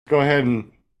go ahead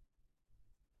and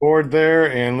board there,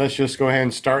 and let's just go ahead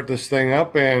and start this thing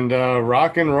up and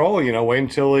rock and roll. Wait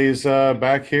until he's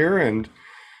back here and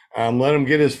let him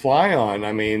get his fly on.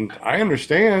 I mean, I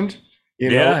understand.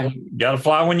 Yeah, you got to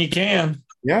fly when you can.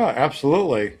 Yeah,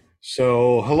 absolutely.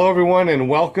 So, hello everyone and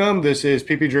welcome. This is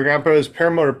PPG Grandpa's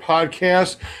Paramotor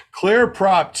Podcast, Clear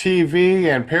Prop TV,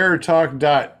 and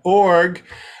paratalk.org.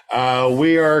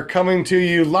 We are coming to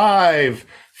you live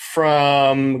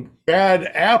from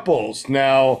Bad Apples.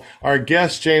 Now, our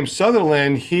guest, James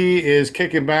Sutherland, he is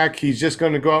kicking back. He's just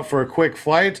going to go out for a quick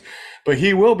flight, but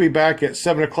he will be back at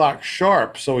 7 o'clock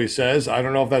sharp, so he says. I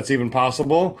don't know if that's even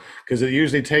possible because it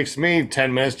usually takes me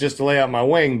 10 minutes just to lay out my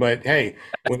wing. But hey,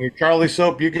 when you're Charlie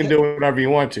Soap, you can do whatever you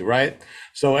want to, right?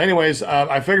 So anyways,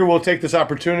 I figure we'll take this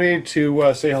opportunity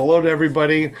to say hello to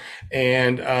everybody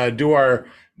and do our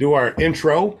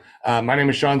intro. My name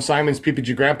is Sean Simons,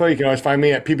 PPG Grandpa. You can always find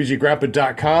me at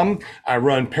ppggrandpa.com. I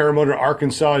run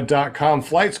paramotorarkansas.com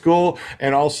flight school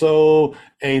and also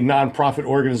a nonprofit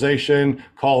organization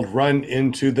called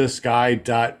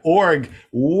runintothesky.org.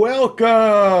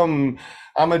 Welcome.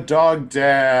 I'm a dog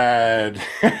dad.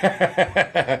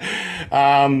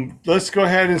 Let's go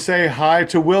ahead and say hi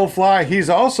to Will Fly. He's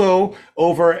also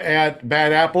over at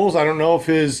Bad Apples. I don't know if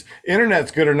his internet's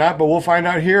good or not, but we'll find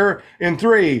out here in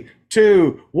 3,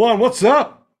 2, 1. What's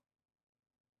up?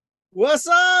 What's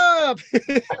up?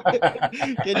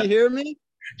 Can you hear me?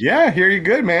 Yeah, hear you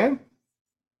good, man.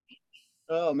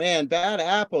 Oh man, Bad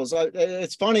Apples.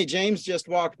 It's funny. James just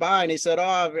walked by and he said,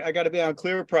 "Oh, I got to be on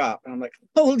Clear Prop." And I'm like,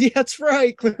 "Oh, yeah, that's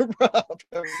right, Clear Prop."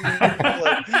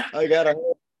 I got to.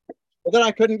 But then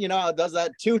I couldn't. It does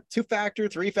that two-factor,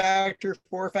 three-factor,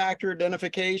 four-factor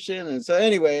identification. And so,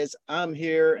 anyways, I'm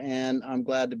here and I'm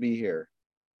glad to be here.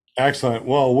 Excellent.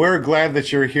 Well, we're glad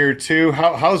that you're here too.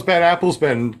 How's Bad Apples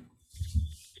been?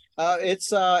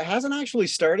 It's hasn't actually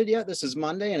started yet. This is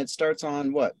Monday, and it starts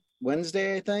on what?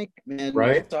 Wednesday, I think, and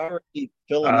right. It's already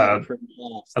filling up pretty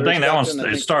fast. I think that one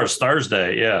it starts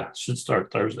Thursday. Yeah, it should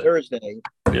start Thursday.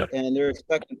 Yeah, and they're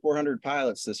expecting 400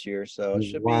 pilots this year, so it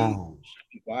should be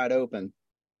wide open.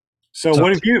 So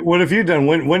what have you done?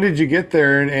 When did you get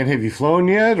there, and have you flown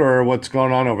yet, or what's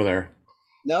going on over there?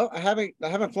 No, I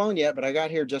haven't flown yet, but I got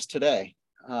here just today,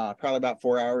 probably about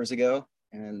 4 hours ago,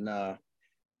 and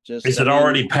is it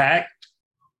already packed?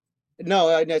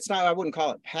 No, it's not. I wouldn't call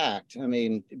it packed. I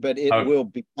mean, but it will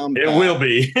become. It will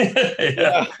be.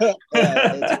 Yeah,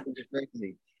 it's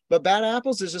crazy. But Bad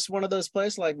Apples is just one of those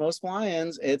places, like most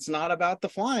fly-ins. It's not about the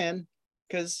flying,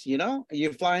 because you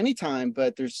fly anytime,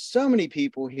 but there's so many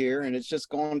people here, and it's just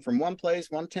going from one place,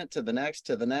 one tent to the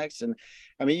next, and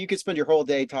I mean, you could spend your whole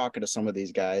day talking to some of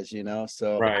these guys,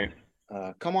 So right.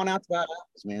 Come on out to Bad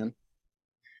Apples, man.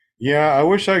 Yeah, I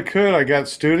wish I could. I got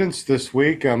students this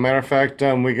week. Matter of fact,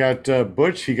 we got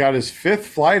Butch. He got his 5th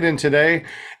flight in today.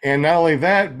 And not only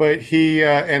that, but he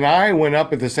and I went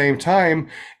up at the same time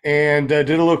and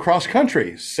did a little cross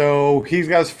country. So he's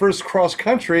got his first cross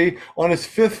country on his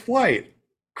 5th flight.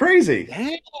 Crazy.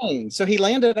 Dang. So he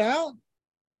landed out?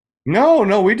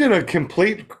 No, we did a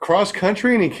complete cross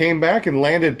country and he came back and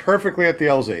landed perfectly at the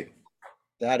LZ.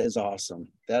 That is awesome.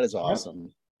 That is awesome. Yeah.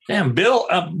 Damn, Bill,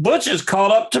 Butch is caught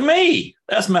up to me.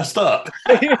 That's messed up.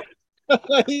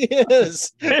 He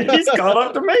is. He's caught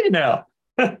up to me now.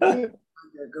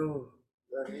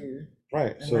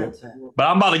 Right. So, but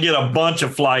I'm about to get a bunch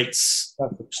of flights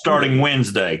starting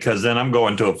Wednesday, because then I'm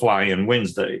going to a fly-in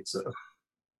Wednesday. So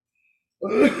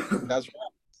that's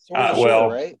right.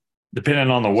 Well, right? Depending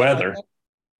on the weather.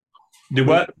 Do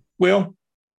what, Will?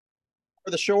 For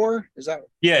the shore? Is that?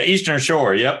 Yeah, Eastern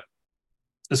Shore. Yep.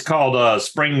 It's called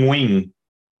Spring Wing.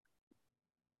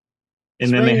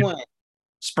 And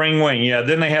Spring Wing, yeah.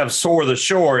 Then they have Soar the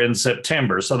Shore in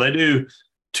September. So they do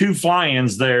 2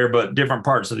 fly-ins there, but different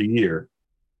parts of the year.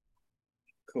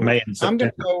 Cool. May and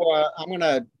September. I'm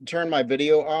gonna turn my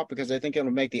video off because I think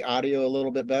it'll make the audio a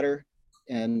little bit better.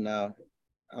 And I'm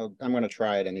gonna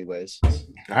try it anyways.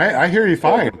 I hear you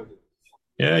fine.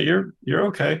 Yeah, you're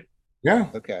okay. Yeah.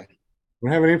 Okay.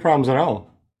 Don't have any problems at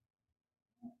all.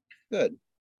 Good.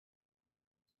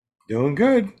 Doing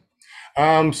good.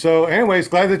 So anyways,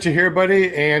 glad that you're here,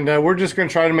 buddy. And we're just going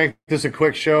to try to make this a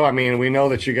quick show. I mean, we know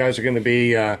that you guys are going to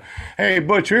be, hey,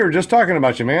 Butch, we were just talking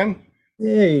about you, man.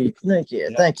 Hey, thank you.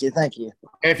 Thank you. And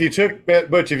if you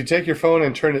take your phone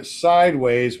and turn it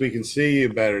sideways, we can see you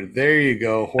better. There you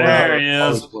go. There he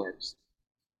is.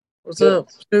 What's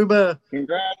up, Scuba?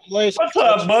 Congratulations. What's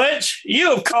up, Butch?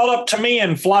 You have caught up to me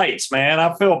in flights, man.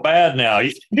 I feel bad now.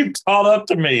 You caught up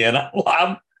to me, and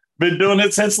I've been doing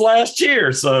it since last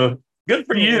year. So good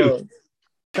for you.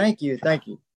 Thank you.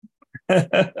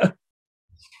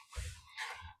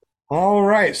 All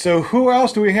right. So who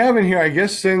else do we have in here? I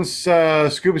guess since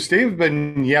Scuba Steve's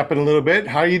been yapping a little bit.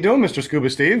 How you doing, Mr. Scuba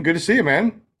Steve? Good to see you,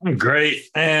 man. Great.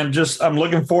 And just I'm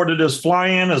looking forward to this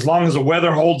fly-in as long as the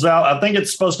weather holds out. I think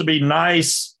it's supposed to be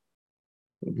nice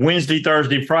Wednesday,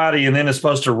 Thursday, Friday, and then it's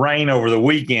supposed to rain over the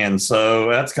weekend. So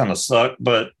that's kind of suck.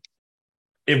 But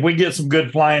if we get some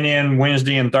good flying in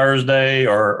Wednesday and Thursday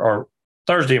or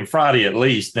Thursday and Friday at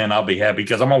least, then I'll be happy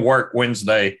because I'm going to work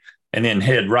Wednesday and then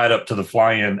head right up to the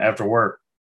fly-in after work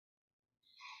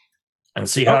and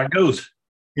see how it goes.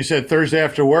 You said Thursday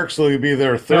after work, so you'll be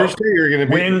there Thursday? You're going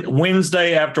to be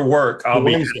Wednesday after work. I'll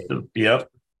Wednesday. be. Yep.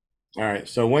 All right.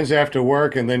 So Wednesday after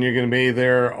work, and then you're going to be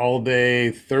there all day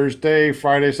Thursday,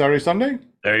 Friday, Saturday, Sunday?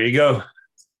 There you go.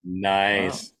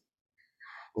 Nice.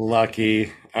 Wow.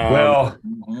 Lucky. Well,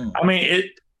 I mean,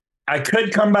 I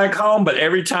could come back home, but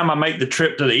every time I make the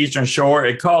trip to the Eastern Shore,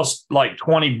 it costs like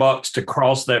 $20 to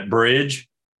cross that bridge.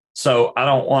 So I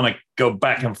don't want to go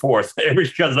back and forth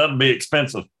because that'll be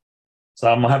expensive. So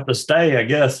I'm gonna have to stay, I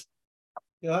guess.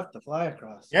 You'll have to fly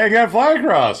across. Yeah, you got to fly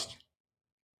across.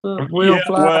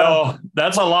 Well,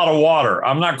 that's a lot of water.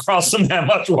 I'm not crossing that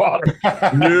much water.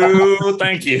 No,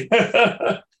 thank you.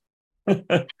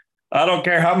 I don't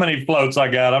care how many floats I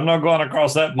got. I'm not going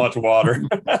across that much water.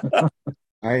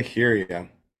 I hear you.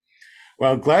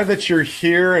 Well, glad that you're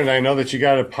here, and I know that you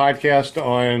got a podcast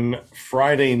on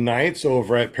Friday nights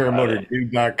over at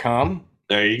paramotordude.com.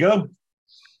 There you go.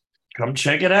 Come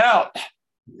check it out.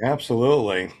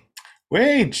 Absolutely.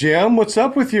 Hey, Jim, what's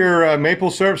up with your maple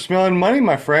syrup smelling money,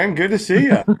 my friend? Good to see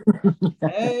you.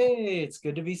 Hey, it's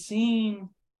good to be seen.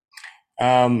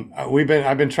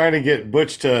 I've been trying to get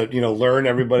Butch to, learn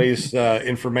everybody's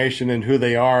information and who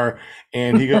they are.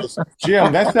 And he goes,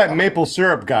 Jim, that's that maple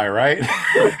syrup guy, right?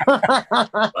 What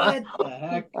the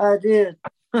heck? I did.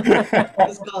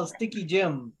 It's called Sticky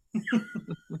Jim.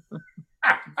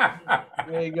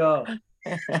 There you go.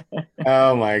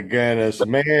 Oh my goodness,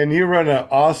 man! You run an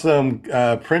awesome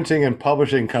printing and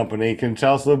publishing company. Can you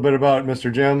tell us a little bit about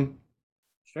Mr. Jim?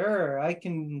 Sure, I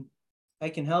can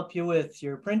help you with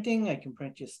your printing. I can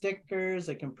print you stickers.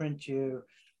 I can print you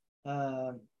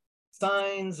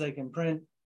signs. I can print,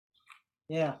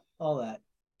 all that.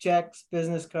 Checks,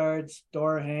 business cards,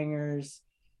 door hangers.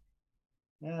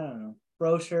 I don't know,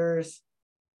 brochures.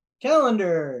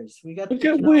 Calendars. We got Look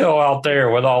at Will out there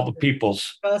with all the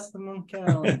peoples. Custom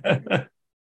calendar.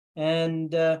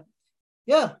 And so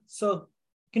you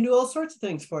can do all sorts of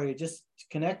things for you. Just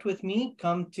connect with me,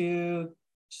 come to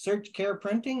Search Care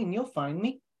Printing, and you'll find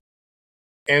me.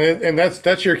 And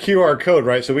that's your QR code,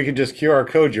 right? So we can just QR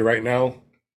code you right now.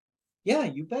 Yeah,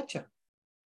 you betcha.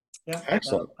 Yeah,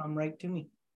 excellent. Come right to me.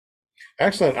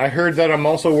 Excellent. I heard that I'm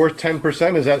also worth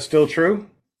 10%. Is that still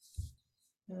true?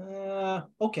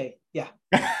 Okay, yeah.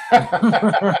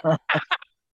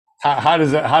 How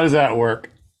does that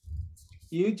work?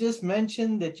 You just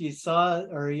mentioned that you saw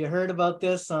or you heard about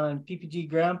this on PPG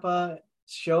Grandpa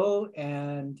show,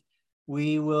 and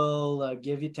we will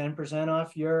give you 10%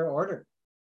 off your order.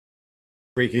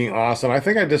 Freaking awesome. I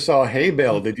think I just saw hay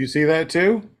bale. Did you see that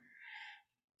too?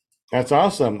 That's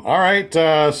awesome. All right.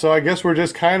 So I guess we're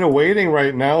just kind of waiting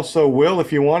right now. So Will,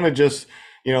 if you want to just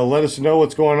let us know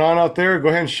what's going on out there. Go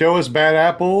ahead and show us bad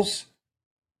apples.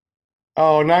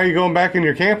 Oh, now you're going back in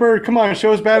your camper? Come on,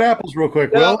 show us bad apples real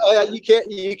quick, Will.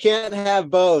 You can't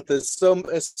have both. It's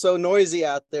so noisy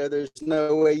out there. There's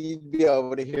no way you'd be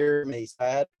able to hear me. So I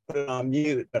had to put it on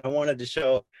mute, but I wanted to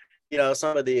show,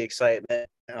 some of the excitement.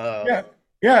 Yeah.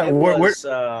 We're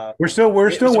still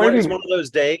waiting. It's one of those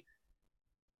days.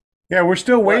 Yeah, we're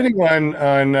still waiting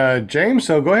on James.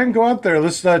 So go ahead and go out there.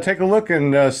 Let's take a look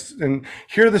and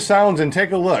hear the sounds and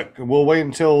take a look. We'll wait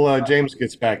until James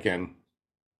gets back in.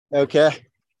 Okay.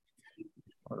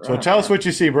 So tell us what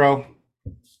you see, bro.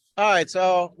 All right.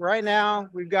 So right now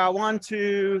we've got 1,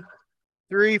 2,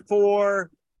 3, 4,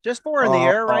 just 4 in the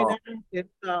air right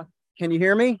now. Can you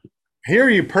hear me? Hear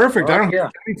you perfect. I don't hear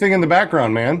anything in the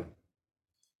background, man.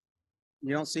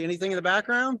 You don't see anything in the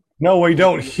background? No, we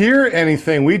don't hear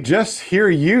anything. We just hear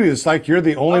you. It's like you're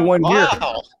the only one here.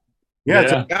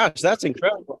 Yeah. Gosh, that's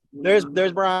incredible. There's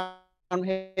Brian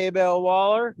Haybell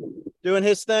Waller doing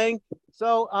his thing.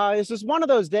 So it's just one of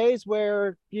those days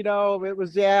where, it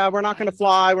was, we're not going to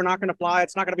fly. We're not going to fly.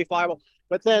 It's not going to be flyable.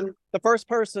 But then the first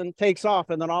person takes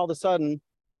off, and then all of a sudden,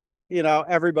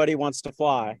 everybody wants to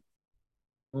fly.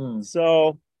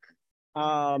 So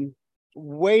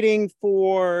waiting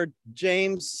for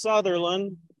James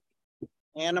Sutherland,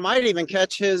 and I might even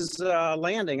catch his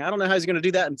landing. I don't know how he's going to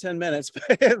do that in 10 minutes,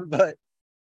 but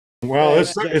well,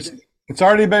 it's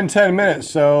already been 10 minutes,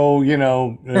 so you're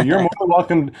more than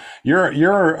welcome.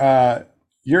 You're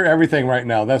you're everything right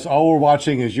now. That's all we're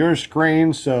watching is your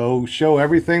screen. So show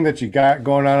everything that you got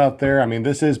going on out there. I mean,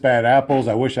 this is Bad Apples.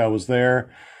 I wish I was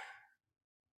there.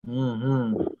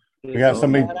 Mm-hmm. We got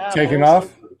somebody Bad taking Apples.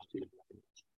 off.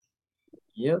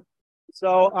 Yep.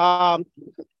 So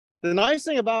the nice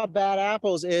thing about Bad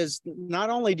Apples is not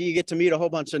only do you get to meet a whole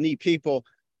bunch of neat people,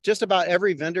 just about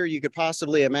every vendor you could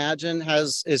possibly imagine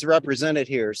is represented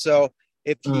here. So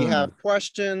if you have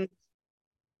questions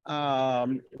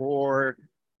or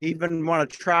even want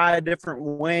to try different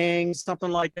wings, something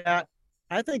like that,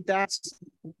 I think that's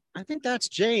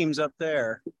James up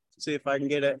there. Let's see if I can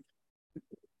get it.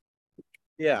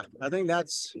 Yeah, I think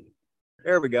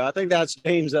there we go. I think that's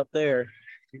James up there.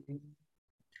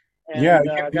 And, Yeah,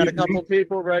 got a couple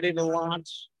people ready to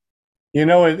launch. You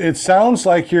know, it sounds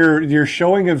like you're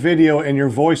showing a video and you're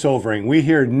voiceovering. We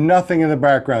hear nothing in the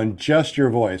background, just your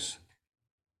voice.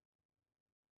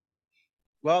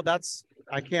 Well, I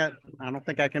don't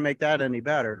think I can make that any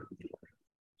better.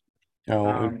 No,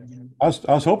 I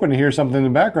was hoping to hear something in the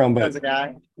background, There's but a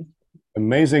guy.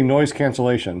 amazing noise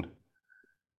cancellation.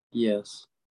 Yes.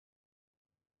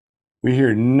 We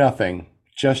hear nothing,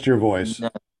 just your voice. No.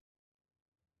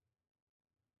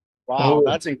 Wow, Oh.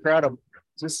 that's incredible.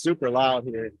 It's just super loud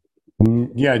here.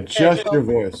 Yeah, just your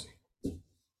voice.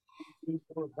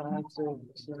 4, 5,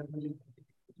 6, 7,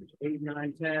 8,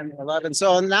 9, 10, 11.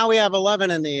 So now we have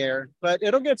 11 in the air, but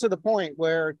it'll get to the point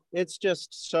where it's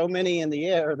just so many in the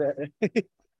air that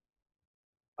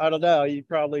I don't know.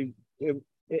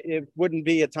 It wouldn't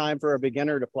be a time for a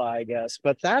beginner to fly, I guess.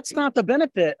 But that's not the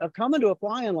benefit of coming to a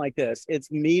fly-in like this. It's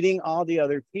meeting all the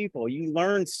other people. You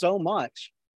learn so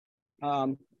much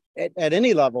at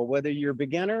any level, whether you're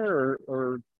beginner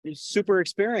or super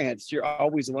experienced. You're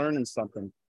always learning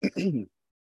something.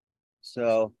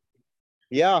 So,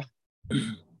 yeah.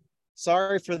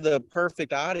 Sorry for the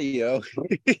perfect audio.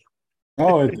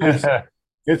 Oh,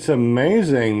 it's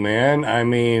amazing, man. I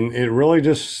mean, it really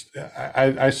just,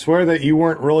 I swear that you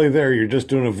weren't really there. You're just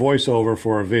doing a voiceover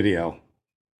for a video.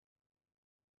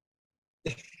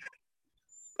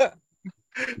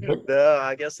 No,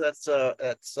 I guess that's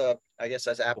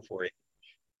Apple for you.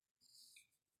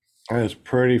 That is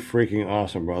pretty freaking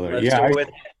awesome, brother. Let's Yeah, do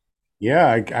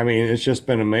it. I mean, it's just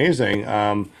been amazing.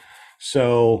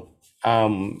 So, how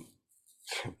long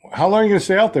are you gonna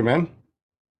stay out there, man?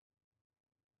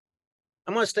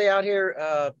 I'm going to stay out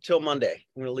here till Monday.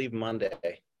 I'm going to leave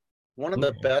Monday. One of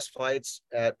the best flights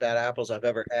at Bad Apples I've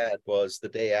ever had was the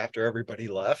day after everybody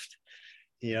left.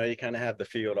 You know, you kind of have the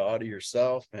field all to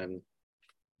yourself, and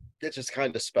it's just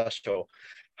kind of special.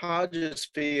 Hodges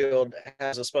Field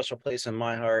has a special place in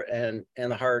my heart and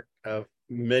the heart of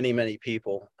many, many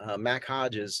people. Mac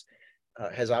Hodges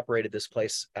has operated this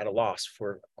place at a loss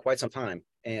for quite some time.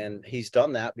 And he's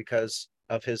done that because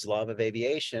of his love of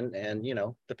aviation and, you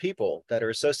know, the people that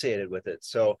are associated with it.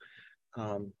 So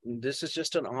this is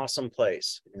just an awesome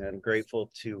place, and I'm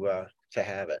grateful to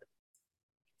have it.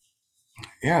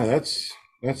 Yeah, that's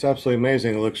absolutely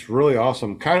amazing. It looks really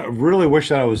awesome. Kind of really wish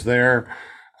that I was there.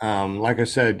 Like I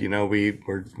said, you know, we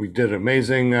did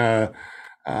amazing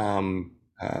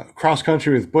cross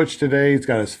country with Butch today. He's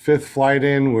got his 5th flight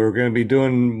in. We're going to be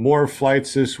doing more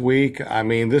flights this week. I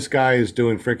mean, this guy is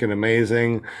doing freaking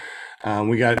amazing.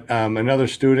 We got another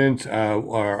student,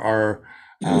 our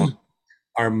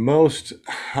most,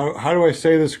 how do I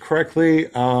say this correctly?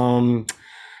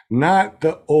 Not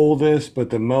the oldest,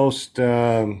 but the most,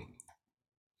 the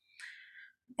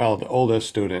oldest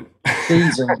student.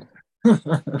 Seasoned.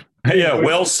 Yeah,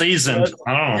 well seasoned.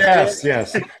 Oh.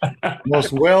 Yes.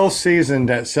 Most well seasoned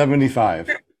at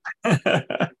 75.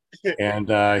 And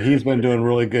he's been doing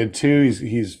really good too.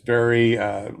 He's very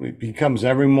he comes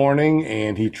every morning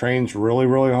and he trains really,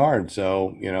 really hard.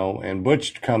 So, you know, and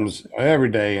Butch comes every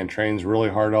day and trains really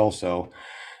hard also.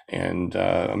 And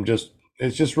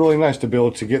it's just really nice to be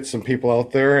able to get some people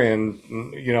out there. And,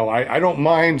 you know, I don't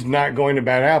mind not going to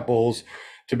Bad Apples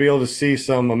to be able to see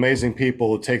some amazing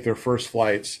people take their first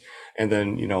flights and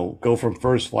then, you know, go from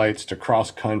first flights to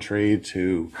cross country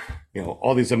to, you know,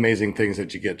 all these amazing things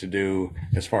that you get to do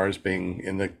as far as being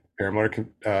in the paramotor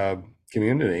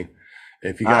community.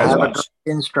 If you guys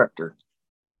instructor.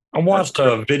 I watched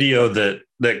a video that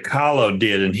Kahlo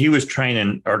did, and he was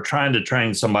training or trying to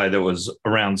train somebody that was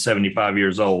around 75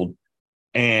 years old.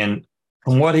 And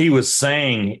from what he was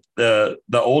saying, the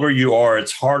older you are,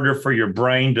 it's harder for your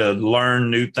brain to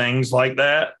learn new things like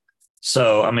that.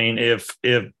 So, I mean, if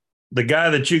the guy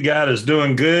that you got is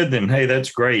doing good, then hey,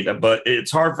 that's great. But it's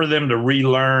hard for them to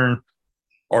relearn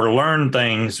or learn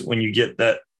things when you get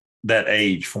that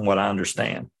age, from what I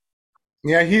understand.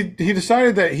 Yeah, he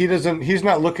decided that he's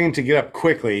not looking to get up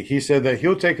quickly. He said that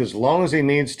he'll take as long as he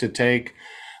needs to take.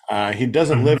 He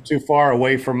doesn't live too far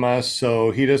away from us,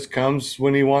 so he just comes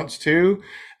when he wants to.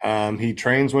 He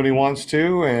trains when he wants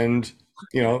to, and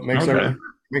it makes Okay.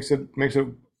 makes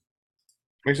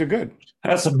it good.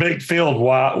 That's a big field,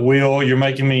 Will. You're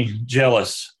making me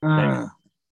jealous. Mm.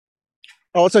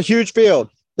 Oh, it's a huge field.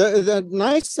 The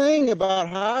nice thing about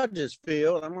Hodges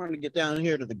Field, I'm going to get down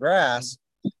here to the grass.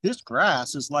 This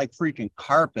grass is like freaking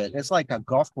carpet. It's like a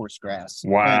golf course grass.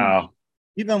 Wow. And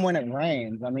even when it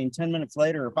rains, I mean, 10 minutes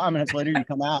later or 5 minutes later, you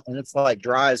come out and it's like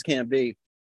dry as can be.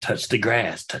 Touch the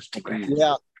grass. Touch the grass.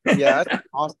 Yeah. Yeah. It's an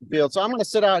awesome field. So I'm going to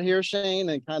sit out here, Shane,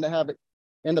 and kind of have it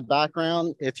in the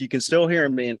background if you can still hear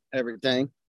me and everything.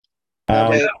 That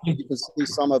way you can see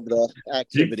some of the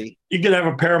activity. You could have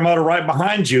a paramotor right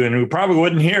behind you, and we probably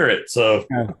wouldn't hear it. So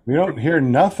We don't hear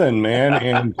nothing, man.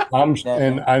 And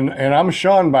I'm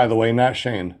Sean, by the way, not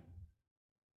Shane.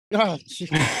 Oh,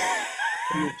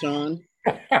 John.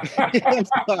 I'm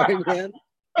sorry, man.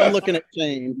 I'm looking at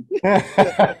Shane.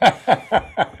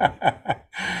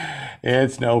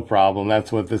 It's no problem.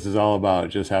 That's what this is all about,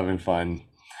 just having fun.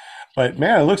 But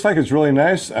man, it looks like it's really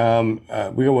nice.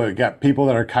 We got people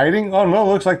that are kiting. Oh no, it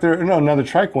looks like another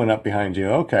trike went up behind you.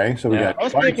 Okay, so we got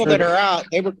Most people that are out,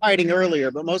 they were kiting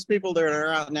earlier, but most people that are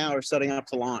out now are setting up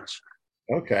to launch.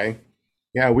 Okay,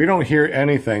 yeah, we don't hear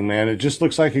anything, man. It just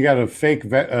looks like you got a fake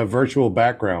virtual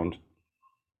background.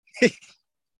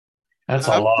 that's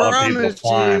a lot of people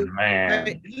flying,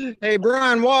 man. Hey,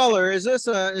 Brian Waller, is this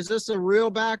a real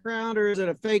background or is it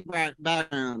a fake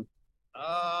background?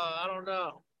 I don't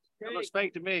know. It looks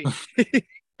fake to me.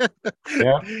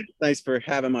 Yeah. Thanks for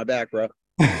having my back, bro.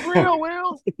 Real,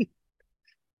 Will.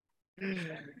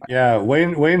 Yeah,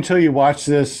 wait until you watch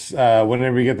this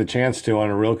whenever you get the chance to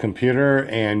on a real computer,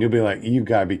 and you'll be like, you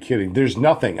gotta be kidding. There's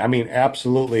nothing. I mean,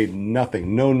 absolutely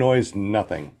nothing. No noise,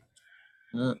 nothing.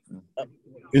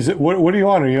 Is it what are you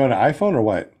on? Are you on an iPhone or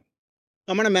what?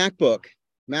 I'm on a MacBook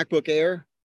Air.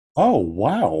 Oh,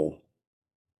 wow.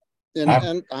 And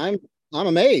I'm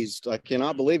amazed. I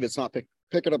cannot believe it's not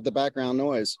picking up the background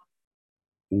noise.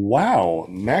 Wow,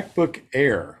 MacBook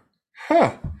Air.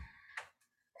 Huh.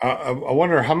 I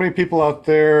wonder how many people out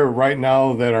there right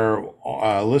now that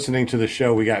are listening to the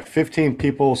show. We got 15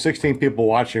 people, 16 people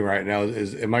watching right now.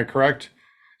 Am I correct?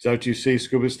 Is that what you see,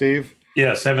 Scuba Steve?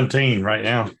 Yeah, 17 right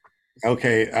now.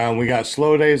 Okay, we got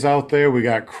Slow Days out there. We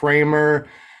got Kramer.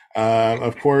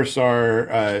 Of course,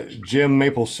 our Jim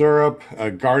Maple Syrup,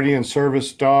 Guardian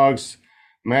Service Dogs,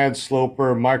 Mad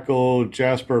Sloper, Michael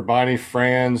Jasper, Bonnie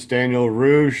Franz, Daniel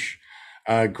Roosh,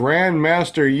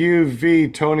 Grandmaster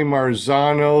UV, Tony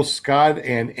Marzano, Scott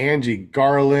and Angie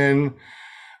Garland.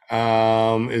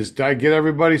 Did I get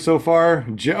everybody so far?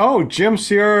 Jim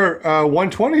Sierra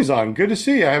 120's on. Good to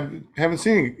see you. I haven't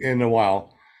seen you in a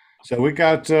while. So we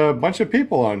got a bunch of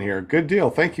people on here. Good deal.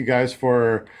 Thank you guys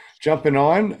for jumping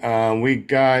on. We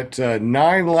got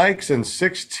 9 likes and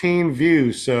 16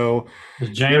 views. So is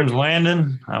James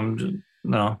Landon?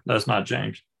 No, that's not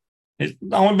James. It's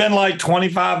only been like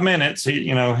 25 minutes.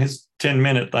 His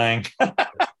 10-minute thing.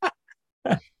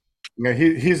 yeah,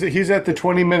 he's at the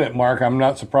 20-minute mark. I'm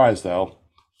not surprised though.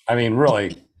 I mean,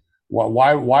 really,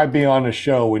 why be on a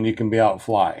show when you can be out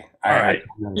fly? All right.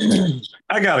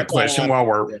 I got a question while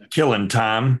we're killing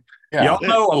time. Yeah. Y'all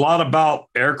know a lot about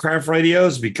aircraft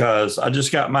radios because I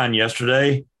just got mine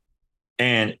yesterday,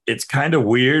 and it's kind of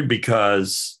weird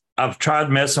because I've tried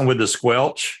messing with the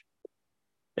squelch.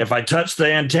 If I touch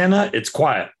the antenna, it's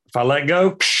quiet. If I let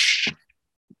go,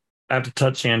 I have to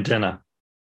touch the antenna.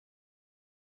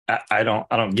 I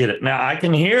don't get it. Now I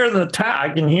can hear the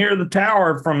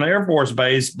tower from the Air Force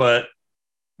Base, but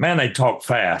man, they talk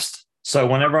fast. So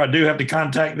whenever I do have to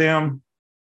contact them,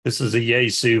 this is a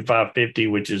Yaesu 550,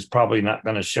 which is probably not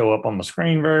going to show up on the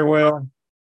screen very well.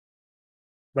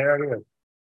 There it is.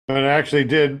 But it actually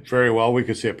did very well. We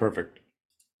could see it perfect.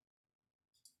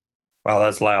 Wow,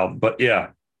 that's loud. But yeah.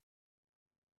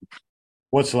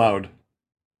 What's loud?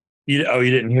 You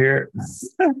didn't hear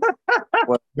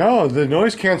it? No, the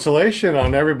noise cancellation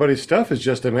on everybody's stuff is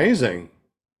just amazing.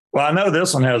 Well, I know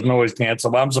this one has noise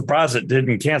cancel, but I'm surprised it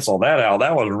didn't cancel that out.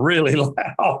 That was really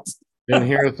loud. Didn't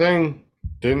hear a thing.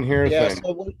 Didn't hear a thing.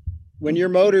 So when your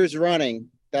motor's running,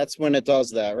 that's when it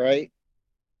does that, right?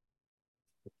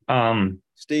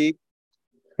 Steve?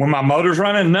 When my motor's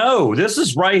running? No, this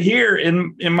is right here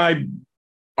in my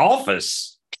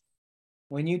office.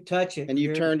 When you touch it, And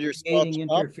you turned your squelch up?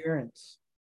 interference.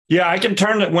 Yeah, I can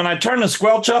turn it. When I turn the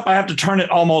squelch up, I have to turn it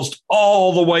almost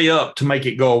all the way up to make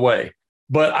it go away.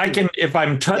 But I can, if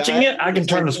I'm touching it, I can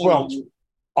turn the squelch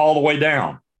all the way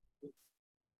down.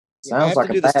 I Sounds have like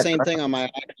to a do the bad same crap. thing on my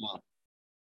icon.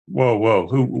 Whoa.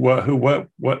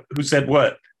 Who said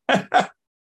what?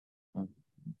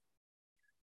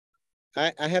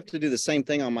 I have to do the same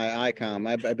thing on my icon.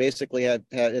 I basically had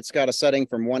it's got a setting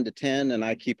from 1 to 10, and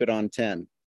I keep it on 10.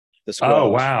 The Oh,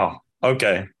 squelch. wow.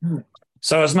 Okay.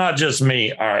 So it's not just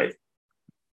me. All right.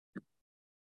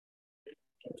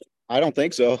 I don't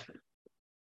think so.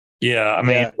 Yeah. I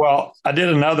mean, Yeah. well, I did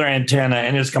another antenna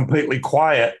and it's completely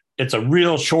quiet. It's a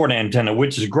real short antenna,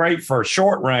 which is great for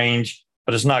short range,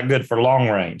 but it's not good for long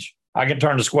range. I can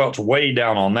turn the squelch way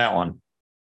down on that one,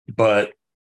 but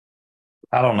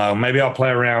I don't know. Maybe I'll play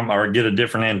around or get a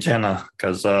different antenna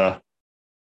because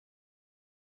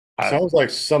Sounds like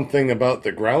something about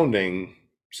the grounding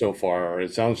so far.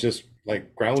 It sounds just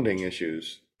like grounding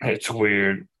issues. it's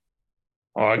weird.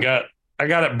 Oh, I got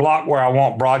it blocked where I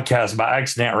won't broadcast by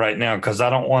accident right now because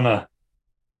I don't want to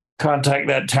contact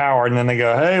that tower and then they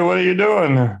go, "Hey, what are you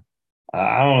doing?"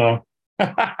 I don't know.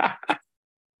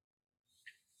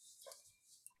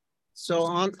 So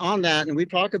on that, and we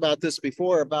talked about this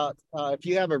before about if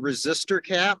you have a resistor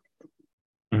cap,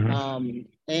 Mhm.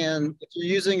 and if you're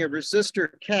using a resistor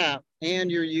cap and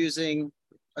you're using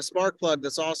a spark plug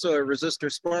that's also a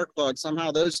resistor spark plug,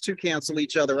 somehow those two cancel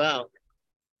each other out.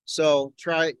 So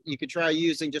you could try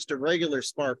using just a regular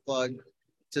spark plug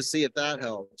to see if that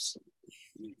helps.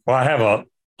 Well, I have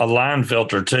a line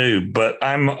filter too, but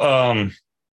I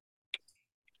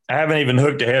haven't even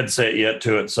hooked a headset yet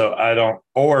to it, so I don't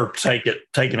or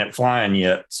taking it flying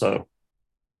yet. So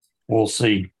we'll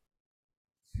see.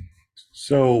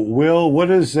 So, Will,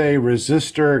 what is a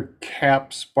resistor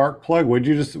cap spark plug? What'd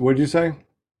you say?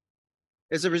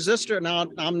 It's a resistor. Now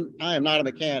I am not a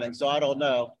mechanic, so I don't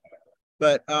know.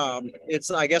 But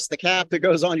it's I guess the cap that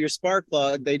goes on your spark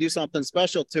plug. They do something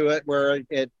special to it where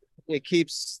it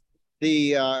keeps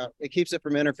it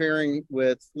from interfering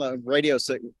with radio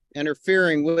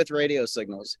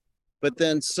signals. But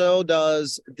then so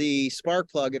does the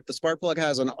spark plug. If the spark plug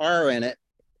has an R in it,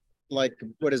 like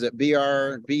what is it,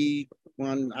 BR1?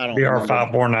 I don't BR remember.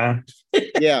 549.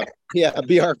 Yeah,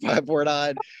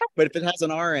 BR549. But if it has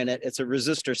an R in it, it's a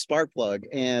resistor spark plug.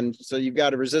 And so you've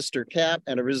got a resistor cap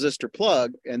and a resistor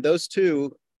plug, and those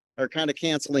two are kind of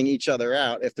canceling each other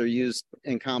out if they're used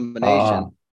in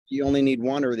combination. You only need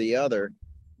one or the other.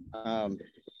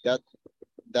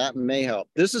 That may help.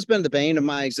 This has been the bane of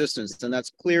my existence, and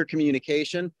that's clear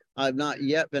communication. I've not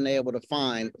yet been able to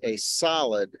find a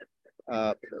solid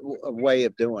way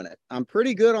of doing it. I'm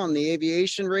pretty good on the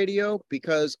aviation radio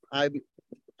because I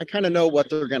kind of know what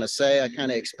they're going to say. I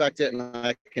kind of expect it, and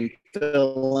I can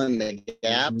fill in the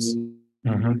gaps.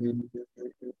 Mm-hmm.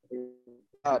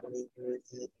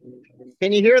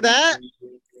 Can you hear that?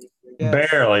 Yes.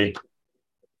 Barely.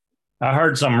 I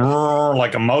heard some roar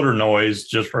like a motor noise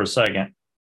just for a second.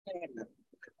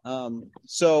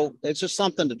 So it's just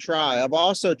something to try. I've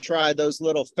also tried those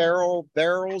little ferrule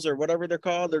barrels or whatever they're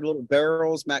called. They're little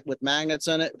barrels with magnets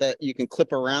in it that you can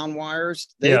clip around wires.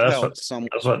 They've helped some.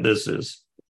 That's what this is.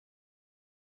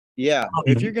 Yeah.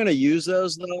 If you're going to use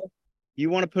those though, you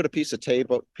want to put a piece of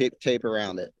tape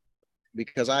around it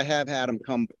because I have had them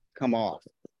come off.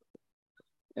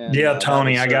 And, yeah,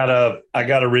 Tony, I got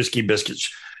a risky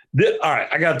biscuits. All right,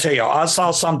 I got to tell y'all, I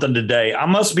saw something today. I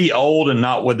must be old and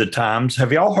not with the times.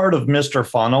 Have y'all heard of Mr.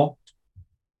 Funnel?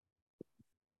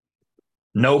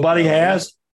 Nobody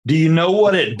has? Do you know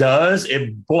what it does?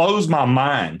 It blows my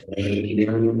mind.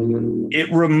 It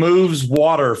removes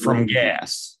water from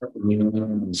gas.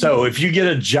 So if you get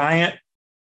a giant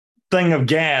thing of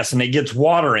gas and it gets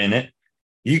water in it,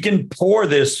 you can pour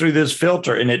this through this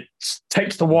filter and it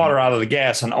takes the water out of the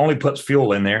gas and only puts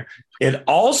fuel in there. It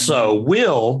also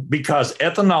will, because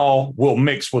ethanol will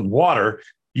mix with water,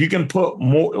 you can put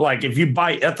more, like if you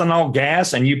buy ethanol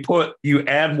gas and you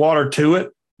add water to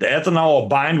it, the ethanol will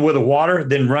bind with the water,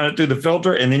 then run it through the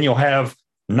filter, and then you'll have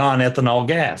non-ethanol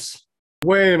gas.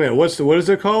 Wait a minute. What is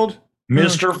it called?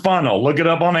 Mr. Funnel. Look it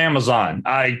up on Amazon.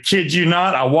 I kid you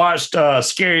not. I watched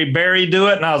Scary Barry do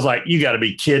it, and I was like, you got to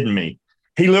be kidding me.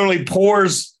 He literally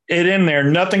pours it in there.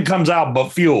 Nothing comes out but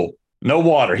fuel. No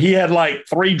water. He had like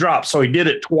 3 drops. So he did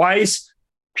it twice,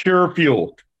 pure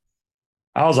fuel.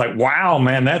 I was like, wow,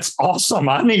 man, that's awesome.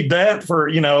 I need that for,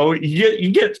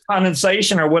 you get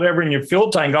condensation or whatever in your fuel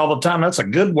tank all the time. That's a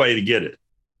good way to get it.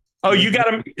 Oh,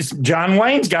 John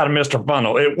Wayne's got a Mr.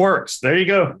 Funnel. It works. There you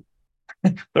go.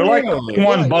 They're like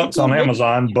 $1 on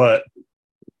Amazon, but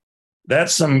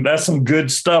that's some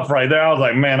good stuff right there. I was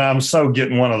like, man, I'm so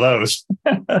getting one of those.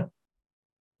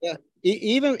 Yeah.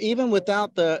 Even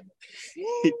without the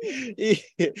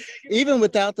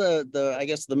I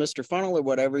guess the Mr. Funnel or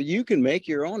whatever, you can make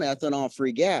your own ethanol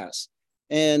free gas.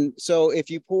 And so if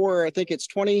you pour, I think it's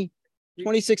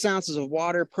 26 ounces of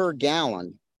water per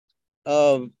gallon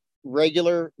of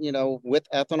regular, with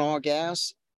ethanol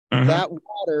gas, that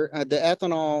water, the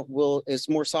ethanol is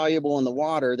more soluble in the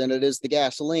water than it is the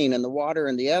gasoline, and the water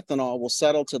and the ethanol will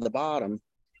settle to the bottom.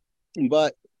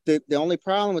 But the only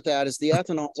problem with that is the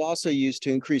ethanol is also used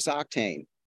to increase octane.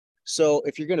 So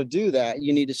if you're going to do that,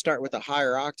 you need to start with a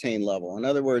higher octane level. In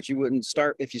other words, you wouldn't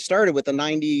start, if you started with a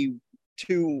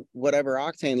 92 whatever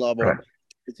octane level, Right.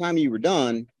 the time you were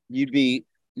done, you'd be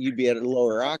at a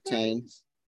lower octane.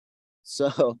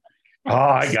 So Oh,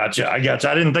 I got you. I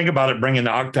didn't think about it bringing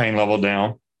the octane level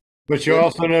down. But you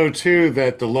also know too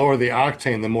that the lower the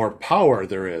octane, the more power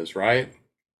there is, right?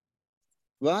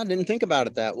 well, I didn't think about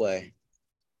it that way.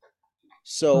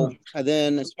 So and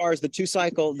then as far as the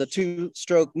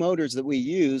two-stroke motors that we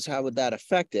use, how would that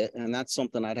affect it? And that's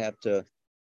something I'd have to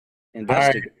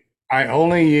investigate. I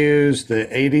only use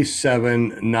the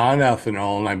 87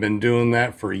 non-ethanol, and I've been doing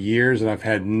that for years, and I've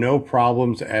had no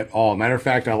problems at all. Matter of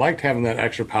fact, I liked having that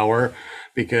extra power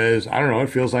because, I don't know, it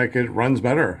feels like it runs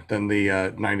better than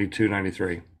the 92,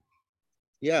 93.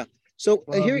 Yeah. So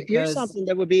Well, here's because- something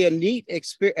that would be a neat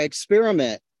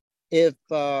experiment if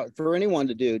for anyone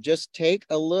to do. Just take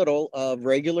a little of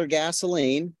regular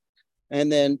gasoline and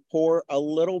then pour a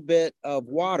little bit of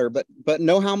water, but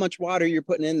know how much water you're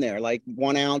putting in there, like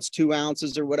 1 ounce, 2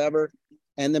 ounces or whatever,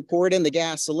 and then pour it in the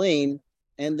gasoline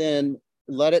and then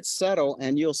let it settle.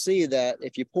 And you'll see that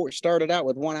if you start it out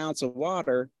with 1 ounce of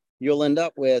water, you'll end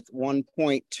up with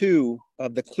 1.2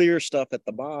 of the clear stuff at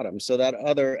the bottom. So that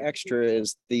other extra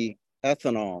is the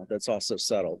ethanol that's also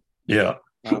settled. Yeah.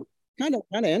 Kind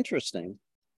of interesting.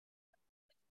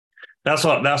 That's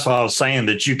what I was saying,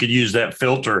 that you could use that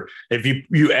filter. If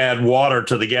you add water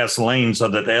to the gasoline so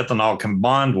that the ethanol can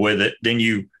bond with it,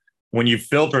 then when you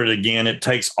filter it again, it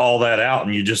takes all that out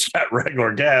and you just got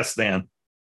regular gas then.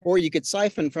 Or you could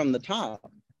siphon from the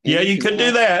top. Yeah, you could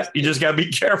do that. You just got to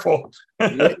be careful.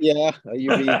 Yeah,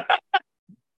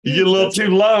 You get a little too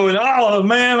low and, oh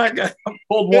man, I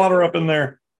pulled water up in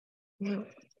there.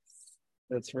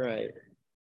 That's right.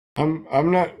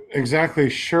 I'm not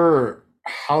exactly sure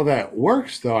how that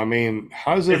works though. I mean,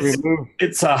 how does it remove?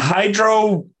 It's a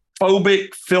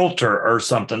hydrophobic filter or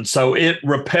something. So it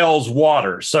repels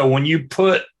water. So when you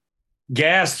put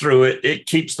gas through it, it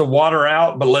keeps the water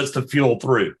out, but lets the fuel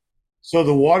through. So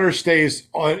the water stays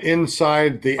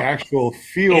inside the actual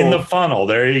fuel. In the funnel.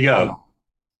 There you go.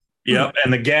 Yep.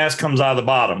 And the gas comes out of the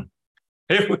bottom.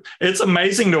 It's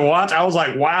amazing to watch. I was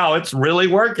like, wow, it's really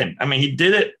working. I mean, he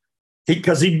did it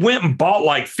because he went and bought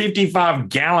like 55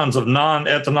 gallons of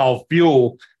non-ethanol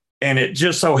fuel. And it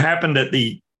just so happened that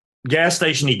the gas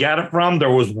station he got it from,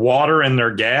 there was water in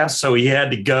their gas. So he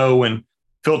had to go and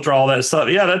filter all that stuff.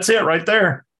 Yeah, that's it right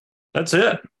there. That's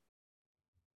it.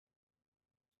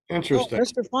 Interesting. Oh,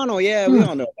 Mr. Funnel, yeah, we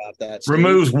all know about that. Steve.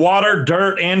 Removes water,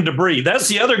 dirt, and debris. That's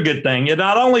the other good thing. It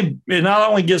not only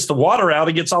gets the water out,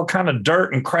 it gets all kind of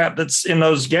dirt and crap that's in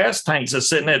those gas tanks that's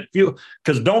sitting at fuel.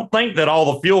 Because don't think that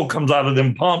all the fuel comes out of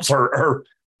them pumps are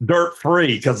dirt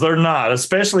free, because they're not.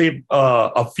 Especially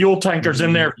a fuel tanker's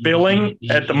in there filling.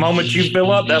 At the moment you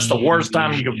fill up, that's the worst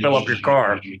time you can fill up your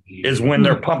car, is when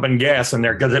they're pumping gas in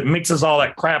there, because it mixes all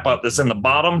that crap up that's in the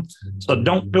bottom. So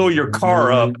don't fill your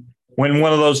car up when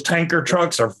one of those tanker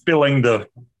trucks are filling the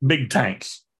big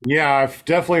tanks. Yeah, I've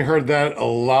definitely heard that a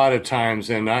lot of times,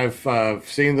 and I've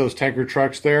seen those tanker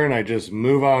trucks there, and I just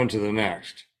move on to the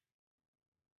next.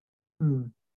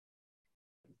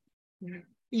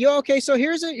 Yeah, okay, so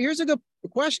here's a good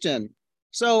question.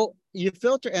 So you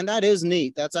filter, and that is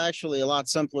neat. That's actually a lot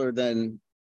simpler than,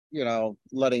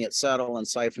 letting it settle and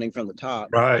siphoning from the top.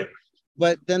 Right.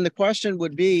 But then the question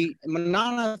would be,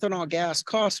 non-ethanol gas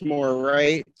costs more,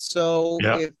 right? So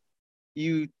Yeah.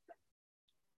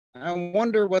 I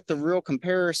wonder what the real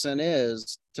comparison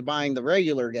is to buying the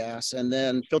regular gas and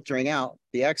then filtering out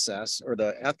the excess or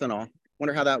the ethanol.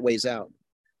 Wonder how that weighs out.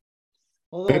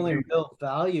 Well, the only real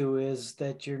value is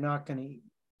that your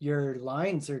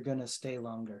lines are going to stay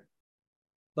longer.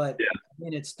 But yeah. I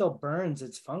mean, it still burns,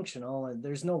 it's functional, and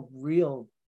there's no real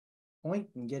point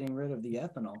in getting rid of the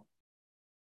ethanol.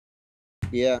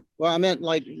 Yeah. Well, I meant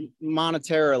like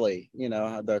monetarily,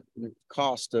 the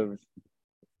cost of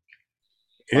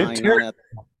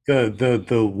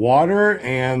the water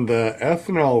and the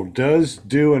ethanol does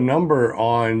do a number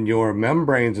on your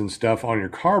membranes and stuff on your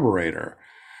carburetor.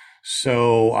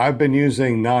 So I've been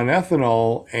using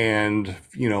non-ethanol, and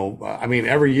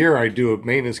every year I do a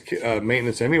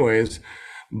maintenance anyways,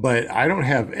 but I don't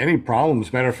have any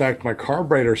problems. Matter of fact, my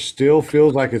carburetor still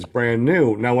feels like it's brand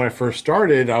new. Now, when I first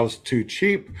started, I was too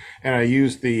cheap, and I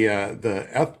used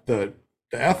the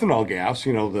ethanol gas,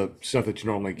 the stuff that you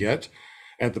normally get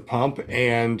at the pump,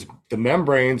 and the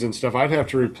membranes and stuff, I'd have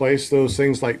to replace those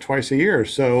things like twice a year.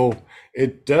 So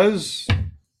it does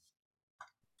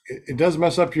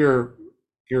mess up your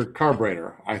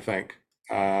carburetor, I think,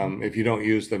 if you don't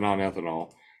use the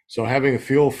non-ethanol. So having a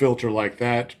fuel filter like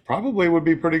that probably would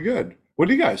be pretty good. What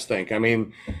do you guys think? I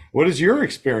mean, what is your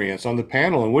experience on the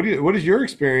panel, and what is your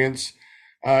experience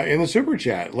in the super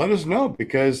chat? Let us know,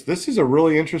 because this is a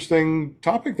really interesting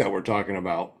topic that we're talking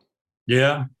about.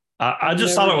 Yeah, I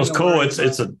just thought it was cool.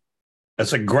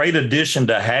 It's a great addition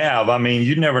to have. I mean,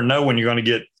 you never know when you're going to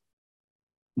get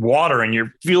water in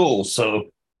your fuel, so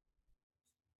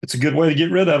it's a good way to get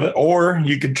rid of it. Or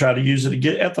you could try to use it to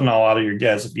get ethanol out of your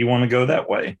gas if you want to go that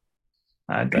way,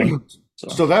 I think.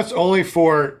 So that's only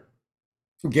for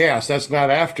gas. That's not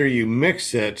after you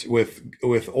mix it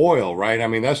with oil, right? I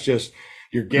mean, that's just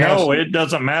your gas. No, it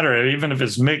doesn't matter. Even if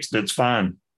it's mixed, it's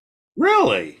fine.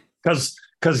 Really? Because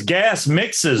gas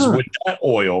mixes with that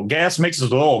oil. Gas mixes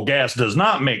with oil. Gas does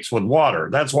not mix with water.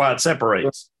 That's why it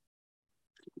separates.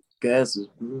 Gas is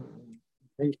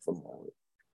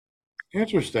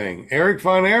Interesting. Eric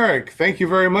Von Eric, thank you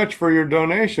very much for your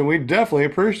donation. We definitely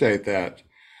appreciate that.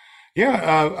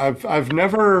 Yeah, I've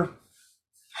never,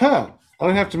 I'm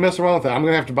gonna have to mess around with that. I'm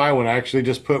gonna have to buy one. I actually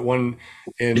just put one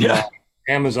in my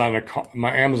Amazon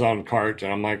cart,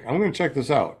 and I'm like, I'm gonna check this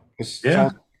out. This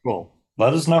sounds cool.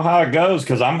 Let us know how it goes,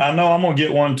 because I know I'm gonna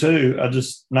get one too. I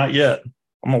just not yet.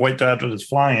 I'm gonna wait till after this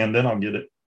fly-in, then I'll get it.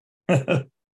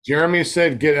 Jeremy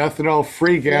said get ethanol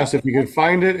free gas if you can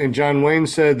find it, and John Wayne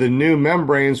said the new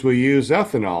membranes will use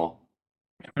ethanol.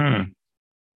 I've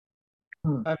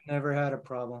never had a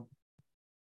problem.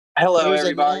 Hello, There's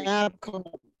everybody. an app called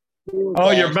Oh,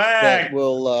 you're back. that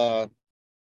will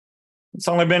It's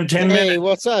only been 10 hey, minutes.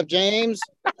 what's up, James?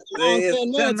 Long It's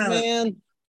 10 10 minutes, minutes. man.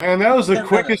 And that was the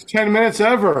quickest 10 minutes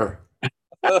ever.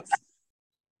 I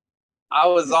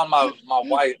was on my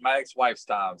ex-wife's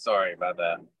time. Sorry about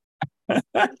that.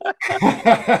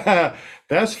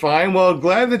 That's fine. Well,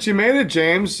 glad that you made it,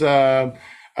 James. So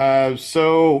tell us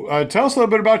a little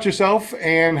bit about yourself,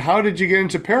 and how did you get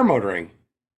into paramotoring?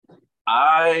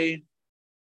 I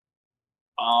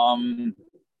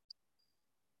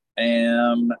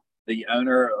am the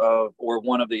owner of, or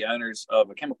one of the owners of,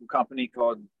 a chemical company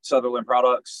called Sutherland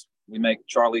Products. We make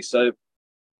Charlie soap,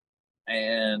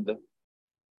 and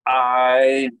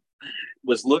I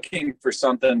was looking for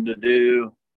something to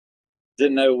do.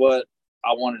 Didn't know what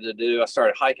I wanted to do. I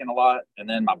started hiking a lot, and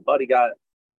then my buddy got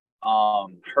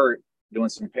hurt doing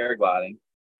some paragliding,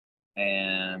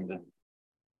 and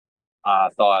I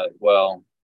thought, well,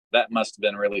 that must have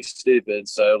been really stupid.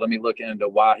 So let me look into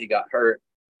why he got hurt.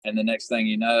 And the next thing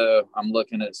you know, I'm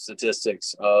looking at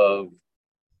statistics of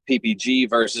PPG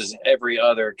versus every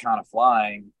other kind of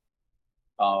flying,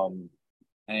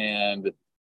 and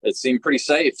it seemed pretty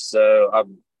safe. So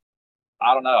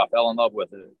I don't know. I fell in love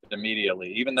with it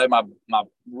immediately, even though my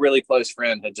really close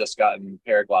friend had just gotten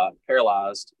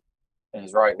paralyzed in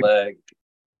his right leg.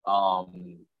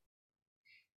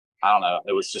 I don't know.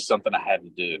 It was just something I had to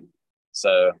do.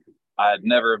 So I had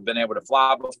never been able to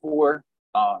fly before.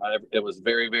 It was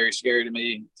very, very scary to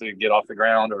me to get off the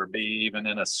ground or be even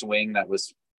in a swing that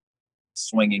was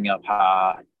swinging up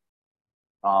high.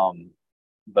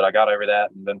 But I got over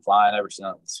that and been flying ever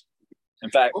since. In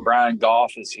fact, Brian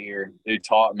Goff is here, who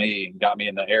taught me, got me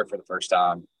in the air for the first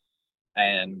time.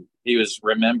 And he was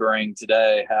remembering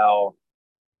today how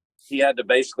he had to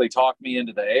basically talk me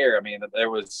into the air. I mean,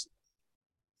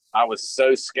 I was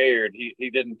so scared. He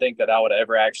didn't think that I would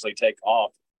ever actually take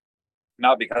off.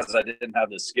 Not because I didn't have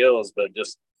the skills, but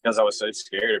just because I was so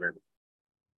scared of her.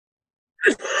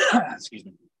 Excuse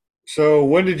me. So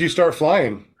when did you start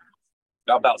flying?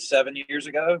 About 7 years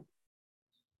ago,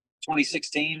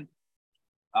 2016.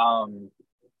 Yeah,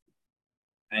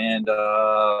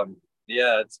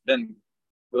 it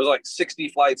was like 60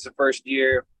 flights the first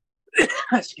year.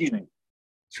 Excuse me.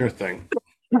 Sure thing.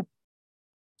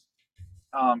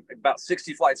 About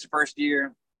 60 flights the first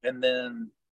year, and then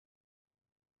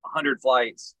 100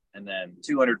 flights, and then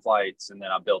 200 flights, and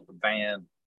then I built the van.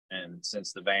 And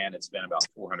since the van, it's been about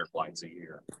 400 flights a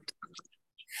year.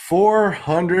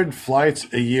 400 flights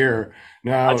a year.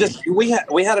 Now, we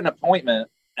had an appointment,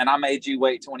 and I made you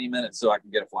wait 20 minutes so I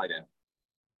could get a flight in.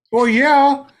 well,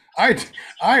 yeah,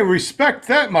 I respect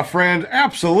that, my friend.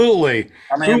 Absolutely.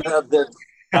 I mean,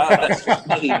 that's just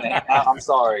me, man. I'm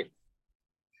sorry.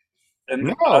 And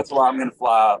No. that's why I'm going to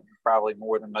fly probably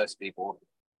more than most people.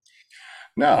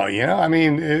 No, I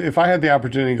mean, if I had the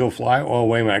opportunity to go fly, well,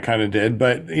 wait a minute, I kind of did,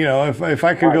 but if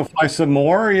I could go fly some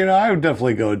more, I would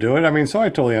definitely go do it. I mean, so I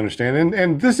totally understand.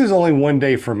 And this is only one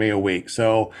day for me a week.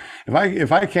 So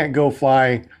if I can't go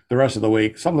fly the rest of the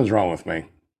week, something's wrong with me.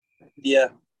 Yeah.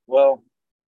 Well,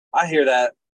 I hear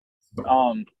that.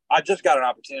 I just got an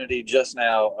opportunity just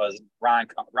now.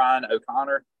 Ryan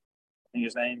O'Connor, I think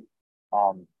his name.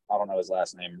 I don't know his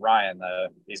last name. Ryan, though.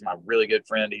 He's my really good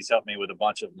friend. He's helped me with a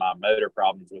bunch of my motor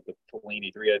problems with the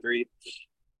Polini 303.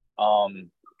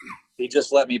 He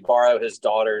just let me borrow his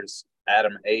daughter's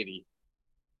Atom 80,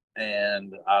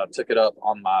 and I took it up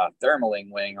on my thermaling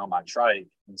wing on my trike,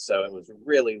 and so it was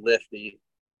really lifty,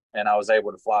 and I was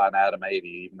able to fly an Atom 80,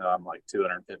 even though I'm like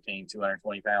 215,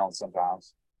 220 pounds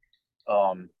sometimes.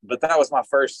 But that was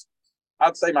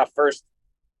I'd say my first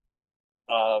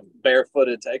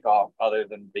barefooted takeoff, other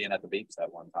than being at the beach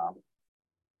that one time.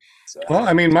 So, Well,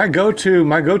 I mean, my go-to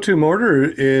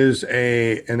motor is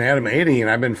an Atom 80, and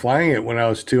I've been flying it when I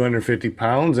was 250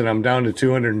 pounds, and I'm down to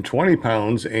 220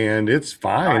 pounds, and it's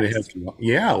fine. nice. It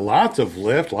has, lots of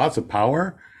lift, lots of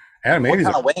power. Atom What 80s.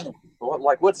 kind of wing?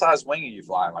 What size wing are you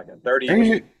flying? Like a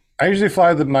 30? I usually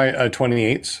fly my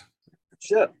 28s.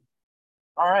 Shit.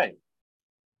 All right.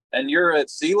 And you're at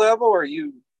sea level, or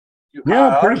you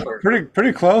Yeah, high pretty up? Or?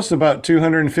 pretty close, about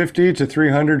 250 to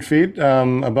 300 feet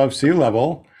above sea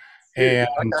level, and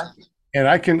Okay. and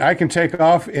I can take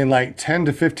off in like 10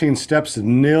 to 15 steps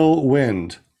nil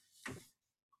wind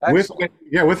with Excellent.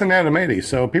 with an Atom 80.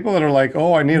 So people that are like,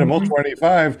 oh, I need a multiple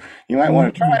 85, you might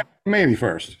want to try Atom 80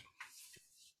 first.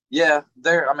 Yeah,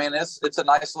 there. I mean, it's a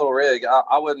nice little rig.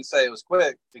 I wouldn't say it was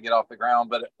quick to get off the ground,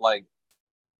 but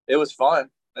it was fun.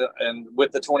 And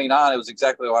with the 29, it was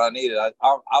exactly what I needed.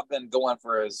 I've been going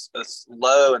for as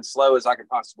low and slow as I could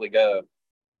possibly go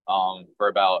for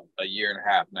about a year and a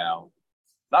half now.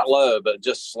 Not low, but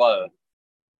just slow.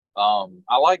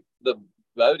 I like the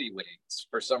Bodie wings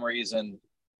for some reason.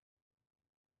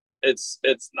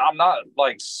 I'm not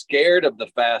like scared of the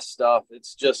fast stuff.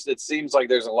 It's just it seems like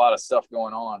there's a lot of stuff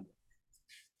going on.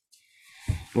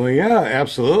 Well, yeah,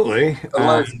 absolutely.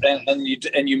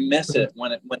 And you miss it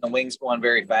when the wing's going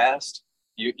very fast.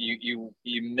 You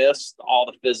miss all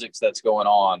the physics that's going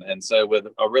on. And so with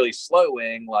a really slow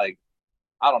wing, like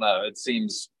I don't know, it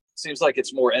seems like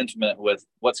it's more intimate with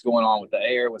what's going on with the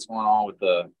air, what's going on with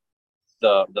the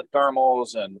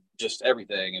thermals and just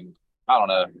everything. And I don't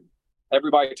know.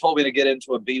 Everybody told me to get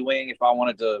into a B wing if I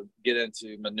wanted to get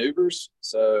into maneuvers.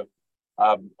 So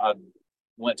I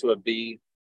went to a B,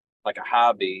 like a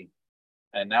high B,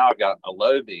 and now I've got a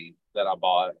low B that I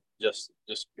bought just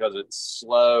because it's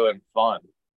slow and fun.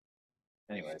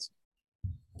 Anyways,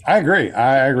 I agree.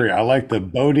 I like the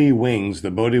Bodie wings.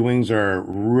 The Bodie wings are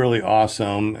really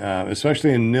awesome,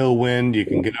 especially in nil wind. You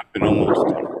can get up in almost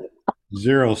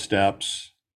 0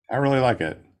 steps. I really like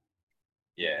it.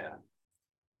 yeah.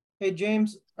 Hey,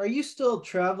 James, are you still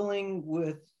traveling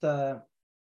with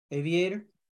Aviator?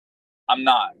 I'm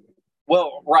not.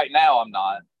 Well, right now I'm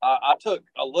not. I took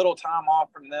a little time off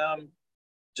from them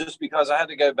just because I had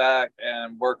to go back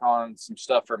and work on some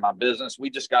stuff for my business. We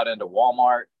just got into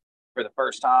Walmart for the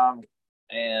first time,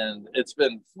 and it's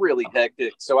been really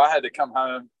hectic. So I had to come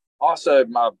home. Also,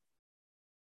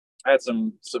 I had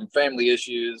some family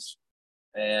issues,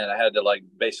 and I had to like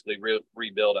basically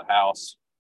rebuild a house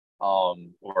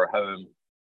or a home.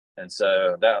 And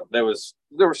so that there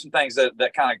were some things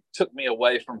that kind of took me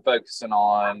away from focusing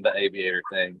on the Aviator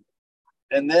thing.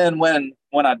 And then when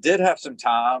I did have some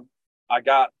time, I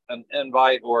got an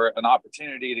invite or an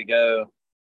opportunity to go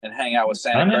and hang out with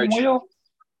Santa Cruz. Wheel?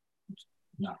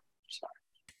 No, sorry.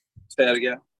 Say that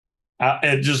again.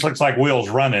 It just looks like wheels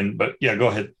running, but yeah, go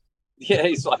ahead. Yeah,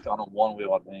 he's like on a one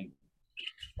wheel, I think.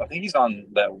 I think he's on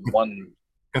that one.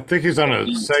 I think he's on a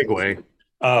Segway.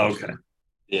 Oh, okay.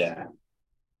 Yeah.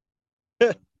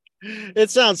 It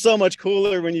sounds so much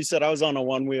cooler when you said I was on a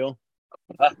one wheel.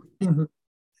 Oh,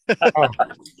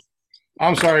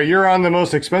 I'm sorry. You're on the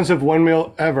most expensive one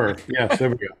wheel ever. Yes, there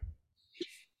we go.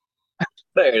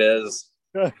 There it is.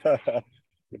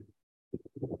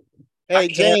 Hey,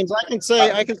 James, I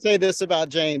can say this about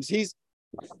James.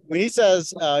 When he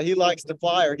says he likes to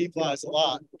fly or he flies a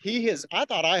lot, I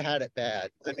thought I had it bad.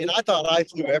 I mean, I thought I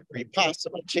flew every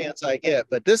possible chance I get,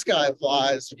 but this guy he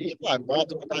flies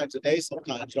multiple times a day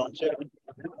sometimes, don't you?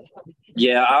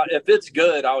 Yeah, if it's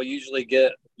good, I'll usually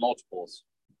get multiples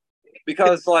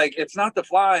because like it's not the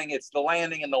flying, it's the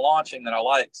landing and the launching that I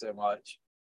like so much.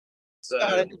 So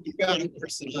You got it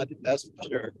personality, that's for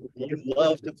sure. You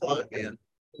love to fly, man.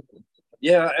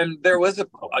 Yeah, and there was a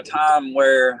time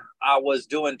where I was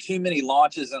doing too many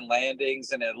launches and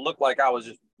landings, and it looked like I was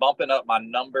just bumping up my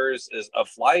numbers of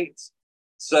flights.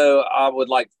 So I would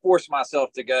like force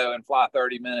myself to go and fly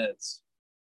 30 minutes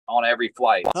on every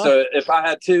flight. Huh. So if I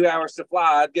had 2 hours to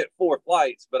fly, I'd get 4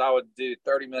 flights, but I would do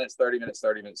 30 minutes, 30 minutes,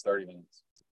 30 minutes, 30 minutes.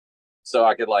 So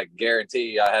I could like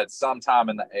guarantee I had some time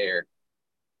in the air.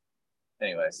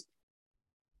 Anyways.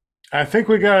 I think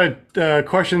we got a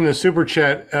question in the super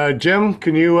chat. Jim,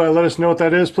 can you let us know what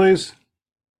that is, please?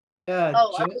 Yeah,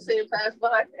 Oh, I was saying pass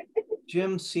by.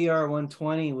 Jim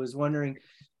CR120 was wondering,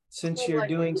 since you're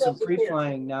doing some free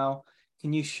flying now,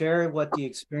 can you share what the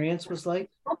experience was like?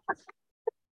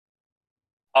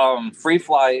 Free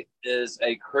flight is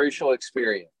a crucial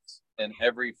experience in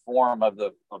every form of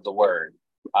the word.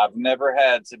 I've never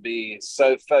had to be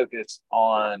so focused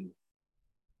on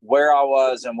where I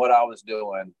was and what I was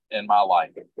doing in my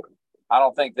life. I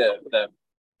don't think that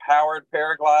powered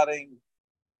paragliding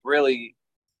really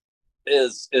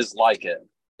is like it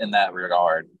in that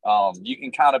regard. You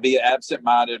can kind of be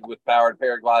absent-minded with powered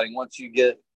paragliding once you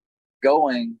get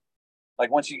going.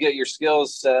 Like once you get your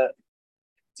skills set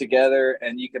together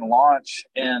and you can launch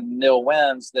in nil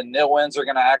winds, then nil winds are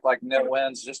going to act like nil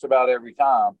winds just about every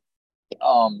time.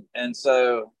 And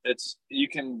so you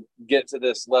can get to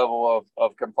this level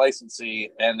of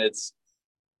complacency, and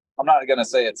I'm not going to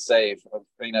say it's safe.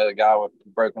 You know, the guy with a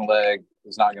broken leg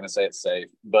is not going to say it's safe,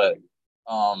 but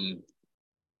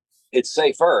it's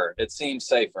safer. It seems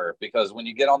safer because when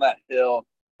you get on that hill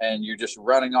and you're just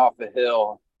running off the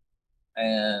hill,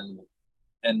 and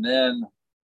then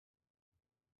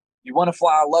you want to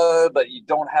fly low, but you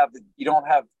don't have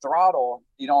throttle,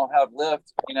 you don't have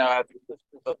lift, you know, have to push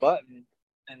the button.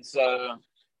 And so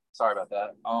sorry about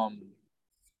that.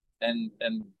 And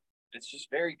it's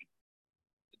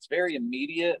very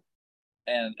immediate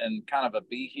and kind of a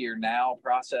be here now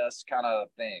process kind of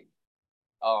thing.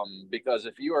 Because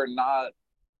if you are not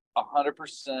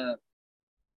 100%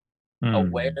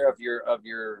 aware of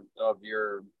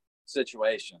your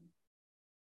situation,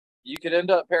 you could end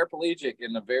up paraplegic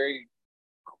in a very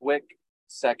quick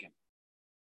second.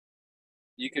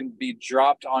 You can be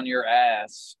dropped on your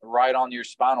ass right on your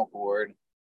spinal cord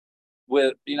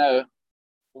with, you know,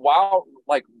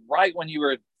 right when you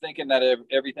were thinking that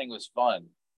everything was fun.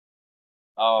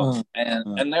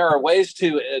 And there are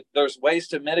there's ways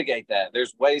to mitigate that.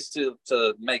 There's ways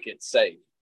to make it safe.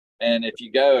 And if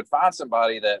you go and find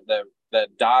somebody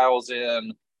that dials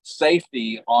in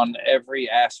safety on every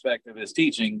aspect of his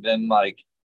teaching, then like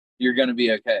you're going to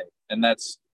be okay. And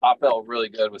I felt really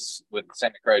good with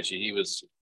Santa Croce.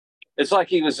 It's like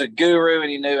he was a guru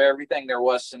and he knew everything there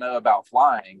was to know about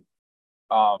flying.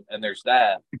 And there's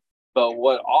that. But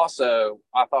what also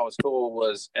I thought was cool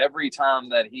was every time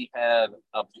that he had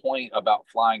a point about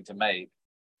flying to make,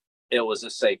 it was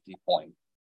a safety point.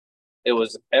 It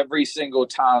was every single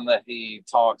time that he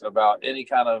talked about any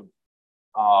kind of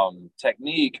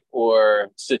technique or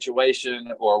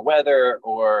situation or weather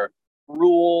or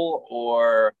rule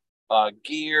or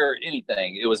gear,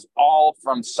 anything. It was all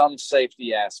from some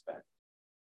safety aspect.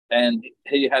 And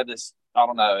he had this, I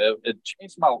don't know, it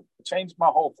changed my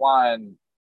whole flying,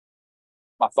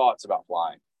 my thoughts about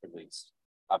flying, at least.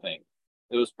 I think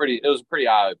it was pretty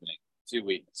eye-opening 2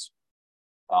 weeks.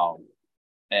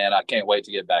 And I can't wait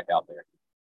to get back out there.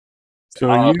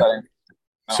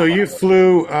 So you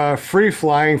flew free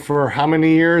flying for how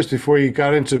many years before you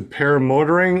got into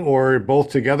paramotoring, or both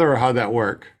together, or how'd that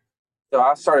work? So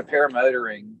I started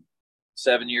paramotoring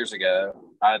 7 years ago.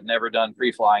 I had never done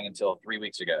free flying until 3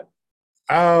 weeks ago.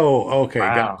 Oh, okay.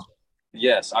 Wow. Got it.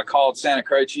 Yes, I called Santa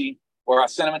Croce, or I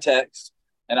sent him a text,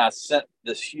 and I sent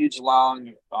this huge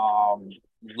long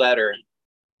letter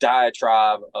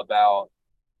diatribe about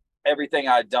everything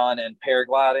I'd done in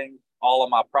paragliding, all of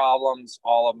my problems,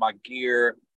 all of my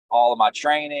gear, all of my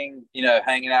training, you know,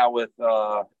 hanging out with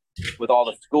all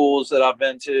the schools that I've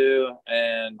been to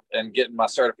and getting my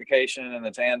certification and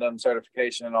the tandem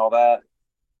certification and all that.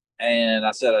 And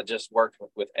I said I just worked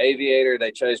with Aviator.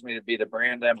 They chose me to be the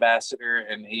brand ambassador,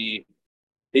 and he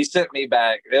sent me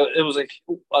back. It was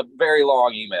a very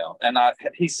long email, and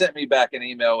he sent me back an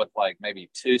email with like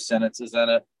maybe 2 sentences in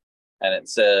it, and it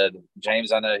said,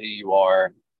 "James, I know who you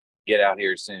are. Get out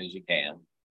here as soon as you can."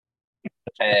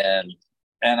 And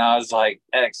I was like,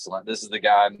 "Excellent. This is the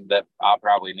guy that I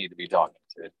probably need to be talking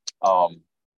to."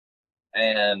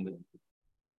 And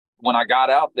when I got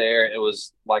out there, it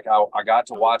was like I got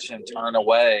to watch him turn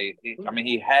away.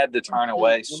 He had to turn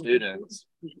away students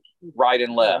right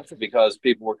and left because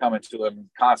people were coming to him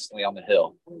constantly on the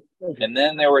hill. And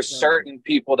then there were certain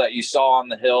people that you saw on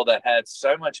the hill that had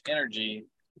so much energy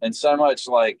and so much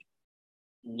like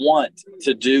want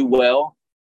to do well,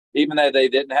 even though they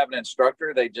didn't have an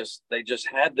instructor. They just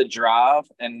had the drive,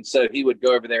 and so he would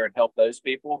go over there and help those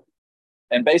people.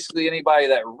 And basically, anybody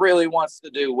that really wants to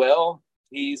do well,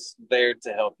 he's there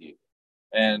to help you.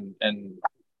 And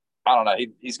I don't know,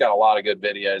 he's got a lot of good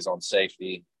videos on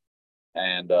safety,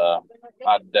 and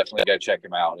I'd definitely go check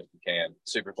him out if you can.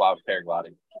 Superfly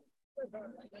paragliding.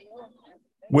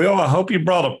 Will, I hope you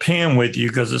brought a pen with you,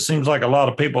 because it seems like a lot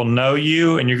of people know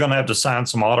you, and you're going to have to sign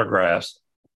some autographs.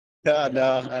 No, I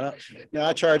don't. No,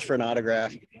 I charge for an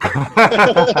autograph.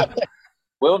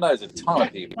 Will knows a ton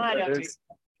of people.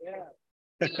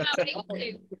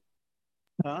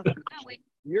 Huh?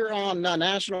 You're on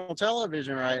national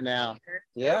television right now.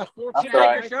 Yeah. That's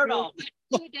right.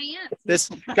 This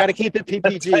got to keep it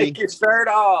PPG. Take your shirt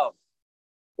off.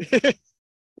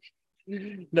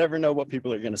 Never know what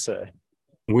people are going to say.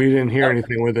 We didn't hear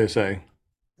anything. What they say?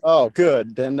 Oh,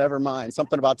 good. Then never mind.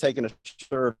 Something about taking a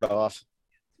shirt off.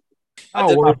 I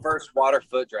did my first water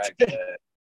foot drag today.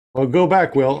 Well, go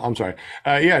back, Will. I'm sorry.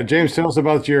 Yeah, James, tell us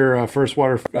about your first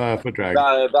water foot drag.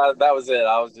 That was it.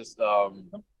 I was just,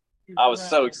 I was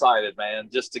so excited, man,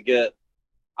 just to get.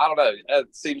 I don't know.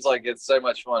 It seems like it's so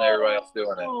much fun. Everybody else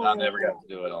doing it. And I never got to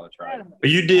do it on the track. But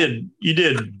you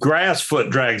did grass foot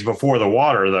drags before the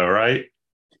water, though, right?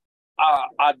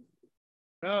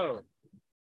 No.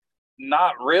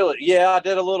 Not really. Yeah, I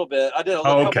did a little bit. I did a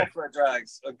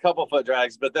couple foot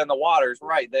drags, but then the water's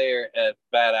right there at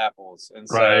Bad Apples, and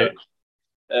so right.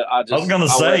 I was going to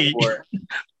say,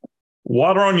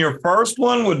 water on your first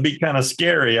one would be kind of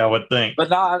scary, I would think.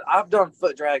 But no, I've done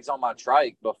foot drags on my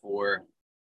trike before,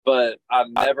 but I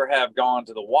never have gone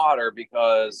to the water,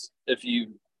 because if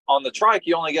you on the trike,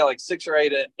 you only get like 6 or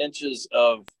 8 inches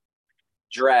of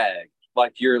drag.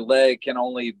 Like your leg can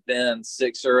only bend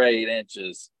 6 or 8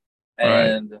 inches.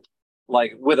 And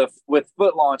like with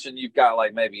foot launching, you've got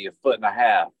like maybe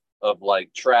 1.5 feet of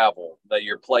like travel that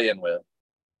you're playing with.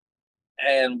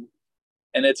 And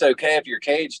it's okay if your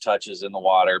cage touches in the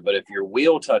water, but if your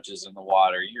wheel touches in the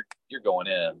water, you're going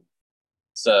in.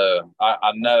 So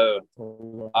I know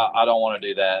I don't want to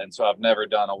do that. And so I've never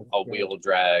done a wheel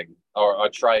drag or a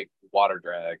trike water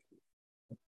drag.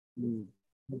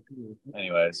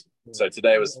 Anyways, so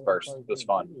today was the first. It was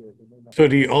fun. So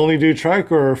do you only do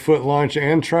trike or foot launch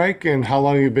and trike? And how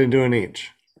long have you been doing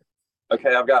each?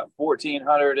 Okay, I've got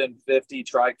 1,450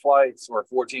 trike flights, or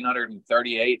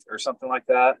 1,438 or something like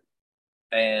that.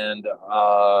 And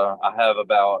I have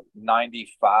about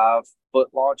 95 foot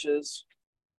launches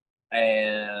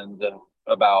and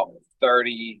about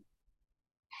 30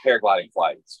 paragliding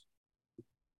flights.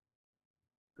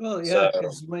 Well, yeah,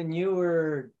 because when you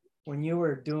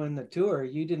were doing the tour,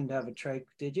 you didn't have a trike,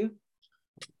 did you?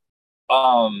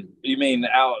 You mean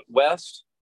out west?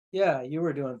 Yeah, you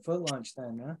were doing foot launch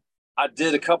then, huh? I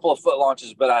did a couple of foot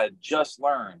launches, but I had just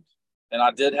learned, and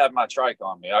I did have my trike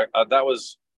on me. That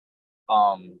was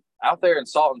out there in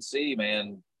Salton Sea,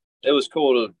 man. It was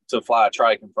cool to fly a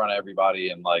trike in front of everybody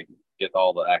and like get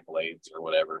all the accolades or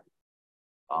whatever.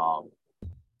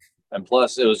 And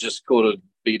plus, it was just cool to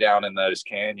be down in those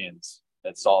canyons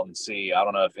at Salton Sea. I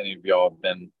don't know if any of y'all have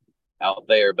been out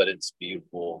there, but it's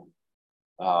beautiful.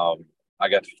 I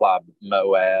got to fly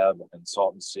Moab and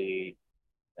Salton Sea,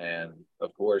 and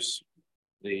of course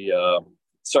the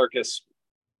circus.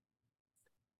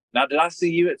 Now, did I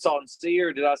see you at Salton Sea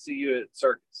or did I see you at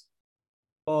circus?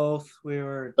 Both. We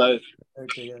were both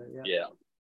together. Yeah.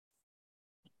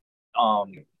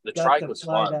 The trike was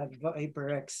fun. That Viper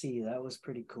XC, that was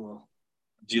pretty cool.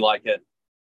 Do you like it?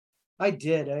 I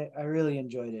did. I really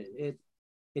enjoyed it.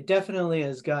 It definitely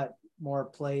has got more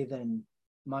play than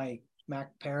my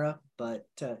Mac Para, but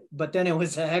then it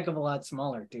was a heck of a lot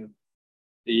smaller too.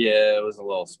 Yeah, it was a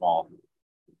little small.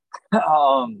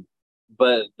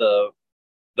 But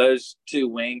those two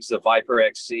wings, the Viper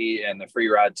XC and the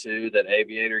Freeride 2 that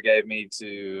Aviator gave me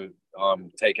to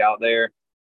take out there,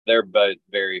 they're both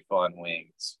very fun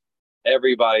wings.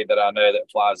 Everybody that I know that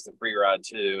flies the Freeride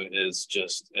 2 is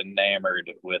just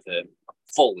enamored with it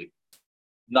fully.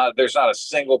 There's not a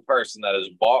single person that has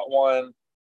bought one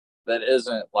that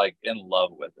isn't like in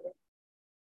love with it.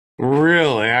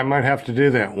 Really? I might have to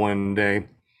do that one day.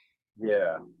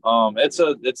 Yeah.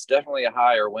 It's definitely a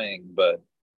higher wing, but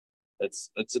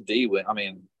it's a D wing. I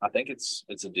mean, I think it's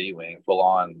a D wing, full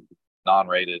on,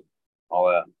 non-rated, all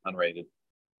that, unrated.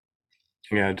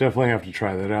 Yeah, definitely have to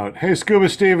try that out. Hey, Scuba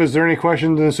Steve, is there any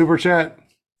questions in the super chat?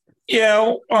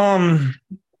 Yeah,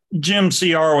 Jim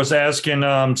CR was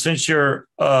asking, since you're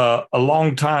a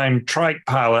longtime trike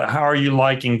pilot, how are you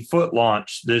liking foot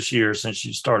launch this year since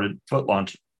you started foot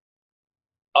launching?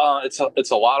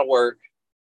 It's a lot of work,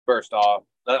 first off.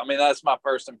 I mean, that's my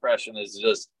first impression. Is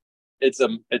just it's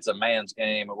a man's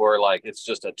game, or like it's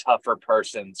just a tougher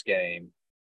person's game.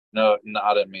 No,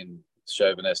 I didn't mean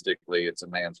chauvinistically. It's a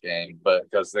man's game, but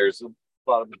because there's a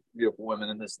lot of beautiful women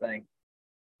in this thing.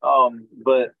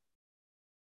 But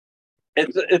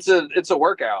it's a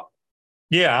workout.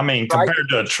 Yeah, I mean, compared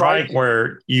to a trike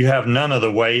where you have none of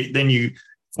the weight, then you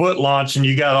foot launch and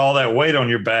you got all that weight on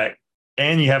your back,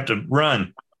 and you have to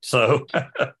run. So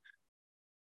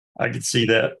I could see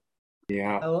that.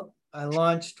 Yeah. I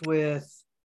launched with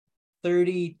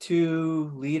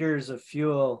 32 liters of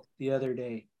fuel the other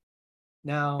day.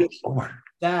 Now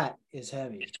that is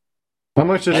heavy. How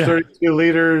much is 32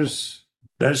 liters?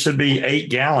 That should be 8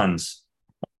 gallons.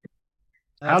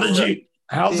 How's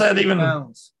that even?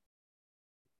 Pounds.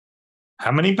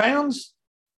 How many pounds?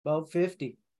 About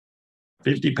 50.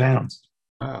 50 pounds.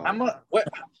 Wow.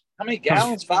 How many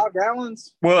gallons? 5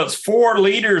 gallons? Well, it's 4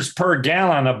 liters per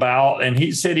gallon about, and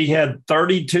he said he had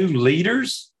 32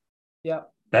 liters.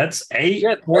 Yep. That's 8.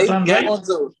 8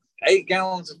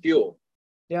 gallons of fuel.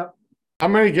 Yep. How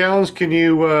many gallons can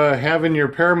you have in your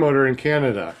paramotor in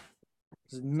Canada?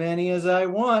 As many as I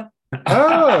want.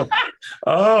 Oh,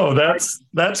 Oh,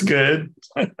 that's good.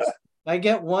 I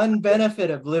get one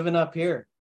benefit of living up here.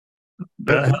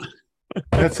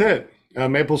 that's it.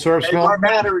 Maple syrup Hey, smell. our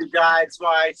battery died, so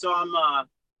I'm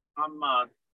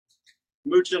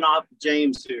mooching off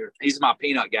James here. He's my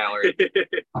peanut gallery.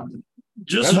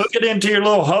 Just hook it into your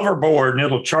little hoverboard and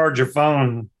it'll charge your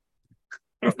phone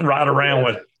right around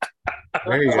with.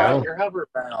 There you go. Your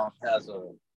hoverbound has a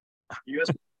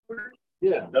USB.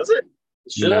 yeah. Does it?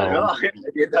 Should No.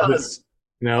 It does.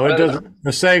 No, it doesn't.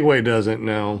 The Segway doesn't.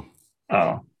 No,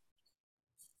 Oh,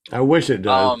 I wish it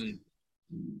does.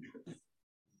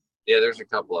 Yeah, there's a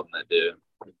couple of them that do.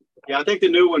 Yeah, I think the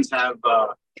new ones have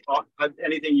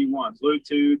anything you want: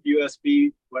 Bluetooth,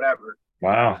 USB, whatever.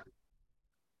 wow.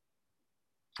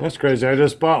 That's crazy. I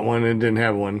just bought one and didn't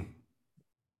have one.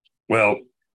 Well,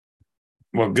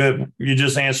 good. You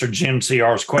just answered Jim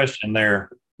CR's question there,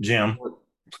 Jim.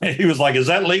 He was like, is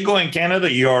that legal in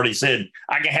Canada? You already said,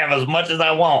 I can have as much as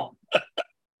I want.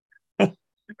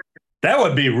 That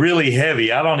would be really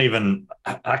heavy. I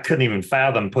couldn't even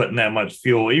fathom putting that much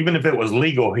fuel, even if it was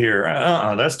legal here.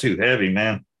 That's too heavy,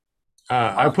 man.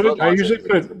 I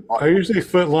usually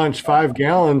foot launch 5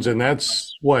 gallons, and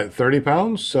that's what, 30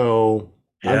 pounds. So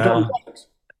I've done that,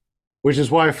 which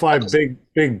is why I fly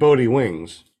big boaty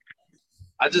wings.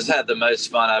 I just had the most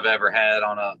fun I've ever had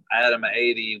on a Atom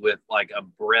 80 with like a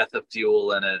breath of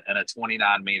fuel and a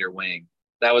 29 meter wing.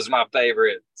 That was my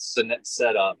favorite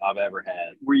setup I've ever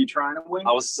had. Were you trying to win?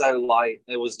 I was so light.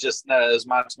 It was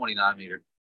my 29 meter.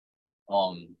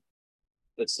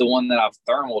 It's the one that I've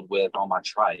thermaled with on my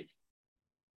trike.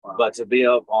 Wow. But to be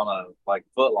up on a like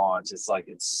foot launch, it's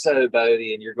so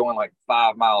boaty and you're going like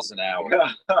 5 miles an hour.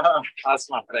 That's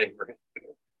my favorite.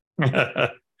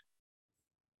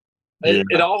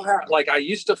 It all like I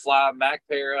used to fly Mac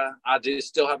Para. I do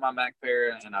still have my Mac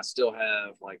Para, and I still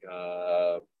have like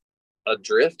a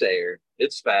Drift Air.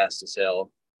 It's fast as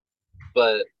hell.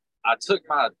 But I took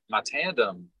my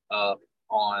tandem up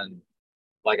on,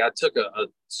 like I took a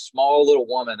small little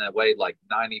woman that weighed like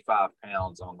 95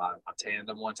 pounds on my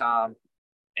tandem one time,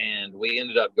 and we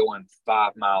ended up going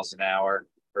 5 miles an hour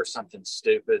or something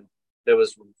stupid. It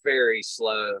was very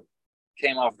slow.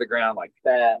 Came off the ground like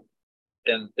that.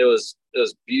 And it was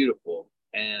beautiful.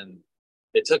 And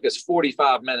it took us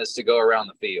 45 minutes to go around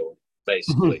the field,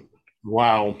 basically.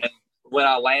 Wow. And when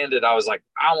I landed, I was like,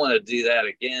 I want to do that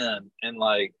again. And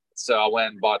like, so I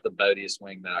went and bought the boatiest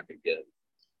wing that I could get.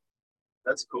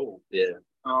 That's cool. Yeah.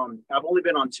 I've only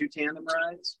been on 2 tandem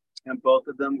rides, and both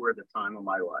of them were the time of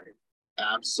my life.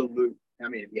 Absolute. I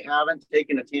mean, if you haven't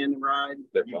taken a tandem ride,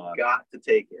 you've got to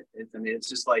take it. It's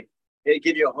just like, it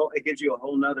gives you a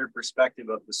whole nother perspective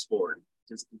of the sport.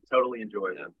 Just totally enjoy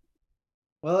it.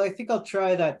 Well, I think I'll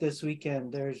try that this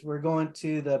weekend. We're going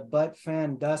to the Butt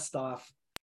Fan Dust Off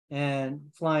and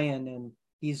flying, and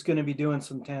he's going to be doing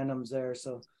some tandems there.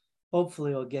 So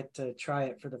hopefully we'll get to try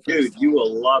it for the first time. You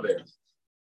will love it.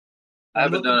 I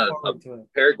haven't done a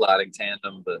paragliding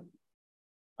tandem, but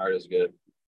art is good.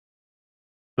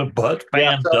 The Butt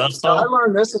Fan Dust Off. I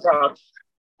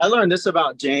learned this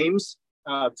about James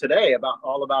today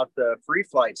about the free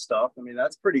flight stuff. I mean,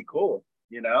 that's pretty cool,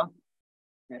 you know.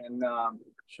 And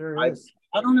sure is.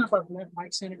 I don't know if I've met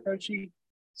Mike Santacroce.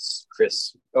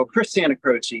 Chris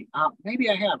Santacroce. Maybe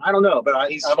I have. I don't know, but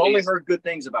I've only heard good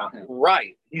things about him.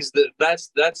 Right. That's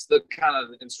the kind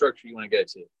of instructor you want to go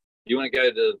to. You want to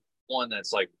go to one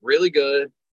that's like really good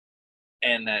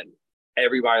and that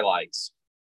everybody likes.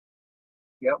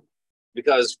 Yep.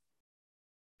 Because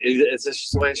it's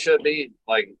just the way it should be.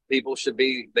 Like people should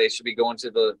be, they should be going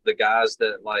to the guys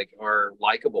that like are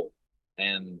likable,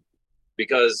 and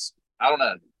because I don't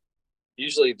know,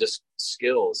 usually just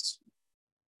skills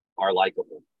are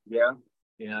likable. Yeah.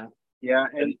 You know? Yeah.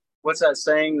 And what's that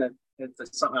saying that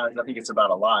it's something, I think it's about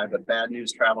a lie, but bad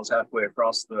news travels halfway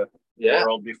across the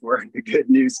world before the good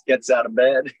news gets out of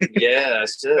bed. Yeah,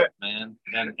 that's it, man.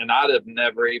 And I'd have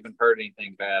never even heard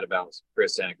anything bad about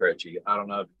Chris Santacroce. I don't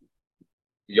know if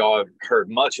y'all have heard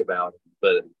much about it,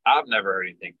 but I've never heard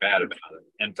anything bad about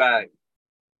it. In fact,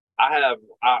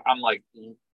 I'm like,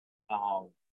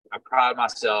 I pride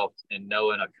myself in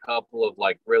knowing a couple of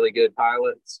like really good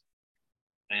pilots,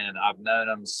 and I've known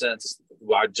them since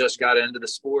I just got into the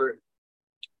sport,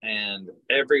 and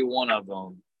every one of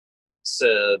them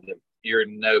said you're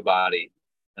nobody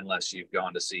unless you've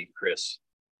gone to see Chris.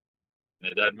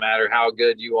 And it doesn't matter how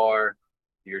good you are,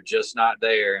 you're just not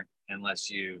there unless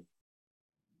you've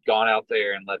gone out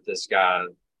there and let this guy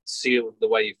see the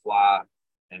way you fly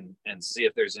and see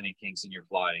if there's any kinks in your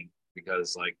flying,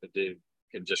 because like the dude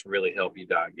can just really help you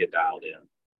get dialed in.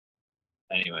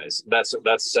 Anyways, that's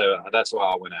why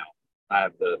I went out. I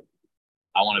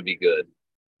want to be good.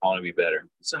 I want to be better.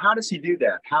 So how does he do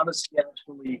that? How does he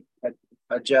actually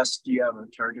adjust? Do you have a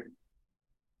charger?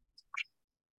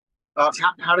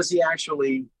 How does he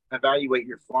actually evaluate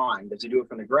your flying? Does he do it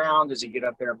from the ground? Does he get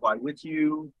up there and fly with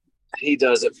you? He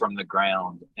does it from the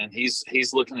ground, and he's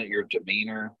looking at your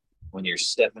demeanor when you're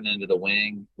stepping into the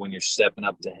wing, when you're stepping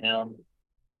up to him.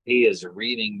 He is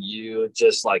reading you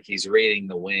just like he's reading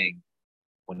the wing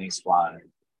when he's flying.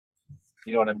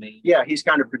 You know what I mean? Yeah, he's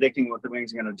kind of predicting what the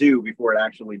wing's going to do before it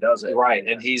actually does it. Right,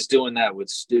 and he's doing that with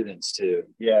students too.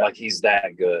 Yeah, like he's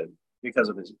that good because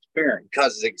of his experience.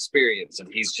 Because of his experience,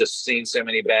 and he's just seen so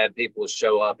many bad people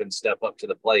show up and step up to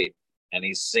the plate, and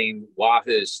he's seen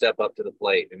Wahoos step up to the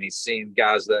plate, and he's seen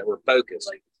guys that were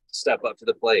focused step up to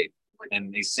the plate,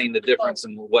 and he's seen the difference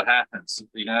in what happens.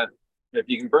 You know, if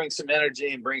you can bring some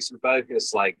energy and bring some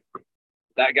focus, like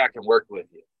that guy can work with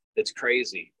you. It's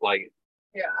crazy. Like,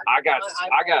 yeah, I got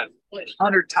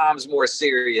 100 times more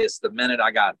serious the minute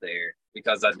I got there,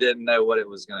 because I didn't know what it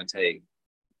was going to take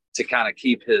to kind of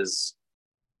keep his,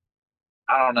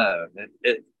 I don't know,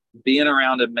 being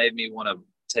around him made me want to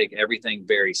take everything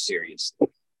very seriously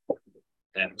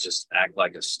and just act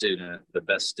like a student, the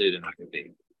best student I could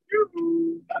be.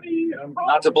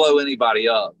 Not to blow anybody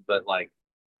up, but like,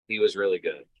 he was really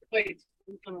good.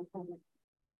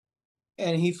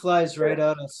 And he flies right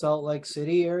out of Salt Lake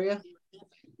City area?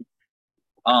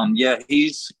 Yeah,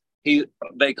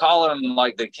 they call him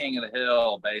like the king of the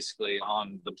hill, basically,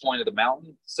 on the point of the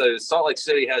mountain. So Salt Lake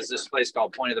City has this place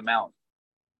called Point of the Mountain.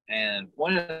 And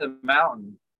Point of the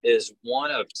Mountain is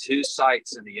one of two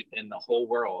sites in the whole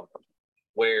world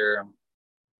where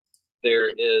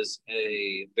there's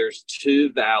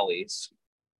two valleys,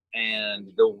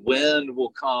 and the wind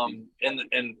will come and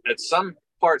at some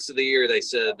parts of the year they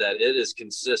said that it is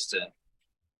consistent.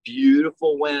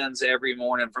 Beautiful winds every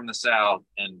morning from the south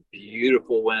and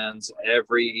beautiful winds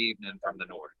every evening from the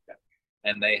north.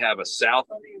 And they have a south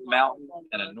mountain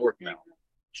and a north mountain.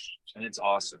 And it's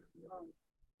awesome.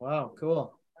 Wow,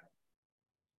 cool.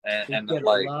 And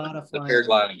like the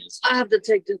paragliding is. I have to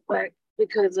take this back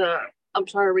because I'm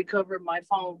trying to recover my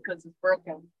phone because it's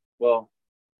broken. Well,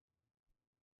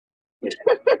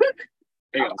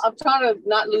 I'm trying to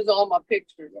not lose all my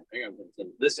pictures.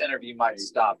 This interview might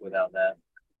stop without that.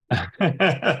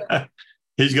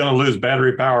 He's going to lose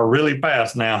battery power really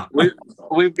fast now.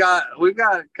 We've got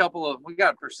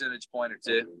a percentage point or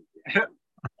two.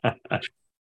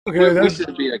 Okay, we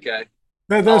should be okay.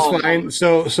 That's fine.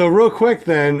 So real quick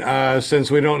then, since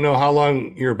we don't know how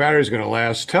long your battery is going to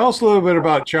last, tell us a little bit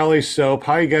about Charlie Soap,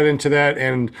 how you got into that,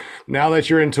 and now that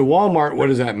you're into Walmart, what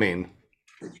does that mean?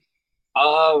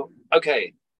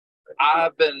 Okay.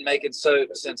 I've been making soap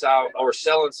selling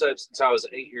soap since I was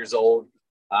 8 years old.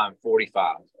 I'm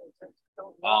 45.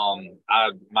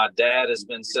 My dad has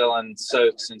been selling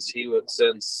soap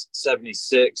since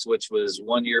 76, which was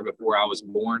 1 year before I was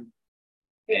born.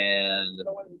 And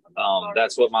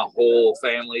that's what my whole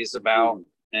family is about.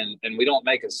 And we don't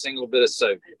make a single bit of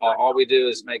soap. All we do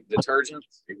is make detergent.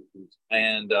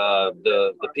 And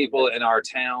the people in our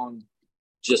town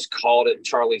just called it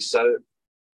Charlie Soap,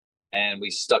 and we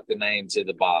stuck the name to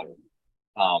the bottle.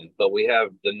 But we have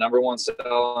the number one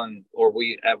selling, or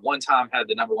we at one time had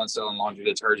the number one selling laundry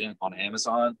detergent on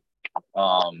Amazon.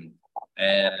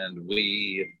 And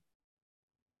we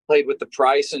played with the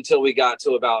price until we got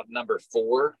to about number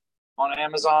 4 on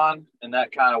Amazon, and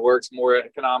that kind of works more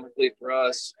economically for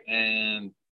us.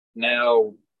 And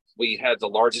now we had the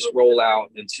largest rollout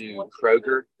into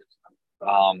Kroger.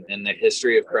 in the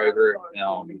history of Kroger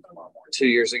 2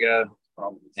 years ago,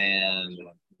 and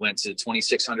went to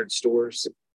 2,600 stores.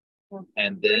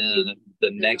 And then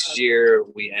the next year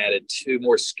we added 2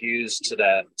 more SKUs to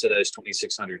those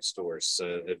 2,600 stores.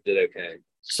 So it did okay.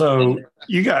 So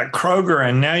you got Kroger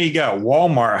and now you got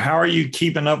Walmart. How are you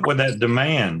keeping up with that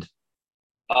demand?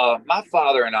 My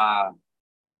father and I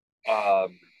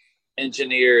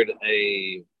engineered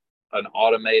an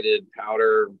automated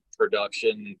powder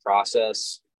production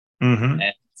process. Mm-hmm.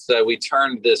 And so we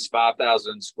turned this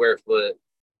 5,000 square foot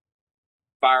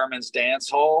fireman's dance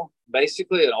hall,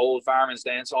 basically an old fireman's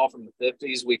dance hall from the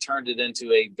 50s. We turned it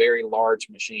into a very large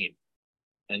machine.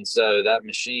 And so that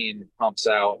machine pumps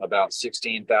out about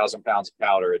 16,000 pounds of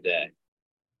powder a day.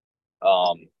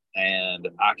 And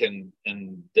I can,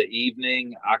 in the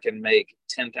evening, I can make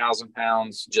 10,000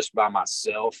 pounds just by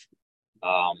myself,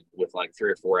 with like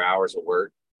 3 or 4 hours of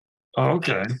work. Oh,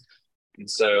 okay. And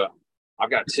so I've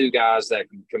got 2 guys that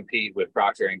can compete with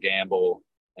Procter and Gamble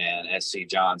and SC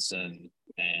Johnson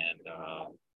and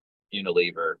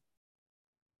Unilever.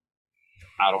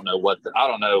 I don't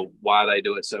know why they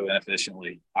do it so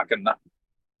inefficiently. I can not,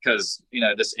 because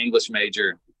this English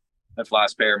major that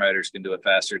flies paramotors can do it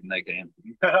faster than they can.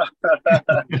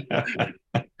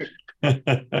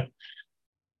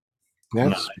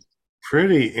 That's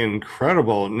pretty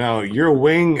incredible. Now, your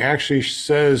wing actually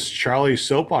says Charlie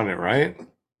Soap on it, right?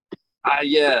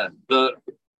 Yeah. The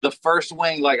first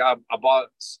wing, like I bought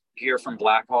gear from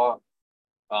Blackhawk.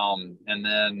 And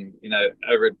then,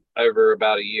 over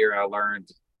about a year, I learned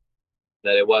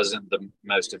that it wasn't the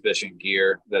most efficient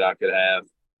gear that I could have.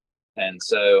 And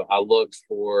so I looked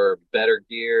for better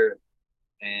gear,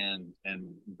 and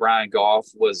Brian Goff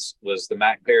was the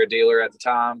Mac Para dealer at the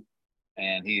time.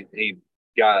 And he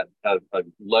got a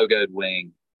logoed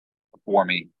wing for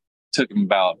me. Took him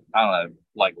about, I don't know,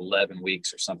 like 11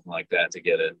 weeks or something like that to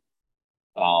get it.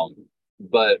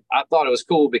 But I thought it was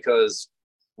cool because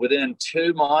within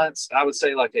 2 months, I would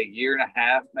say like a year and a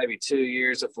half, maybe 2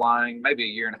 years of flying, maybe a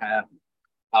year and a half,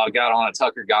 I got on a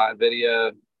Tucker Gott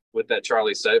video with that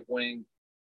Charlie Soap wing.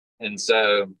 And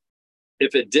so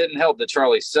if it didn't help the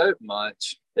Charlie Soap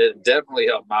much, it definitely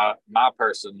helped my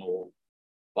personal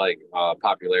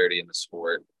popularity in the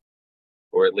sport,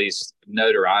 or at least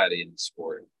notoriety in the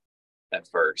sport at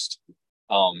first.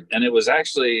 And it was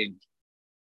actually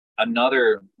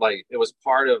another, it was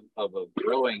part of a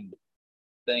growing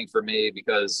thing for me,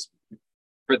 because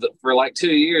for like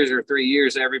 2 years or 3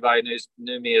 years, everybody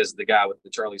knew me as the guy with the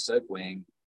Charlie Soap wing.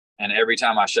 And every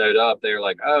time I showed up, they were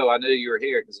like, "Oh, I knew you were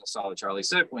here because I saw the Charlie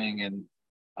Soap wing." And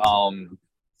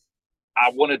I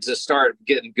wanted to start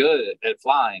getting good at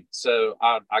flying. So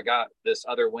I got this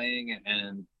other wing,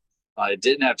 and it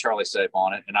didn't have Charlie Soap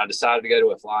on it. And I decided to go to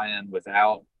a fly-in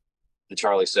without the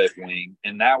Charlie Soap wing.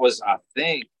 And that was, I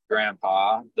think,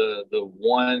 Grandpa, the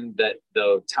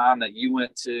time that you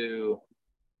went to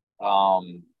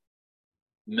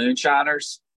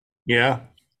Moonshiners. Yeah.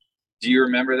 Do you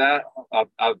remember that?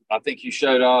 I think you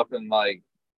showed up, and I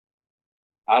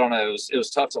don't know, it was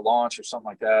tough to launch or something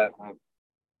like that.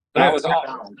 But I was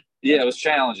awesome. Yeah, it was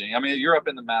challenging. I mean, you're up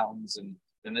in the mountains, and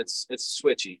it's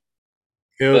switchy.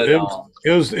 It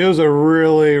was a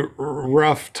really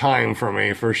rough time for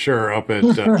me, for sure, up at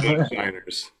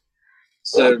Moonshiners.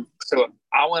 So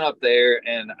I went up there,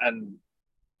 and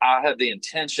I had the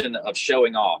intention of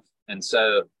showing off. And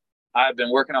so I've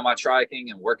been working on my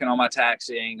triking and working on my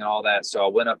taxiing and all that. So I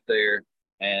went up there,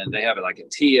 and they have it like a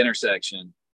T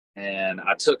intersection, and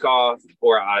I took off,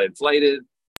 or I inflated,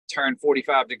 turned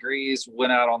 45 degrees,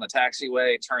 went out on the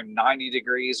taxiway, turned 90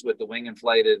 degrees with the wing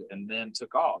inflated, and then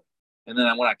took off. And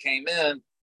then when I came in,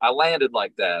 I landed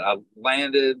like that. I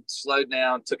landed, slowed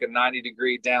down, took a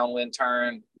 90-degree downwind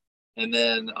turn, and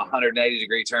then a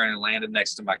 180-degree turn, and landed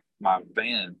next to my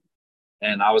van.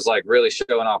 And I was really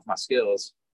showing off my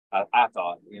skills. I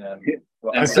thought,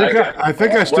 I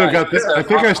think I still got this. I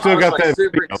think I still got that.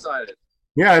 Super video. excited.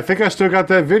 Yeah, I think I still got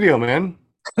that video, man.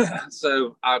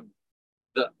 So I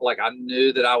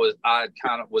knew that I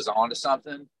kind of was onto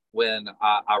something when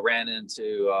I ran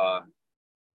into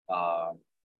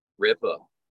Ripa,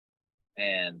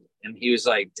 and he was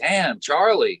like, "Damn,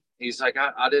 Charlie." He's like,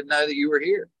 I didn't know that you were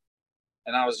here.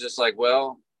 And I was just like,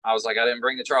 well, I didn't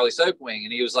bring the Charlie Soap wing.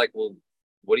 And he was like, "Well,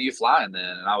 what are you flying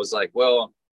then?" And I was like,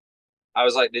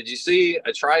 "Did you see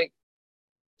a trike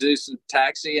do some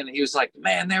taxi?" And he was like,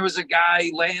 "Man, there was a guy,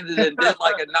 he landed and did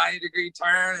like a 90-degree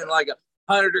turn and like a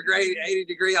 100-degree,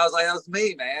 80-degree." I was like, "That was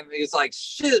me, man." And he's like,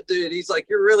 "Shit, dude." He's like,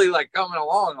 "You're really coming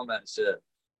along on that shit."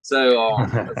 So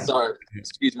sorry,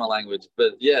 excuse my language,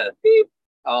 but yeah.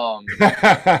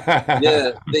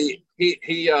 Yeah,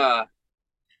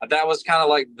 that was kind of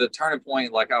like the turning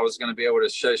point. Like I was going to be able to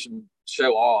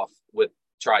show off with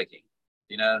triking,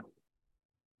 you know.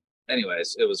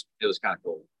 Anyways, it was kind of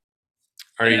cool.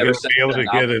 Are you going to be able to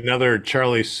get another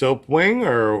Charlie Soap wing,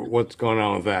 or what's going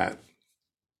on with that?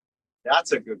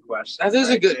 That's a good question. That is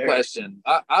a good question.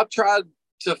 I've tried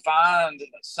to find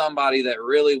somebody that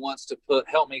really wants to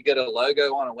help me get a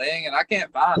logo on a wing, and I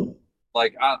can't find it.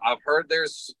 Like I've heard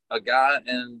there's a guy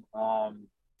in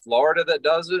Florida that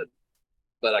does it,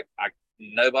 but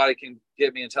nobody can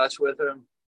get me in touch with him.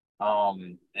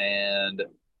 And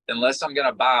unless I'm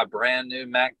gonna buy a brand new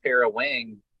Mac Para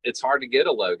wing, it's hard to get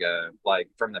a logo like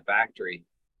from the factory.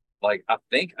 Like I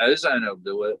think Ozone will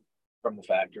do it from the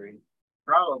factory.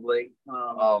 Probably.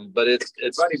 But it's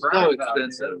so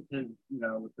expensive. You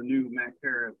know, with the new Mac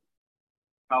Para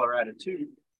Colorado 2. Is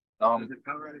it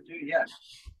Colorado 2? Yeah.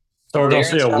 So we're gonna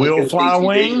see a wheel fly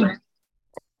wing.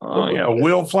 Oh yeah, a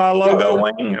wheel fly logo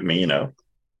wing. I mean, you know.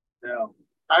 Yeah.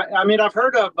 I mean, I've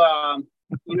heard of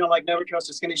you know, like Never Trust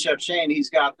a Skinny Chef Shane. He's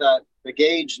got the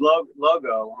Gauge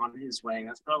logo on his wing.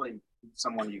 That's probably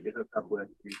someone you could hook up with.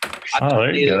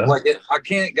 There you go. Like I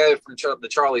can't go from the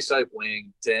Charlie Soap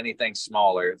wing to anything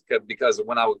smaller because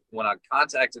when I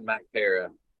contacted Mac Para,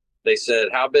 they said,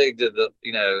 how big did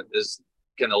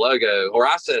can the logo, or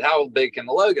I said, how big can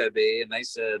the logo be? And they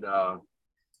said,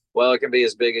 well, it can be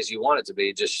as big as you want it to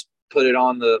be. Just put it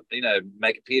on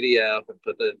make a PDF and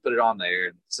put it on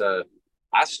there. So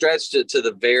I stretched it to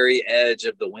the very edge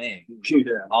of the wing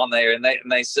on there. And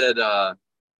they said,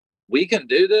 we can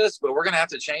do this, but we're going to have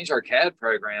to change our CAD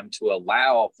program to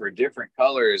allow for different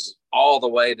colors all the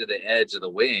way to the edge of the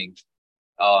wing.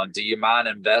 Do you mind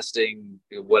investing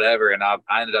whatever? And I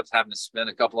ended up having to spend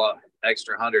a couple of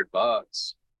extra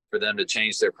 $100 for them to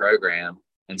change their program.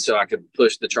 And so I could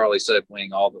push the Charlie Soap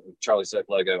wing, the Charlie Soap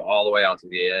logo all the way out to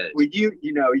the edge. Well,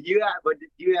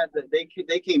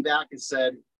 they came back and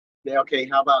said, okay,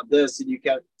 how about this? And you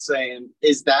kept saying,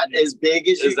 is that as big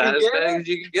as you can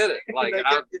get it? Like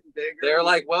they're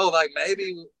like, well, like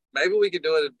maybe we could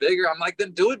do it bigger. I'm like,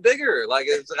 then do it bigger. Like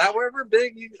it's however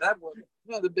big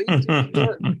the biggest you can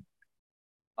get.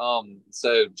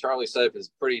 So Charlie Soap is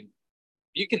pretty.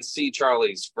 You can see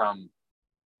Charlie's from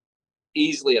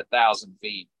easily 1,000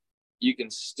 feet. You can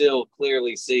still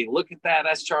clearly see. Look at that.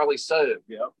 That's Charlie Soap.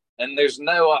 Yeah. And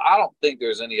I don't think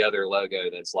there's any other logo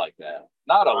that's like that.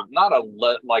 Not a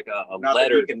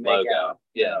lettered logo.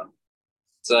 Yeah.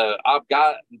 So I've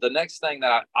got the next thing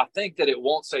that I think that it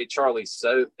won't say Charlie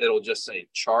Soap. It'll just say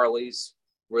Charlie's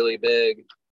really big.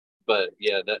 But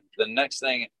yeah, the next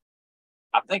thing,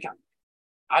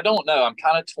 I don't know. I'm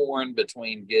kind of torn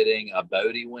between getting a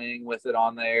Bodie wing with it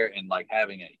on there and like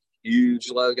having a huge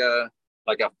logo,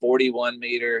 like a 41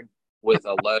 meter with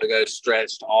a logo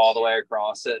stretched all the way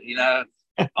across it,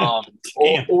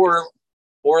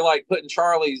 or like putting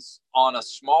Charlie's on a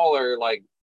smaller, like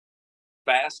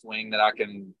fast wing that I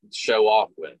can show off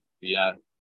with,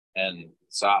 and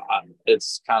so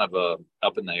it's kind of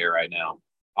up in the air right now.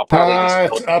 I'll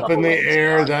probably it's up in the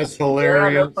air. That's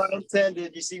hilarious. No pun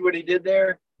intended. You see what he did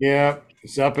there? Yeah,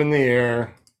 it's up in the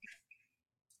air.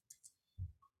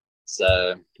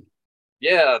 So,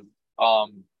 yeah.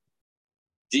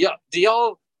 Do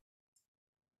y'all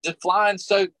just flying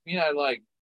so like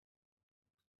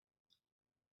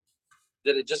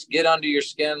did it just get under your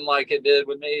skin like it did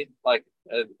with me? Like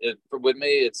with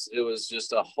me, it was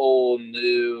just a whole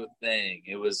new thing.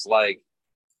 It was like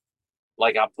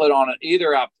I put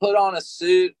on a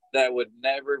suit that would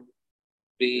never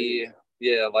be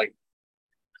like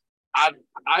I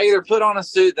either put on a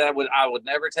suit that I would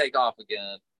never take off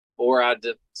again, or I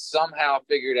somehow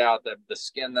figured out that the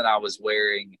skin that I was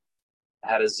wearing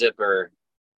had a zipper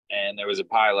and there was a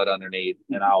pilot underneath,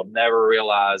 and I'll never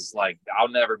realize, like, I'll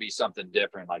never be something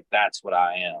different. Like, that's what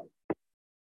I am.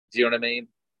 Do you know what I mean?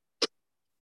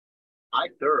 I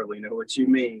thoroughly know what you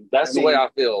mean. That's the way I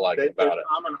feel about it.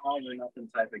 I'm an all or nothing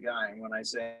type of guy. And when I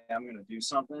say I'm going to do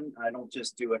something, I don't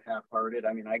just do it half-hearted.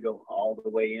 I mean, I go all the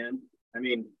way in. I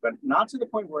mean, but not to the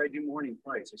point where I do morning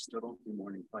flights. I still don't do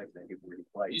morning flights. I do morning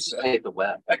flights. You just hate the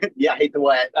wet. Yeah, I hate the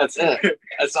wet. That's it.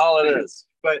 That's all it is.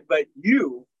 But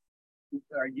you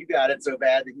got it so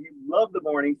bad that you love the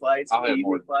morning flights, the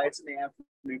evening flights, and the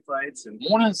afternoon flights. And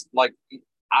mornings, like,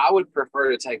 I would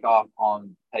prefer to take off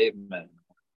on pavement.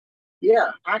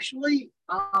 Yeah, actually,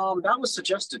 that was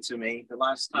suggested to me the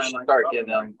last time I started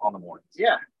getting them on the mornings.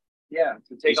 Yeah,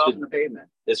 to take off on the pavement.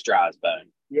 It's dry as bone.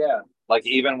 Yeah. Like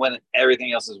even when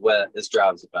everything else is wet, this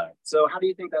drives the bone. So how do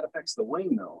you think that affects the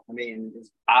wing though? I mean,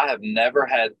 I have never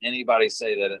had anybody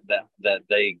say that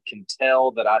they can tell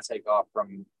that I take off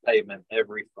from pavement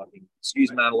every fucking,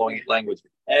 excuse my language,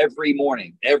 every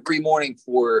morning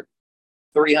for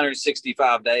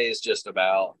 365 days, just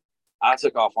about. I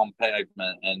took off on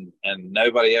pavement, and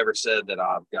nobody ever said that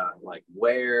I've got like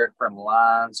wear from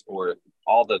lines, or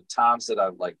all the times that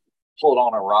I've like pulled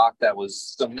on a rock that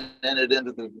was cemented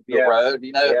into the road,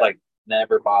 like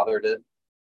never bothered it.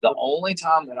 The only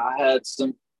time that I had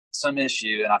some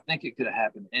issue, and I think it could have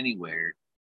happened anywhere,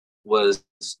 was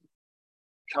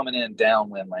coming in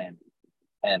downwind landing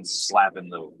and slapping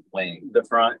the wing, the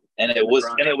front, and it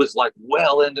was like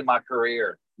well into my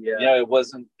career. Yeah, it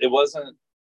wasn't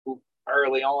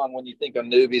early on when you think a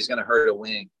newbie's going to hurt a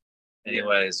wing.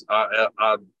 Anyways, I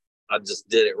just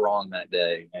did it wrong that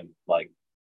day, and like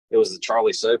it was the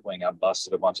Charlie Soap wing. I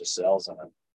busted a bunch of cells in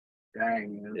it.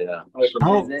 Dang, man. Yeah.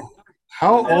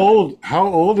 How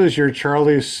old is your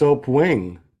Charlie Soap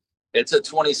wing? It's a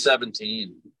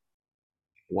 2017.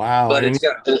 Wow. But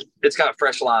it's got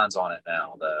fresh lines on it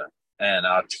now, though. And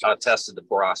I tested the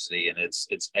porosity, and it's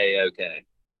A-okay.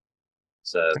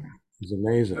 So it's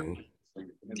amazing.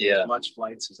 Yeah. As much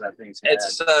flights as that thing's had.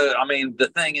 It's I mean, the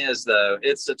thing is though,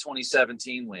 it's the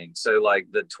 2017 wing. So like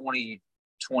the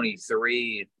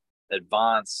 2023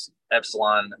 Advanced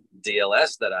Epsilon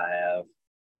DLS that I have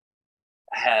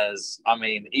has, I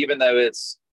mean, even though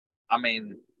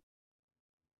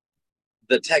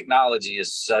the technology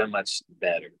is so much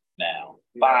better now.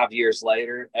 5 years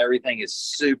later, everything is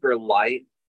super light.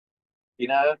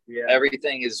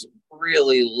 Everything is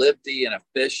really lifty and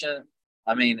efficient.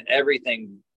 I mean,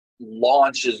 everything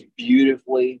launches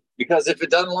beautifully, because if it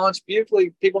doesn't launch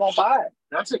beautifully, people don't buy it.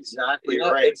 That's exactly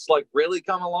right. It's like really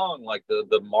come along. Like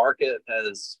the market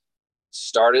has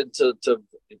started to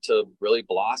really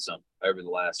blossom over the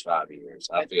last 5 years.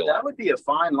 I feel that would be a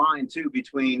fine line too,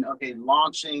 between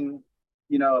launching,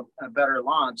 a better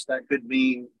launch that could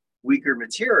mean weaker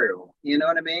material, you know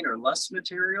what I mean, or less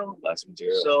material.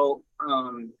 So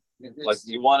like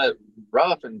you want it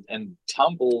rough and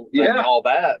tumble and all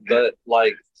that, but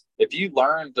like if you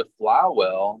learn to fly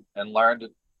well and learn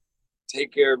to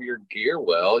take care of your gear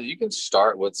well, you can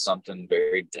start with something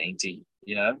very dainty.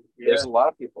 There's a lot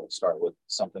of people that start with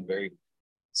something very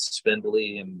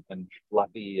spindly and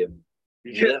fluffy and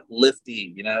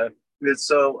lifty.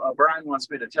 So Brian wants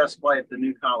me to test flight the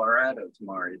new Colorado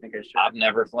tomorrow. You think I should? I've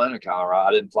never flown a Colorado.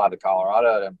 I didn't fly the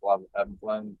Colorado. I haven't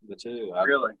flown the 2.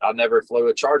 Really? I never flew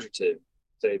a Charger 2, to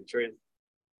tell you the truth.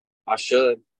 I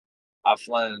should. I've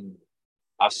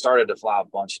started to fly a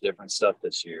bunch of different stuff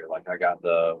this year. Like I got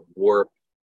the Warp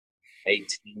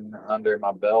 18 under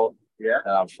my belt. Yeah.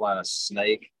 And I've flown a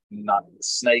Snake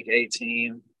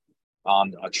 18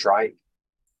 on a trike,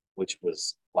 which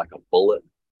was like a bullet.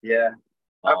 Yeah.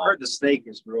 I've heard the Snake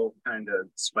is real kind of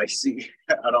spicy.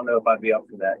 I don't know if I'd be up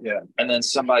for that. Yeah. And then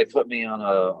somebody put me on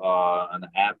an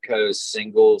APCO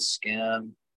single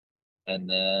skin, and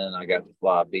then I got to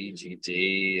fly a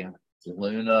BGD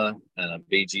Luna and a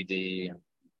BGD.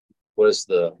 What is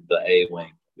the A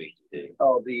wing BGD?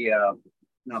 Oh,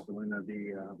 not the Luna.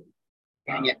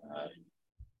 Dang it.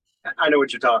 I know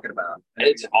what you're talking about.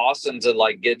 It's awesome to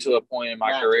like get to a point in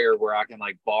my career where I can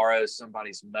like borrow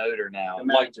somebody's motor now.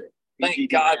 Like,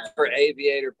 thank God for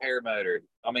Aviator Paramotor.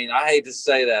 I mean, I hate to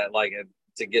say that, like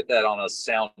to get that on a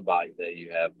sound bite that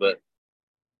you have, but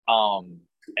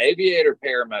Aviator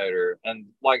Paramotor, and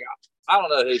like I don't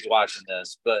know who's watching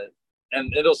this,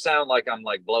 and it'll sound like I'm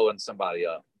like blowing somebody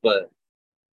up, but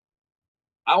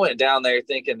I went down there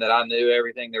thinking that I knew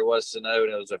everything there was to know,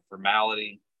 and it was a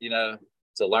formality,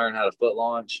 to learn how to foot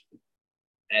launch.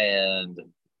 And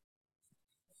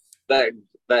that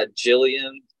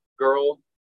Jillian girl,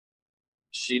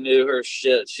 she knew her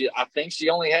shit. I think she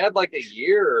only had like a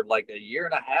year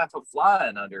and a half of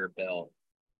flying under her belt,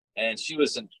 and she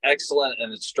was an excellent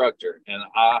instructor. And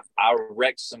I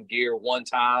wrecked some gear one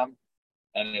time,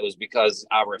 and it was because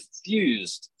I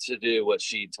refused to do what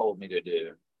she told me to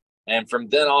do. And from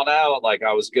then on out, like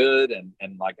I was good, and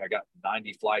like I got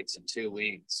 90 flights in 2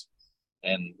 weeks,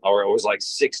 or it was like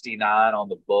 69 on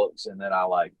the books, and then I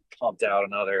like pumped out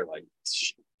another like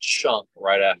chunk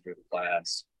right after the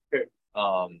class.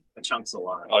 The chunk's a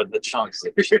lot. Or the chunks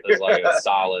is like a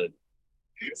solid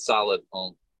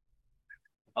pump.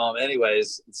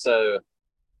 Anyways, so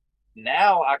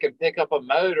now I can pick up a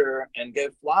motor and go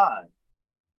flying,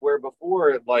 where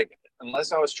before, like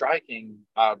unless I was striking,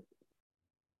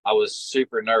 I was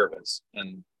super nervous.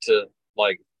 And to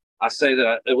like, I say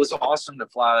that it was awesome to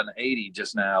fly an 80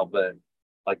 just now, but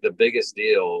Like the biggest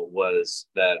deal was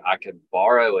that I could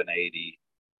borrow an 80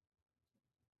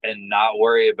 and not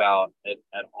worry about it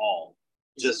at all.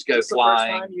 Just go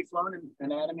flying. The first time you've flown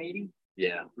an Atom 80?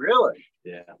 Yeah. Really?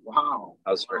 Yeah. Wow.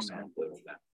 I was the first time I flew with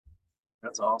that.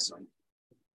 That's awesome.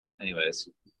 Anyways.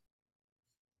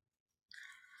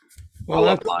 Well,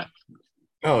 I love flying.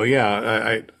 Oh yeah,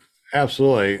 I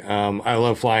absolutely. I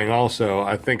love flying also.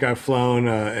 I think I've flown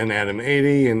an Atom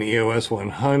 80, an EOS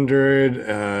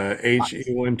 100, HE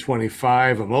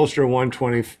 125, a Mulster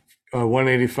 120,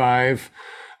 185,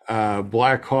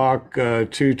 Black Hawk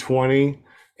 220,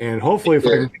 and hopefully if I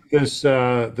can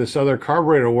get this other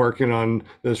carburetor working on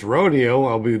this rodeo,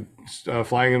 I'll be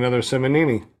flying another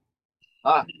Simonini.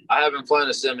 I haven't flown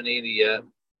a Simonini yet.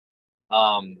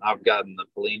 I've gotten the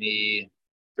Polini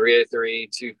 303,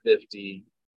 250,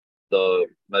 the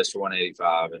Moster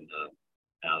 185, and the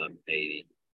Atom 80,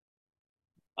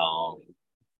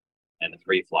 and the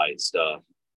free flight stuff.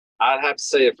 I'd have to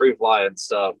say the free flight and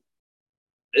stuff,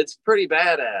 it's pretty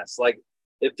badass. Like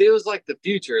it feels like the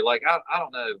future. Like I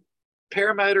don't know,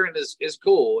 paramotoring is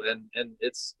cool, and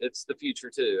it's the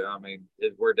future too. I mean,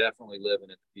 we're definitely living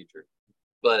in the future,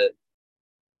 but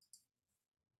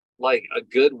like a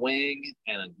good wing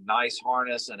and a nice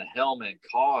harness and a helmet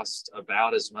cost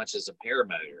about as much as a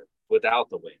paramotor without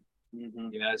the wing. Mm-hmm.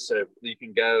 You know, so you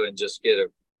can go and just get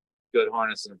a good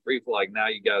harness and a free fly. Like now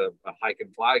you got a hike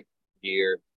and fly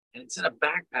gear, and it's in a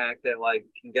backpack that like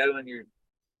can go in your,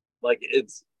 like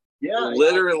it's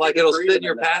literally like it'll fit in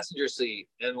your passenger seat,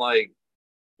 and like,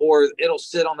 or it'll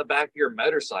sit on the back of your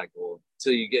motorcycle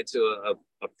till you get to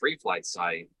a free flight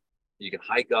site. You can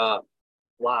hike up,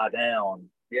 fly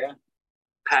down. Yeah,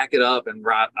 pack it up and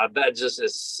ride. That just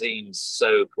seems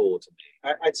so cool to me.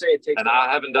 I'd say it takes. And I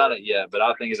haven't done it yet, but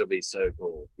I think it'll be so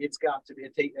cool. It's got to be.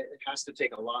 It has to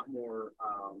take a lot more.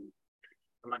 I'm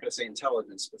not going to say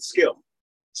intelligence, but skill.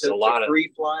 So a lot of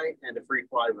free fly and to free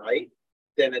fly right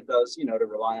than it does, to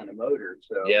rely on a motor.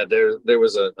 So yeah, there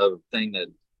was a thing that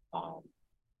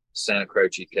Santa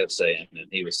Croce kept saying, and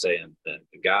he was saying that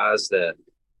the guys that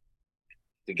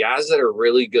are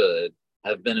really good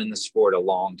have been in the sport a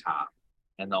long time.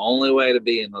 And the only way to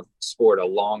be in the sport a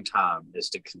long time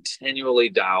is to continually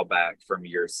dial back from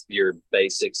your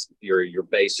basics, your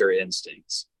baser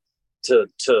instincts to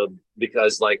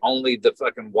because like only the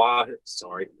fucking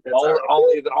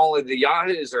only the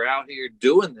yahoos are out here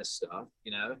doing this stuff,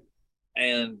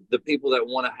 and the people that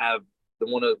want to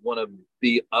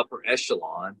be upper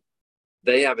echelon,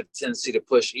 they have a tendency to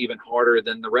push even harder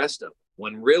than the rest of them,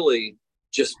 when really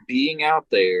just being out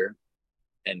there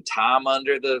and time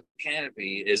under the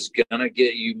canopy is gonna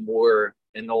get you more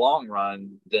in the long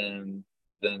run than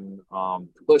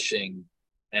pushing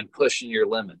your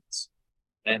limits.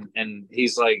 And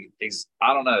he's I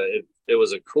don't know, it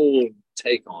was a cool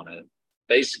take on it.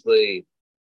 Basically,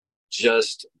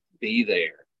 just be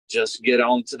there, just get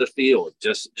onto the field,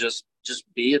 just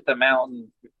be at the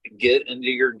mountain, get into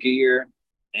your gear,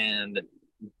 and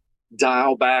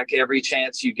dial back every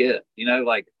chance you get.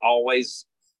 Like always,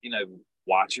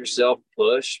 watch yourself,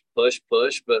 push,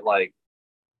 but like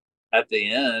at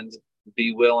the end,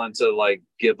 be willing to like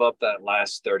give up that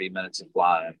last 30 minutes of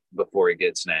flying before it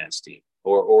gets nasty,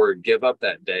 or give up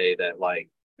that day that like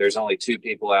there's only 2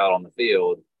 people out on the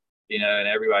field, and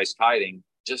everybody's kiting.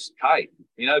 Just kite,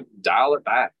 dial it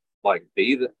back, like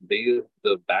be the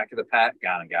back of the pack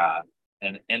kind of guy.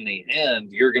 And in the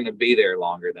end, you're going to be there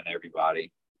longer than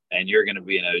everybody, and you're going to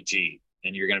be an OG,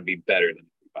 and you're going to be better than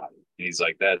everybody. And he's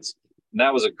like,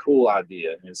 that was a cool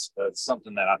idea. And it's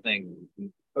something that I think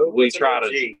we try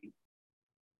to.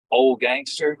 Old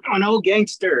gangster. I'm an old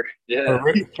gangster. Yeah.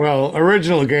 Well,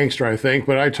 original gangster, I think,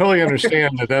 but I totally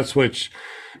understand that's what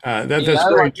that's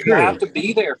very like true. You have to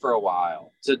be there for a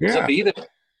while to be there.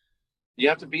 You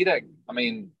have to be that. I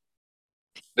mean,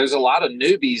 there's a lot of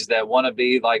newbies that want to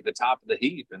be like the top of the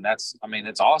heap, and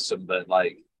it's awesome, but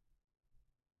like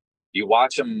you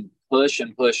watch them push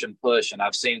and push and push, and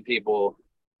I've seen people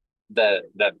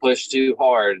that push too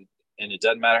hard, and it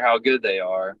doesn't matter how good they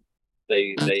are,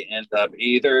 they end up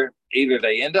either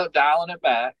they end up dialing it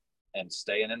back and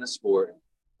staying in the sport,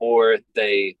 or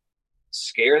they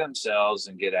scare themselves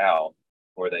and get out,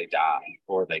 or they die,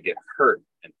 or they get hurt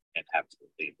and have to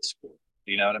leave the sport.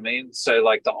 You know what I mean? So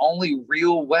like the only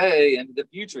real way into the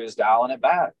future is dialing it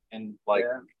back and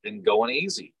and going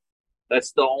easy.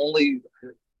 That's the only,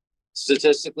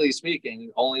 statistically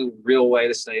speaking, only real way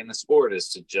to stay in the sport is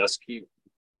to just keep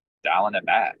dialing it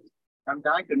back.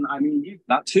 You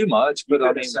not too much, but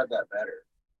I said that better.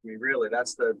 I mean, really,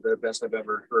 that's the best I've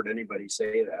ever heard anybody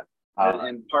say that.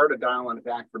 And part of dialing it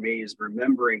back for me is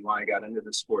remembering why I got into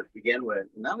the sport to begin with.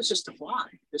 And that was just to fly,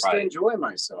 just to enjoy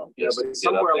myself. Yeah, but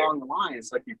somewhere along the line,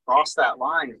 it's like you cross that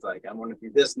line. It's like, I want to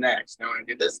do this next. I want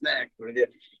to do this next.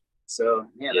 So,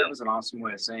 yeah, that was an awesome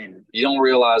way of saying it. You don't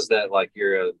realize that like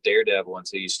you're a daredevil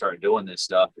until you start doing this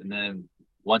stuff. And then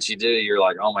once you do, you're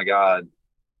like, oh my God,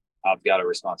 I've got a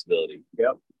responsibility.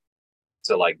 Yep.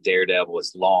 So like daredevil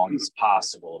as long as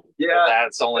possible. Yeah. But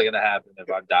that's only going to happen if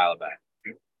I dial it back.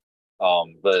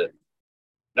 But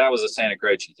that was a Santa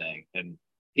Croce thing. And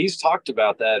he's talked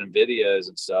about that in videos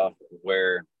and stuff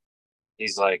where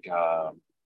he's like,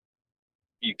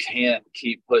 you can't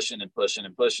keep pushing and pushing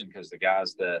and pushing because the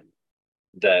guys that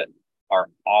are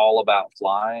all about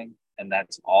flying and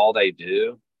that's all they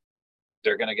do,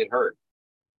 they're going to get hurt.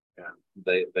 Yeah.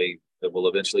 They will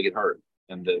eventually get hurt.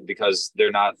 And because they're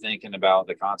not thinking about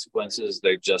the consequences,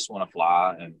 they just want to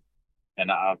fly. And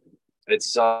it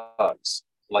sucks.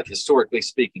 Like historically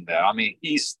speaking, though, I mean,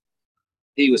 he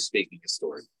was speaking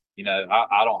historic. You know,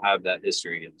 I don't have that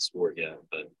history in the sport yet,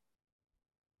 but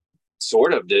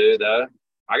sort of do though.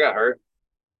 I got hurt.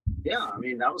 Yeah, I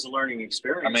mean, that was a learning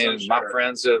experience. I mean, my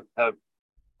friends have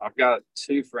I've got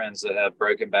 2 friends that have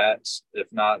broken backs, if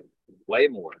not way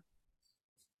more.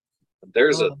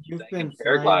 There's a you've thing in been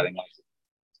paragliding.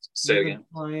 You've been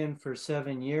flying for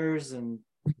 7 years and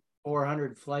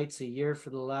 400 flights a year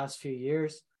for the last few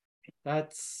years.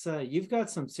 That's you've got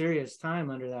some serious time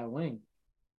under that wing.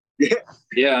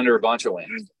 Yeah, under a bunch of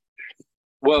wings.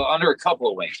 Well, under a couple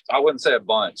of wings. I wouldn't say a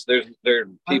bunch. There are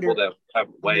people that have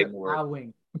way more. A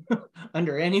wing.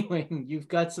 Under any wing, you've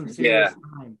got some serious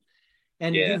time.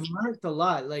 And you've learned a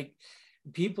lot. Like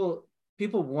people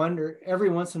wonder, every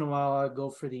once in a while I go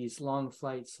for these long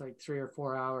flights, like 3 or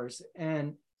 4 hours,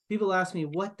 and people ask me,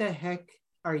 what the heck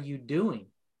are you doing?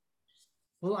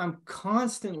 Well, I'm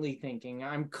constantly thinking,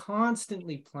 I'm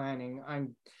constantly planning,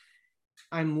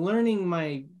 I'm learning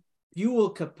my fuel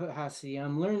capacity,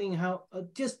 I'm learning how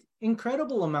just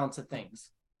incredible amounts of things.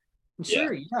 And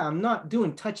sure, I'm not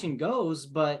doing touch and goes,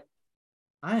 but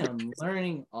I am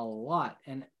learning a lot,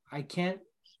 and I can't,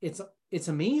 it's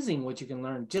amazing what you can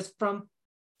learn just from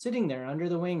sitting there under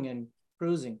the wing and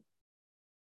cruising.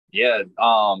 Yeah,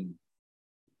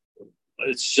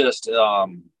 it's just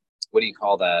what do you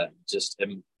call that? Just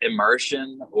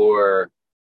immersion, or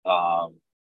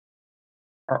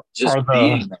just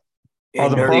being.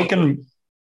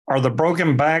 Are the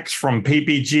broken backs from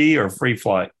PPG or free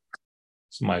flight?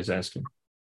 Somebody's asking.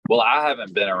 Well, I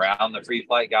haven't been around the free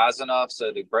flight guys enough,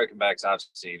 so the broken backs I've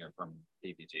seen are from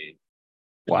PPG.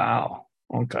 Wow.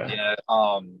 Okay. You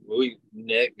know,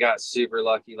 Nick got super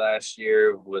lucky last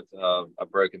year with a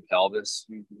broken pelvis.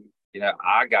 You know,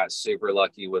 I got super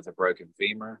lucky with a broken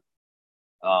femur.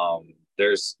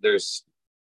 There's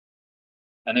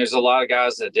a lot of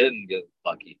guys that didn't get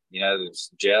lucky. You know,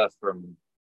 there's Jeff from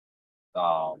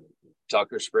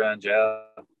Tucker's friend,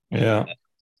 Jeff. Yeah.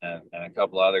 And a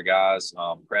couple other guys.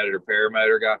 Predator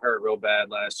Paramotor got hurt real bad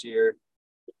last year.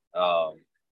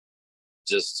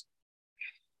 Just,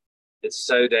 it's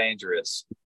so dangerous.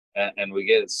 And we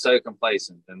get so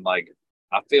complacent. And like,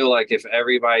 I feel like if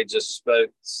everybody just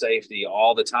spoke safety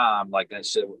all the time, like that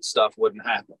stuff wouldn't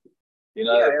happen. You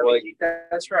know, like,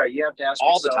 that's right. You have to ask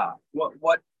all yourself, the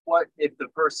time. What if the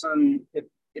person, if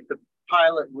the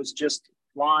pilot was just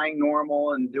flying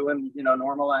normal and doing, you know,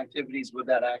 normal activities, would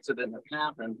that accident have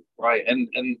happened? Right. And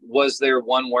was there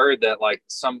one word that like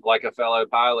a fellow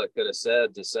pilot could have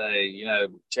said to say, you know,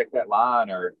 check that line,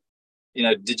 or, you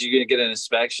know, did you get an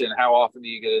inspection? How often do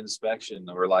you get an inspection?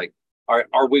 Or like,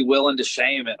 are we willing to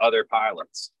shame other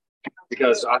pilots?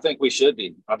 Because I think we should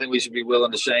be. I think we should be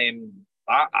willing to shame.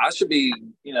 I should be,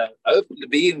 you know, open to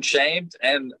being shamed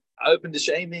and open to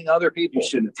shaming other people. You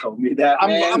shouldn't have told me that.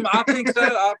 I think so.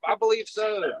 I believe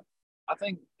so. I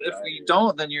think if you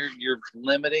don't, then you're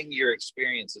limiting your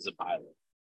experience as a pilot.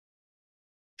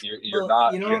 You're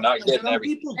not getting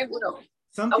everything.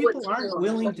 Some people aren't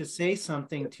willing to say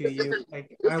something to you.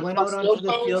 Like I went out onto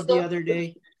the field the other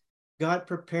day, got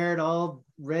prepared, all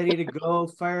ready to go,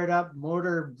 fired up,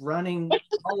 motor running,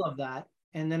 all of that.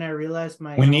 And then I realized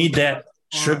we need that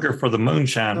sugar for the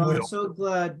moonshine. So I'm so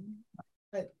glad.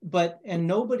 And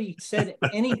nobody said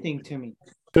anything to me.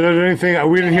 Anything?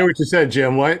 We didn't hear what you said,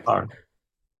 Jim. What?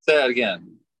 Say that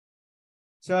again.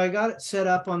 So I got it set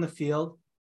up on the field,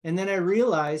 and then I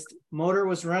realized motor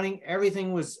was running. I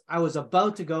was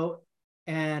about to go,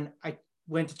 and I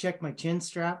went to check my chin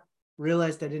strap,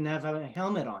 realized I didn't have a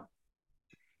helmet on.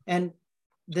 And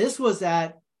this was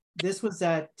at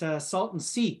Salton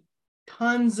Sea.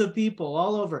 Tons of people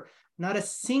all over. Not a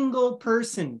single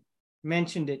person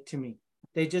mentioned it to me.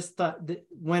 They just thought that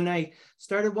when I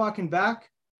started walking back,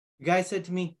 the guy said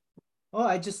to me, "Oh,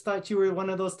 I just thought you were one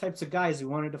of those types of guys who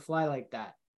wanted to fly like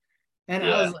that." And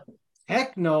I was like,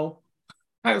 heck no.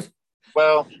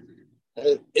 Well,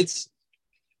 it's,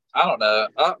 I don't know.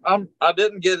 I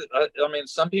didn't get it. I mean,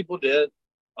 some people did.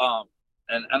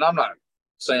 And I'm not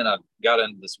saying I got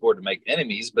into the sport to make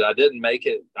enemies, but I didn't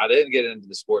get into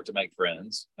the sport to make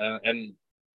friends. And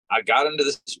I got into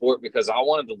this sport because I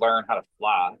wanted to learn how to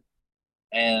fly.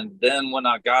 And then when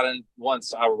I got in,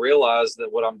 once I realized that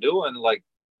what I'm doing, like,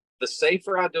 the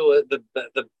safer I do it,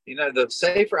 the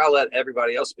safer I let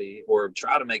everybody else be, or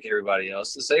try to make everybody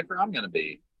else, the safer I'm going to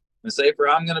be. The safer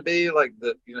I'm going to be, like,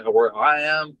 where I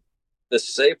am, the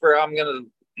safer I'm going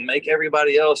to make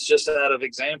everybody else, just out of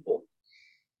example.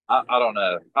 I don't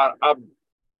know.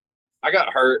 I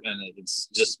got hurt, and it's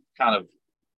just kind of,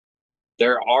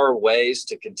 there are ways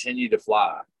to continue to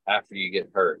fly after you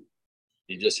get hurt.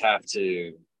 You just have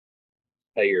to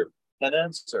pay your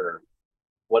penance or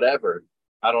whatever.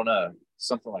 I don't know,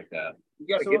 something like that. You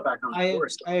got to get back on the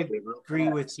course. I agree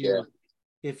with you. Yeah.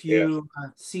 If you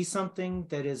see something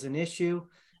that is an issue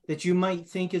that you might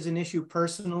think is an issue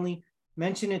personally,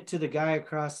 mention it to the guy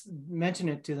across, mention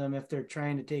it to them if they're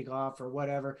trying to take off or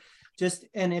whatever.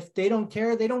 And if they don't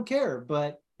care, they don't care.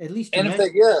 But at least and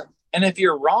if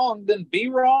you're wrong, then be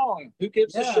wrong. Who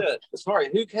gives a shit? Sorry,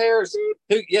 who cares?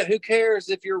 Who cares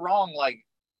if you're wrong? Like,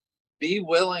 be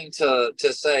willing to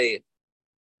say,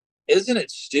 isn't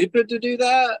it stupid to do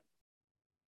that?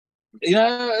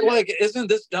 Like, isn't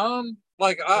this dumb?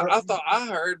 Like, I thought I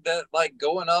heard that, like,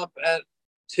 going up at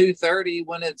 2:30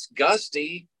 when it's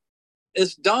gusty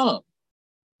is dumb.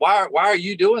 Why are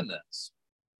you doing this?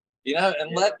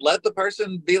 And let the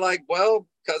person be like, well,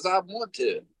 because I want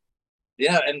to.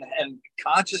 And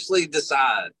consciously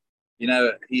decide.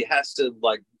 He has to,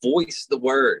 like, voice the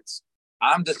words.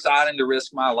 I'm deciding to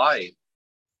risk my life.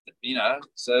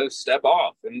 So step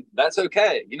off, and that's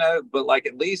okay. But, like,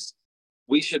 at least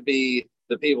we should be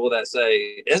the people that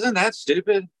say, isn't that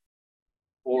stupid?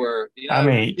 Or, I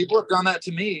mean, people have done that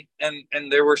to me, and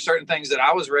there were certain things that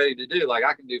I was ready to do. Like,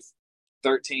 I can do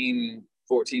 13,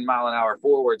 14 mile an hour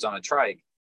forwards on a trike,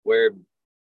 where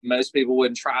most people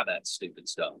wouldn't try that stupid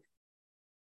stuff.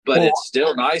 But it's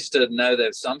still nice to know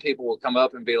that some people will come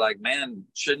up and be like, man,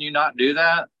 shouldn't you not do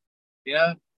that?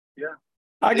 Yeah.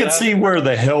 I could see where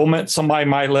the helmet, somebody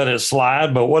might let it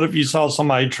slide, but what if you saw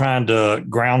somebody trying to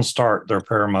ground start their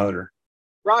paramotor?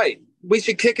 Right. We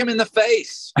should kick him in the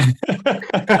face.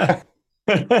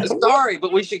 Sorry,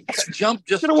 but we should jump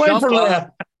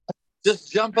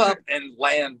up and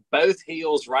land both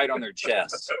heels right on their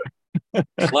chest.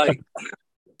 Like,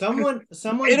 someone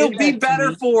it'll be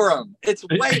better for them. It's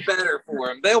way better for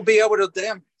them. They'll be able to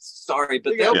they'll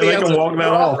be able to walk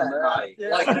that off.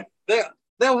 Like,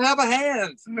 they'll have a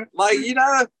hand. Like,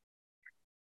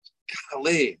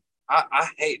 golly, I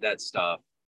hate that stuff.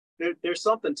 There's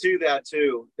something to that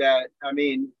too, that, I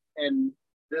mean, and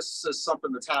this is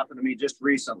something that's happened to me just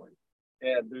recently.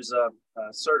 And there's a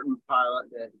certain pilot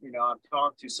that, I've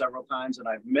talked to several times, and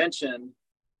I've mentioned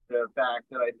the fact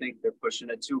that I think they're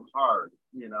pushing it too hard,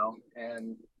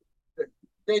 and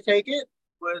they take it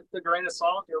with a grain of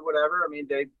salt or whatever. I mean,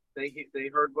 they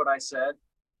heard what I said.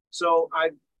 So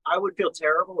I would feel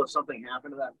terrible if something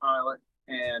happened to that pilot,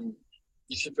 and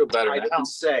you should feel better. I didn't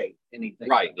say anything.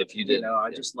 Right. If you did,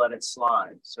 I just let it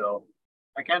slide. So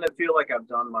I kind of feel like I've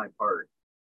done my part.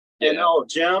 Yeah. And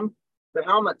Jim, the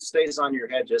helmet stays on your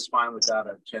head just fine without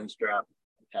a chin strap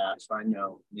attached. I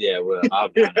know. Yeah, well,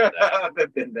 I've done that.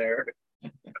 I've been there.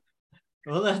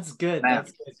 Well, that's good.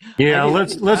 That's good. Yeah,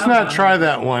 let's not try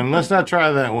that one. Let's not try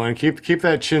that one. Keep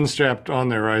that chin strapped on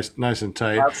there, nice and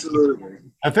tight. Absolutely.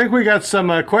 I think we got some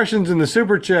questions in the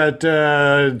super chat.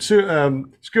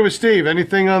 Scuba Steve,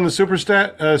 anything on the super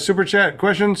chat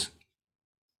questions?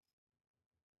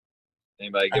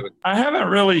 Anybody give it? I haven't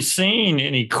really seen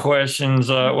any questions.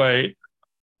 Wait.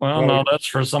 Well, no, that's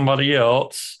for somebody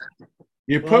else.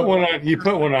 You put one on. You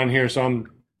put one on here, so I'm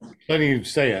letting you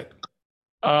say it.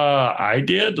 I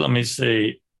did. Let me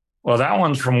see. Well, that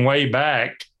one's from way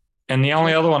back, and the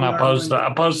only other one I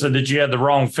posted that you had the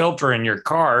wrong filter in your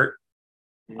cart.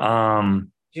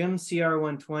 Jim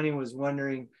CR120 was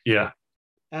wondering. Yeah.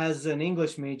 As an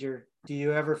English major, do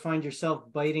you ever find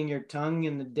yourself biting your tongue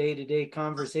in the day-to-day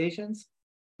conversations?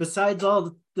 Besides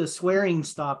all the swearing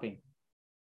stopping.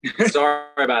 Sorry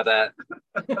about that.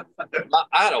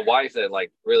 I had a wife that,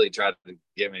 like, really tried to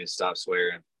get me to stop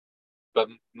swearing, but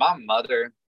my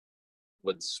mother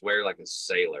would swear like a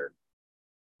sailor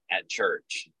at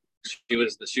church. She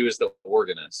was the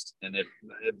organist, and it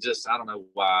just, I don't know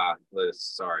why.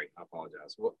 Sorry, I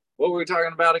apologize. What were we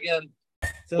talking about again?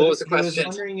 So What was the he was question?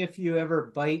 wondering if you ever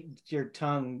bite your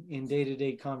tongue in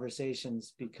day-to-day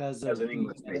conversations because As of an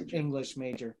English major. English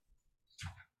major.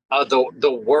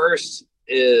 The worst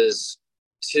is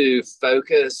to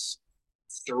focus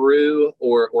through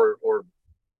or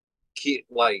keep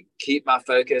my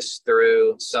focus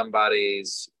through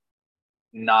somebody's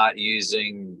not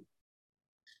using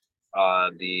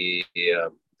the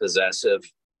possessive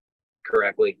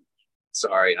correctly.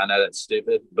 Sorry, I know that's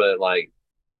stupid, but like,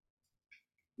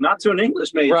 Not to an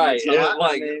English major. right? It's not.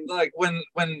 Like, I mean, like when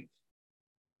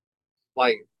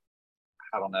like,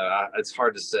 I don't know. It's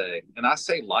hard to say, and I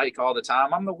say like all the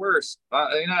time. I'm the worst,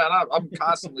 and I'm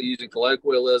constantly using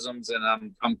colloquialisms, and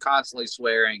I'm constantly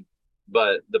swearing.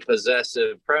 But the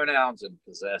possessive pronouns and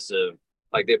possessive,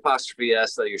 like the apostrophe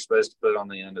s that you're supposed to put on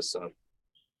the end of stuff.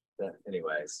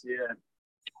 Anyways, yeah.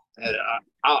 and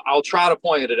I'll try to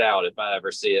point it out if I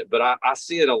ever see it, but I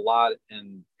see it a lot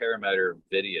in paramotor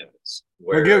videos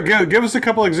where Give us a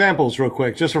couple examples real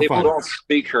quick, just for people fun. don't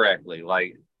speak correctly.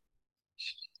 Like,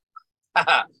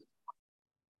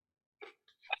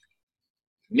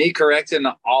 me correcting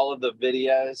all of the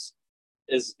videos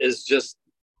is just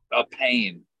a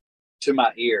pain to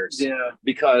my ears. Yeah.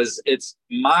 Because it's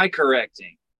my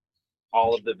correcting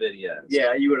all of the videos.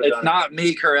 Yeah, you would have It's done not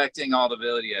me correcting all the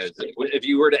videos. If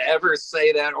you were to ever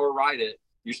say that or write it,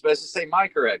 you're supposed to say my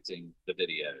correcting the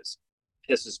videos.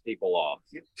 Pisses people off.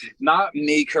 Not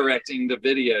me correcting the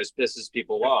videos pisses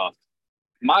people off.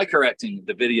 My correcting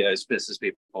the videos pisses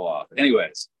people off.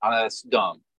 Anyways, that's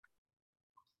dumb.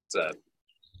 So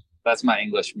that's my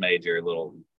English major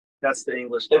little. That's the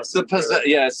English. It's the lesson.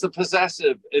 it's the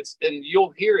possessive. And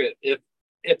you'll hear it if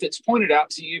it's pointed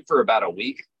out to you for about a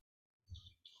week.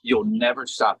 You'll never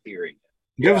stop hearing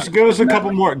it. Give us a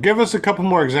couple more. Give us a couple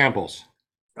more examples.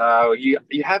 You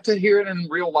have to hear it in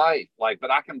real life. Like,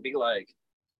 but I can be like,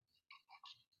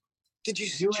 did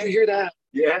you hear that?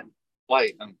 Yeah.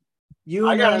 Like, You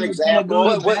I and got I an are gonna example.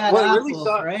 go to bad really apples,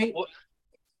 sucked? right?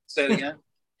 Say it again.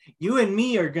 You and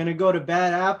me are gonna go to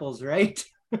bad apples, right?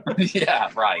 Yeah,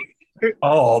 right.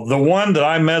 Oh, the one that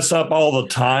I mess up all the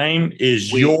time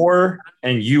is We- your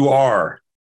and you are.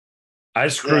 I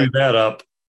screw that up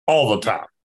all the time.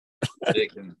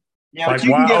 It can- Yeah, Like, but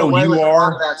you can get wow, away you with a lot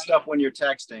are- of that stuff when you're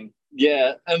texting.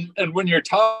 yeah, and when you're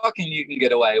talking, you can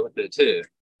get away with it too.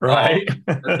 Right.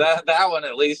 That one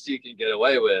at least you can get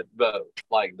away with, but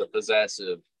like the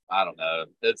possessive, I don't know.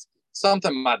 It's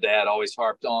something my dad always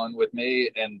harped on with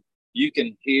me, and you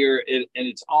can hear it, and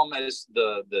it's almost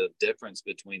the difference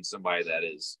between somebody that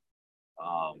is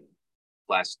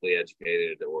classically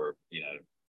educated or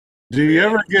Do you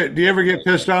ever get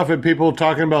pissed off at people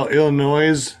talking about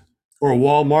Illinois or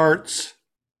Walmarts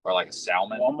or like a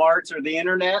salmon. Walmarts or the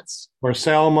internets. or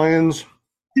Salmons?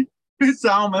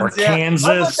 Salmons, Or yeah. I Kansas.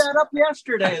 looked that up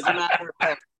yesterday, as a matter of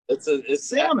fact. It's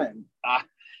Salmon.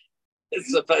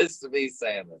 It's supposed to be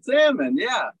salmon, Salmon,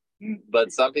 yeah.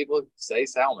 but some people say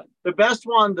salmon. The best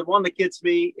one, the one that gets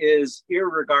me is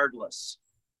irregardless.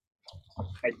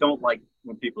 I don't like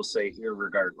when people say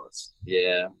irregardless.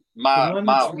 Yeah, The my one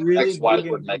that's really ex-wife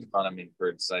big would in- make fun of me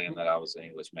for saying that I was an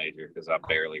English major because I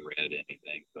barely read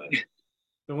anything. But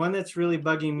The one that's really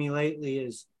bugging me lately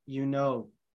is I No.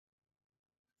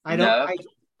 don't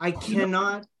I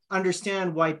cannot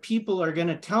understand why people are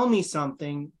gonna tell me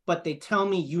something, but they tell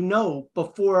me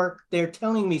before they're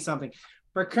telling me something.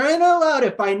 For crying out loud,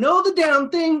 if I know the damn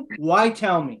thing, why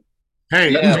tell me?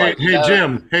 Hey, Yeah,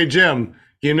 hey, Jim.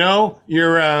 You know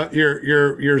your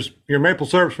maple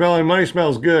syrup smelling money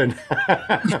smells good.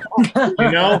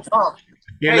 you know, Oh,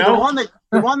 you hey, know.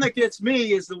 the one that gets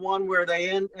me is the one where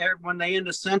when they end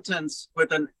a sentence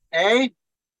with an A.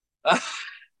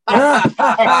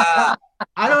 I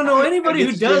don't know anybody who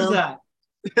It's does Jim. that.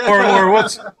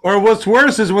 or what's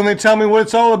worse is when they tell me what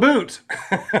it's all about.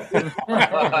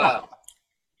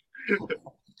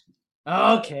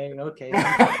 Okay. Okay.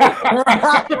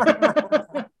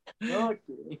 I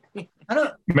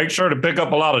don't Make sure to pick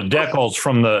up a lot of decals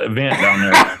from the event down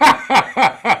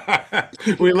there.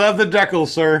 We love the decals,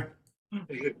 sir.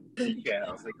 Yeah.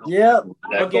 I was like, oh, Yeah.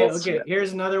 Okay, Decals, okay. yeah.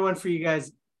 Here's another one for you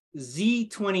guys.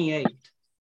 Z28.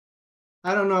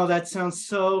 I don't know. That sounds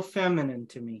so feminine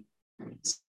to me.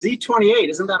 Z28,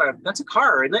 isn't that that's a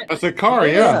car, isn't it? That's a car,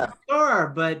 yeah. Car,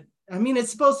 but I mean,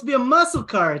 it's supposed to be a muscle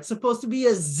car. It's supposed to be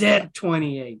a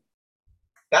Z28.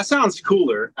 That sounds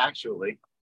cooler, actually.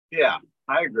 Yeah,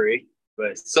 I agree.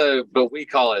 But but we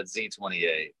call it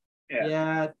Z28. yeah,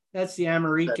 Yeah, that's the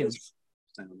Americans.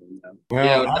 Well,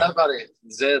 Yeah, nobody.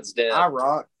 Zed's dead. I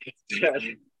rock.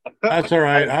 that's all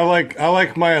right. I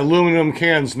like my aluminum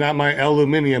cans, not my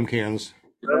aluminium cans.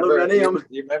 Aluminium.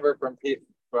 You remember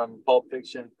from Pulp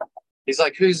Fiction He's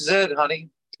like, "Who's Zed, honey?"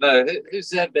 No, who's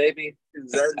Zed, baby?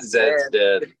 Zed's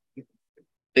dead.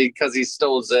 Because he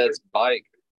stole Zed's bike.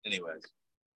 Anyways.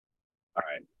 All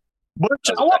right. Butch,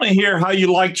 I want to hear how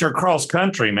you liked your cross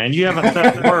country, man. You haven't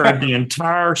said a word the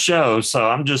entire show,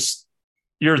 so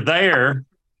you're there.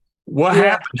 What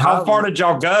happened? How far did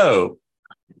y'all go?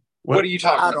 What are you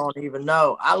talking about? I don't even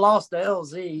know. I lost the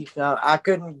LZ. I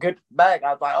couldn't get back.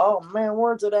 I was like, oh man,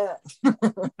 where's it at?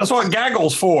 That's what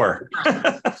Gaggle's for.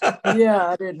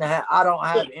 Yeah, I don't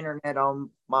have internet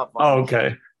on my phone. Oh,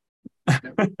 okay.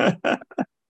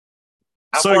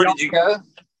 How far did you go?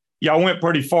 Y'all went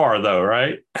pretty far though,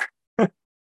 right?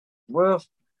 Well,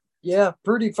 yeah,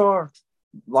 pretty far.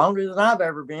 Longer than I've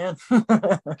ever been.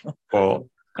 Well,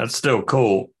 that's still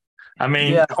cool. I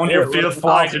mean, on your fifth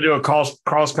flight to do a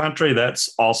cross country,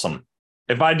 that's awesome.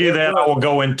 If I do that, I will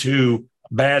go into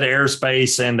bad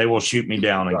airspace and they will shoot me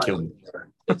down and kill me.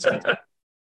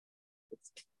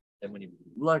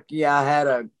 Lucky I had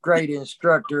a great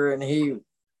instructor and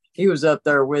he was up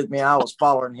there with me. I was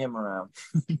following him around.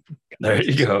 There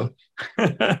you go.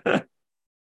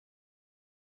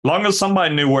 Long as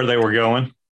somebody knew where they were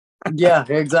going. Yeah,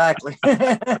 exactly.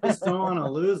 Just don't want to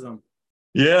lose them.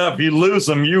 Yeah, if you lose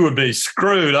them, you would be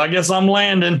screwed. I guess I'm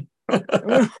landing.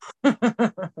 Hey,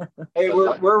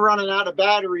 we're running out of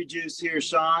battery juice here,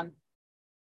 Sean.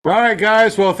 All right,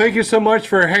 guys. Well, thank you so much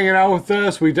for hanging out with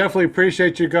us. We definitely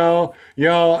appreciate you,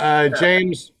 y'all.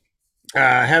 James,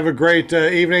 have a great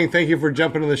evening. Thank you for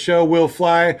jumping on the show. Will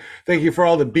Fly, thank you for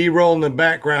all the B-roll in the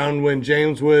background when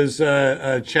James was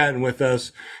chatting with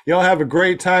us. Y'all have a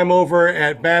great time over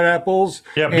at Bad Apples.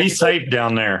 Yeah, be safe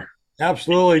down there.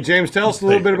 Absolutely. James, tell us a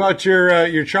little bit about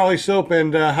your Charlie Soap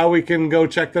and how we can go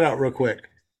check that out real quick.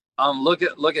 Look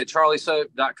at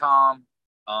charliesoap.com,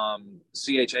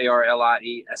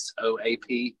 CHARLIESOAP.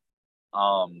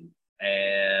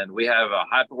 And we have a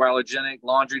hypoallergenic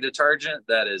laundry detergent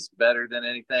that is better than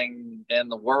anything in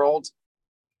the world.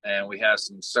 And we have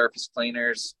some surface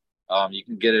cleaners. You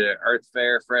can get it at Earth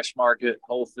Fare, Fresh Market,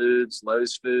 Whole Foods,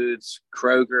 Lowe's Foods,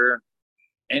 Kroger,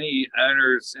 any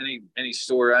owners, any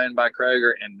store owned by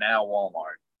Kroger, and now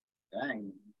Walmart.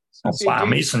 Dang. I'll buy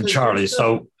me some Charlie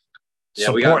Soap.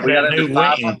 Yeah, we got that new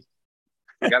wing.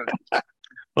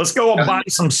 Let's go and buy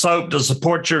some soap to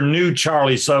support your new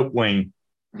Charlie Soap wing.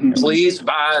 Please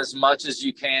buy as much as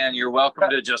you can. You're welcome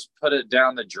to just put it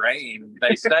down the drain.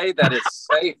 They say that it's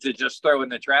safe to just throw in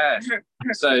the trash.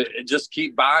 So just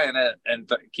keep buying it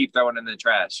and keep throwing it in the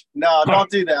trash. No, don't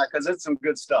do that because it's some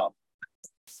good stuff.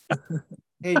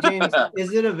 Hey, James,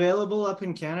 is it available up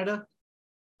in Canada?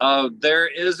 There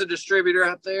is a distributor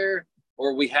out there,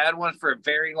 or we had one for a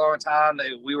very long time.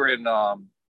 We were in home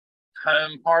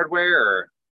hardware or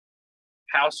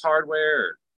house hardware.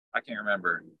 Or, I can't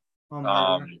remember. Home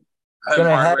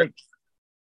hardware.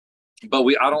 But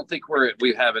I don't think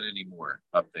we have it anymore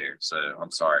up there. So I'm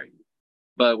sorry,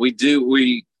 but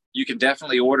you can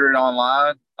definitely order it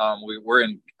online. We're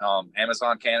in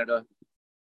Amazon Canada,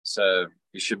 so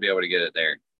you should be able to get it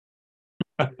there.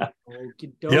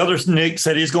 The other Nick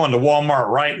said he's going to Walmart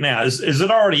right now. Is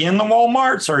it already in the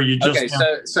Walmarts, or are you just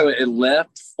so it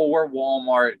left 4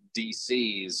 Walmart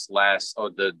DCs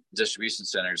the distribution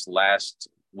centers last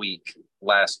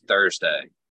Thursday,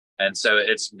 and so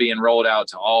it's being rolled out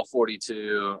to all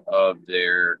 42 of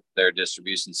their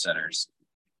distribution centers,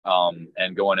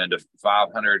 and going into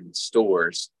 500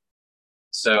 stores.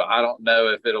 So I don't know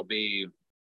if it'll be,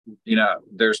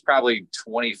 there's probably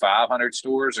 2,500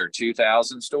 stores or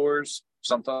 2,000 stores,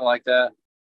 something like that.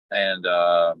 And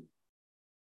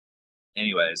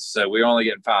anyways, so we're only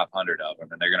getting 500 of them,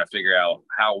 and they're going to figure out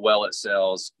how well it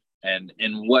sells and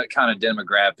in what kind of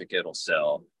demographic it'll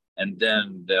sell. And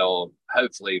then they'll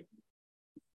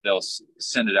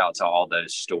send it out to all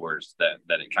those stores that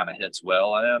it kind of hits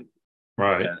well in.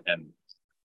 Right. And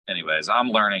anyways, I'm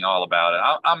learning all about it.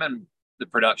 I'm in the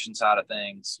production side of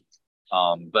things.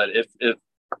 But if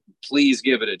please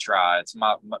give it a try. It's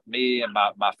me and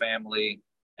my family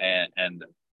and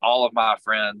all of my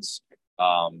friends,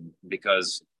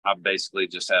 because I basically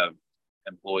just have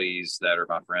employees that are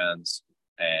my friends,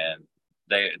 and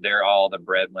they're all the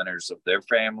breadwinners of their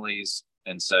families.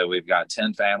 And so we've got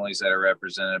 10 families that are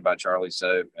represented by Charlie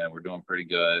Soap, and we're doing pretty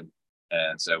good.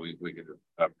 And so we could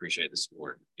appreciate the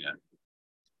support.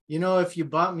 If you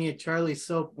bought me a Charlie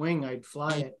Soap wing, I'd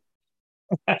fly it.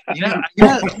 Yeah,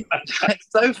 it's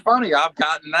so funny. I've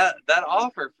gotten that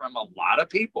offer from a lot of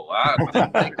people. I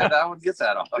didn't think that I would get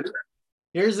that offer.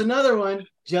 Here's another one.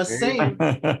 Just saying.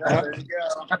 There you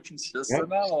go. Just Yep.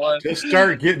 another one. Just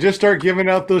start giving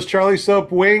out those Charlie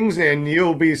Soap wings, and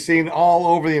you'll be seen all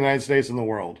over the United States and the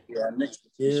world. Yeah, next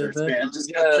Yeah, t-shirts, but- man.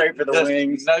 Just go straight for the Just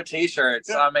wings. No t-shirts.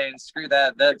 I mean, screw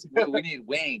that. We need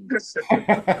wings.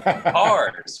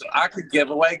 Cars. I could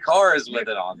give away cars with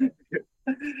it on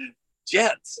there.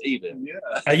 Jets, even.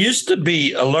 Yeah. I used to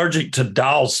be allergic to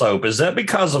dial soap. Is that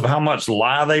because of how much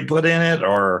lye they put in it,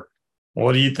 or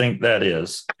what do you think that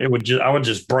is? I would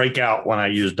just break out when I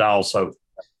use dial soap.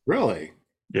 Really?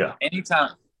 Yeah.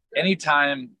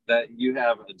 Anytime that you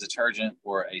have a detergent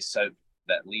or a soap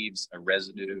that leaves a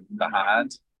residue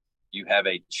behind, you have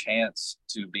a chance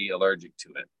to be allergic to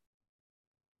it.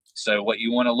 So what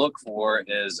you want to look for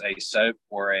is a soap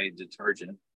or a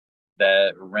detergent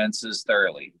that rinses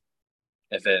thoroughly.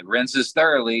 If it rinses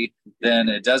thoroughly, then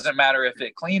it doesn't matter if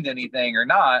it cleaned anything or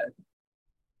not.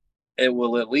 It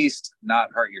will at least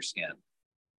not hurt your skin.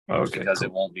 Okay. Because cool.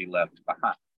 it won't be left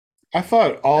behind. I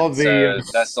thought all the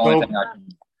That's the only soap, thing I can.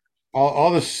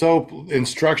 all the soap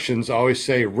instructions always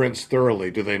say rinse thoroughly.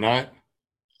 Do they not?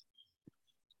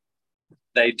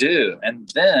 They do, and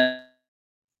then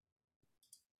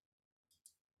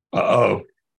I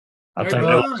They're think that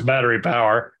gone. was battery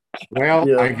power. Well,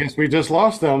 Yeah. I guess we just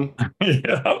lost them.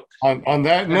 Yeah. On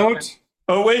that note,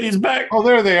 Oh wait, he's back. oh,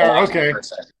 there they are. Okay.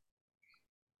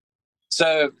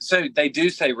 So they do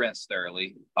say rinse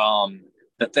thoroughly.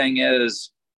 The thing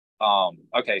is,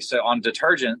 okay, so on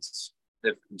detergents,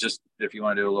 if you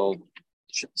want to do a little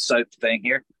soap thing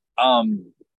here,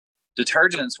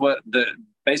 detergents,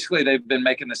 basically they've been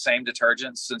making the same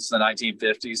detergents since the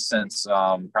 1950s, since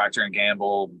Procter and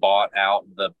Gamble bought out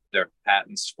their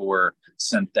patents for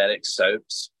synthetic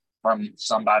soaps from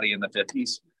somebody in the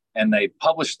 50s, and they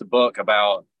published the book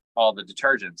about all the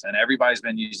detergents, and everybody's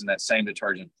been using that same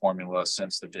detergent formula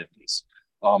since the 50s,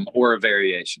 or a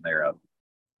variation thereof.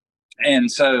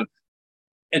 And so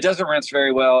it doesn't rinse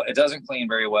very well, it doesn't clean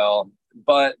very well,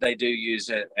 but they do use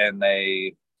it, and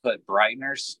they put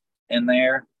brighteners in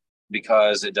there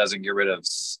because it doesn't get rid of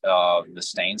the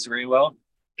stains very well.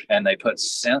 And they put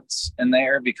scents in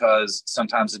there because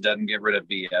sometimes it doesn't get rid of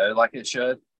BO like it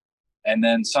should. And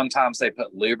then sometimes they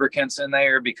put lubricants in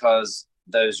there because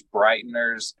those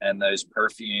brighteners and those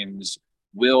perfumes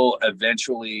will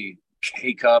eventually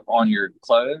cake up on your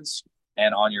clothes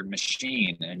and on your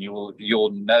machine. And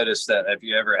you'll notice that if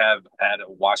you ever have had a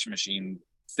washing machine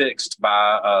fixed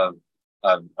by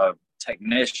a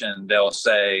technician, they'll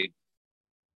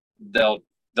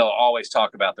always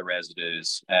talk about the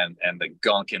residues and the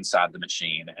gunk inside the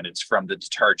machine, and it's from the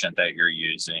detergent that you're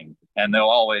using, and they'll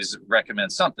always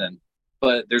recommend something.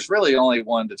 But there's really only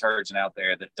one detergent out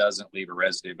there that doesn't leave a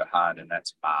residue behind, and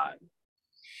that's mine.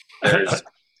 There's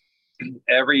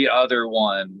every other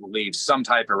one leaves some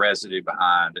type of residue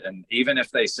behind, and even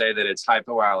if they say that it's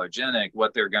hypoallergenic,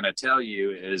 what they're going to tell you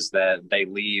is that they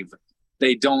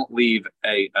don't leave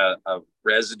a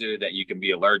residue that you can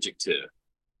be allergic to.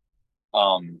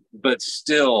 But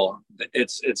still,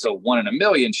 it's a 1 in a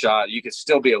million shot. You could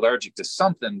still be allergic to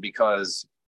something because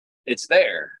it's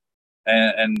there,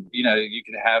 and you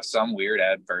could have some weird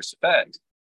adverse effect.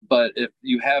 But if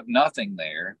you have nothing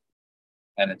there,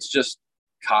 and it's just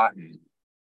cotton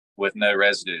with no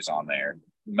residues on there,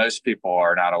 most people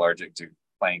are not allergic to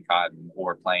plain cotton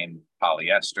or plain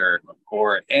polyester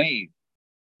or any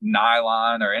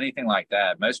nylon or anything like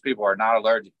that. Most people are not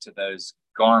allergic to those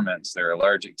garments. They're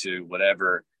allergic to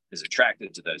whatever is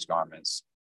attracted to those garments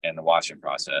in the washing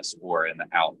process or in the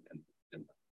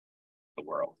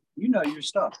world. You know your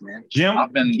stuff, man. Jim,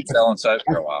 I've been selling soap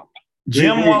for a while.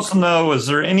 Jim wants to know, is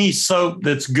there any soap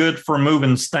that's good for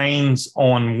moving stains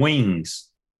on wings?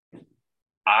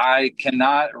 I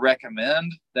cannot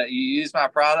recommend that you use my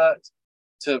product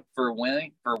for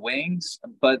wings,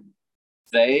 but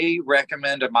they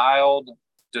recommend a mild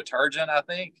detergent, I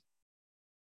think,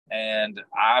 and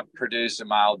I produce a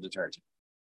mild detergent.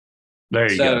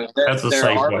 There you go. That's a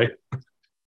safe way.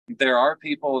 There are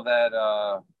people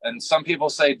that, and some people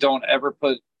say don't ever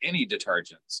put any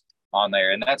detergents on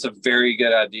there, and that's a very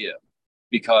good idea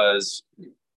because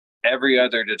every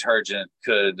other detergent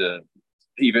could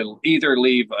either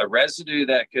leave a residue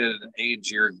that could age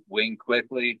your wing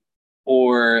quickly,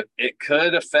 or it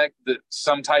could affect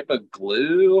some type of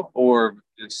glue or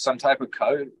some type of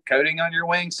coating on your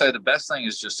wing. So the best thing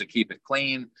is just to keep it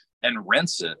clean and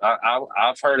rinse it.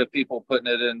 I've heard of people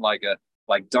putting it in like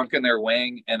dunking their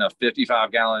wing in a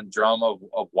 55-gallon drum of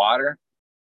water,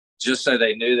 just so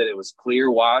they knew that it was clear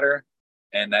water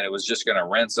and that it was just going to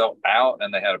rinse out,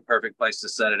 and they had a perfect place to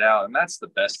set it out. And that's the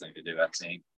best thing to do, I've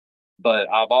seen.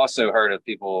 But I've also heard of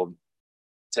people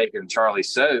taking Charlie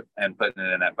soap and putting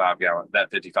it in that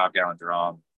 55-gallon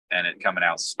drum, and it coming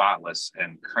out spotless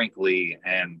and crinkly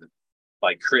and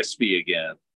like crispy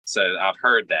again. So I've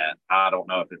heard that. I don't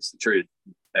know if it's the truth,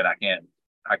 and I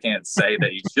can't say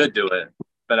that you should do it,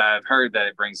 but I've heard that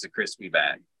it brings the crispy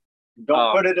back.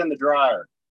 Don't put it in the dryer.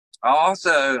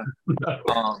 Also,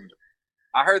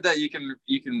 I heard that you can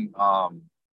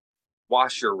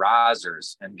wash your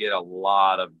risers and get a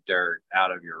lot of dirt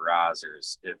out of your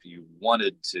risers if you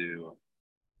wanted to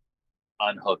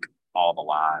unhook all the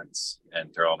lines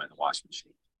and throw them in the washing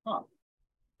machine. Huh.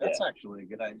 That's actually a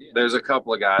good idea. There's a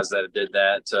couple of guys that did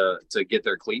that to get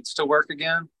their cleats to work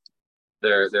again.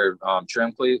 Their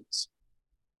trim cleats,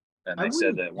 and they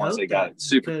said that once they got it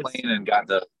super clean and got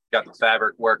the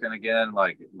fabric working again,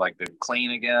 like the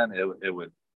clean again, it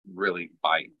would really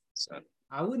bite. So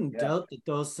I wouldn't doubt that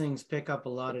those things pick up a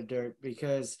lot of dirt,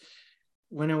 because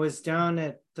when I was down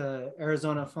at the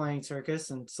Arizona Flying Circus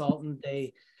in Salton,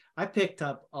 I picked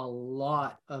up a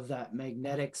lot of that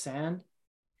magnetic sand,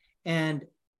 and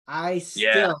I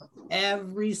still,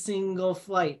 every single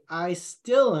flight, I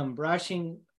still am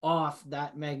brushing off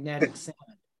that magnetic sand,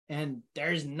 and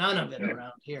there's none of it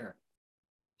around here.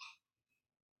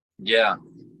 Yeah,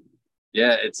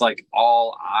 it's like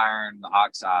all iron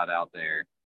oxide out there,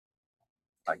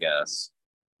 I guess.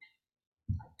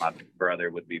 My brother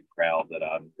would be proud that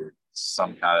I'm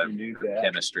some kind of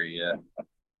chemistry.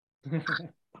 Yeah.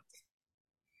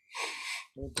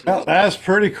 Well, that's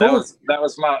pretty cool. That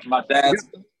was my dad's.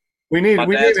 We need to have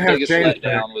biggest James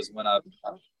letdown was when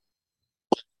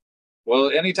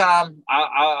well, anytime.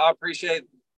 I appreciate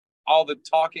all the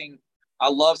talking. I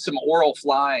love some oral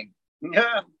flying.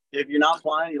 Yeah. If you're not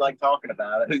flying, you like talking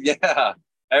about it. Yeah.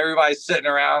 Everybody's sitting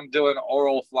around doing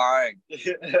oral flying.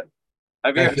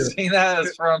 Have you ever seen that?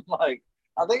 It's from I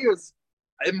think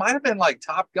it might have been like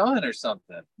Top Gun or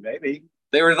something. Maybe.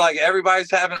 They were like,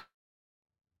 everybody's having.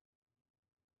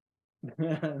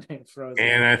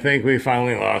 And I think we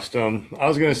finally lost him. I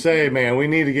was going to say, man, we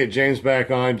need to get James back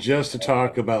on just to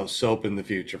talk about soap in the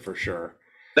future for sure.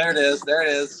 There it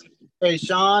is. Hey,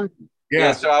 Sean.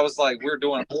 Yeah. So I was like, we're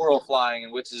doing oral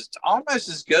flying, which is almost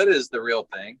as good as the real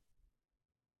thing.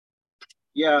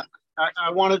 Yeah.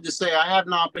 I wanted to say I have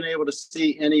not been able to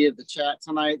see any of the chat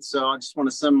tonight, so I just want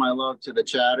to send my love to the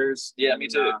chatters. Yeah, me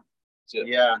too.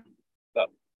 Yeah.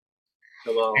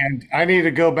 Hello. And I need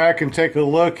to go back and take a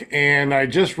look. And I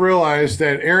just realized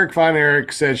that Eric Von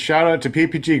Erich said, shout out to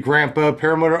PPG Grandpa,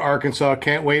 Paramotor, Arkansas.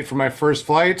 Can't wait for my first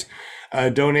flight.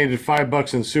 Donated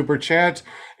 $5 in super chat.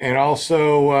 And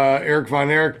also Eric Von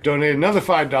Erich donated another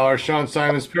 $5. Sean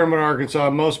Simons, Paramotor,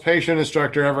 Arkansas, most patient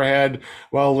instructor ever had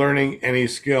while learning any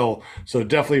skill. So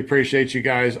definitely appreciate you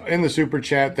guys in the super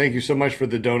chat. Thank you so much for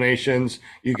the donations.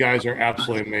 You guys are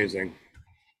absolutely amazing.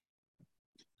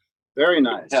 Very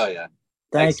nice. Hell yeah.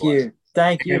 Thank you.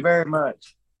 Thank you very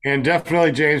much. And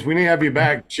definitely, James, we need to have you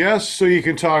back just so you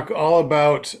can talk all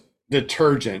about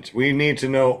detergent. We need to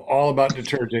know all about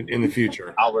detergent in the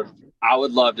future. I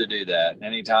would love to do that.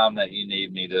 Anytime that you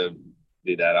need me to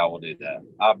do that, I will do that.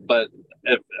 But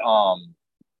if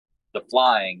the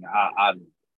flying,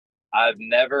 I've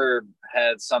never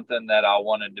had something that I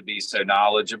wanted to be so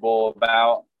knowledgeable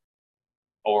about,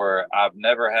 or I've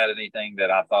never had anything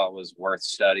that I thought was worth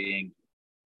studying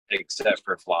except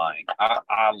for flying.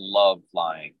 I love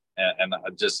flying, and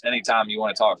just anytime you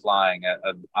want to talk flying,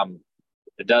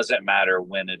 it doesn't matter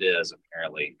when it is.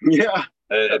 Apparently, yeah.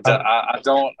 I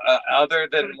don't. Other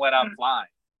than when I'm flying,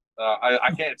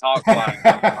 I can't talk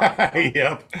flying.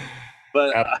 Yep.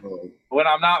 But when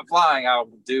I'm not flying, I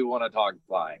do want to talk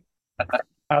flying.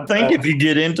 I think if you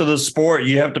get into the sport,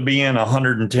 you have to be in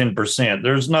 110%.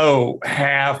 There's no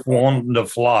half wanting to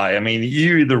fly. I mean,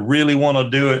 you either really want to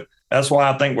do it. That's why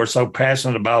I think we're so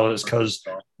passionate about it, is because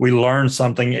we learn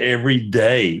something every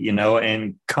day,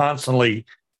 and constantly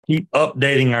keep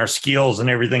updating our skills and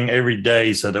everything every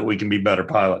day so that we can be better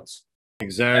pilots.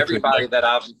 Exactly. Everybody that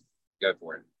I've go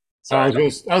for it. I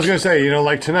was going to say,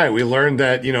 like tonight, we learned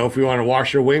that, if we want to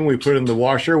wash your wing, we put it in the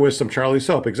washer with some Charlie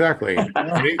soap. Exactly.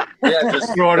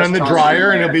 Just throw it on the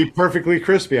dryer and it'll be perfectly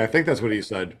crispy. I think that's what he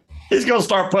said. He's going to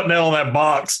start putting that on that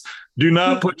box. Do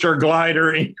not put your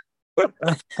glider in.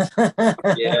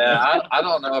 Yeah, I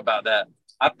don't know about that.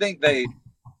 I think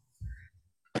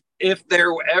if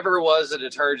there ever was a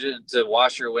detergent to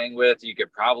wash your wing with, you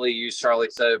could probably use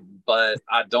Charlie soap, but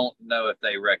I don't know if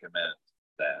they recommend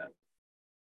that.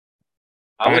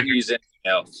 I wouldn't use anything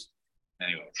else.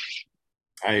 Anyway.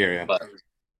 I hear you. But,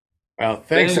 well,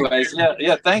 thanks. Anyways,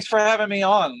 yeah. Thanks for having me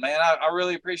on, man. I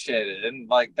really appreciate it.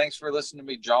 And thanks for listening to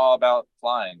me jaw about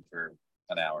flying for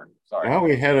an hour. Sorry. Well,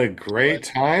 we had a great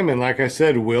time, and like I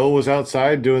said, Will was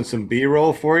outside doing some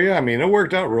B-roll for you. I mean, it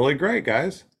worked out really great,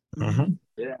 guys. Mhm.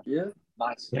 Yeah.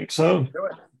 Nice. I think so. Do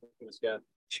it. It was good.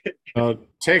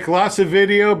 Take lots of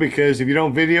video, because if you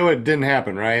don't video, it didn't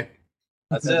happen, right?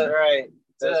 That's That's it. right.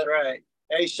 That's right.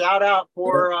 Hey, shout out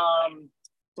for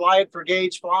Fly It for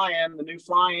Gage Fly-In, the new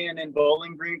fly-in in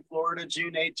Bowling Green, Florida,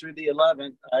 June 8th through the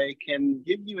 11th. I can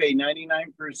give you a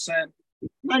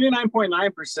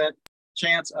 99.9%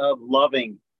 chance of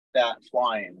loving that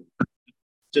fly-in.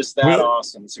 Just that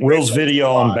awesome. It's a great Will's place to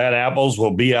video on fly. bad apples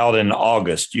will be out in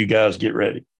August. You guys get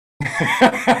ready.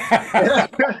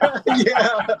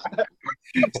 Yeah.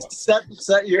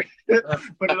 Set your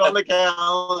put it on the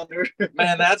calendar.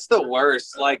 Man, that's the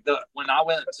worst. Like when I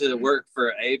went to work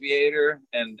for Aviator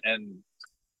and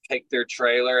take their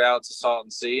trailer out to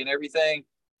Salton Sea and everything,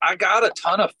 I got a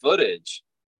ton of footage,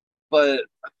 but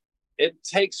it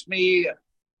takes me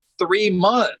 3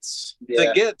 months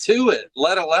to get to it,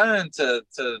 let alone to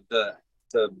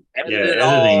edit it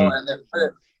all and then put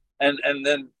it, and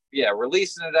then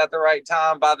releasing it at the right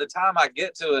time. By the time I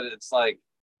get to it, it's like,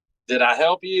 did I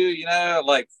help you? You know,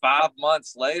 like 5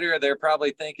 months later, they're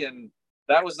probably thinking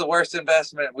that was the worst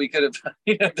investment we could have done.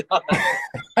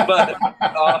 But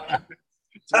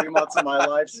 3 months of my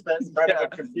life spent in front of a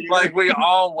computer. Like, we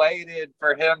all waited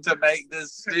for him to make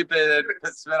this stupid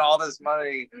and spend all this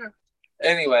money.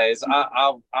 Anyways,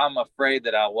 I'm afraid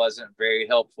that I wasn't very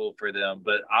helpful for them,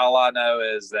 but all I know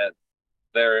is that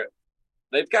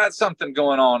they've got something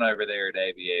going on over there at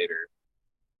Aviator.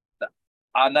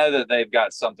 I know that they've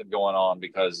got something going on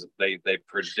because they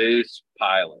produce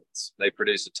pilots. They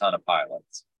produce a ton of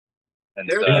pilots. And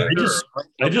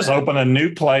they just opened a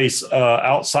new place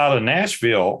outside of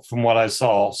Nashville, from what I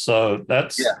saw. So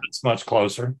that's much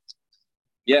closer.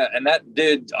 Yeah, and that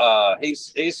dude,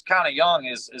 he's kind of young.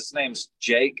 His name's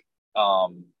Jake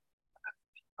Hutzler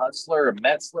or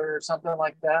Metzler or something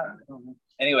like that.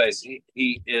 Anyways,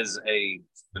 he is a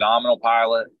phenomenal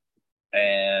pilot,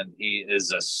 and he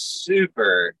is a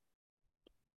super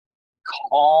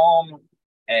calm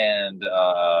and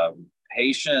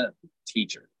patient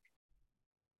teacher.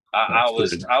 I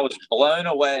was blown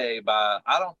away by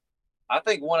I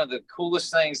think one of the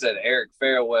coolest things that Eric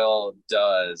Farewell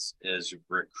does is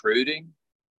recruiting.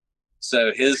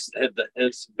 So his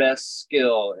best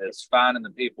skill is finding the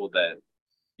people that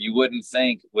you wouldn't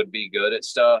think would be good at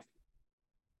stuff,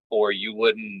 or you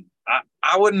wouldn't.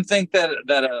 I wouldn't think that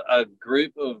a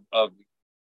group of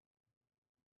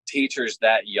teachers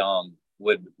that young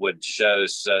would show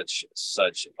such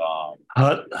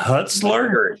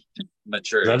Hutzler.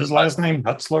 Maturity. Is that his last name?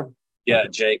 Hutzler? Yeah,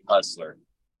 Jake Hutzler.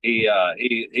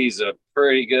 He's a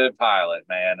pretty good pilot,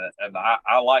 man, and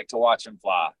I like to watch him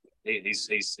fly. He's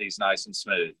nice and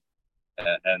smooth,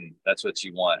 and that's what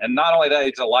you want. And not only that,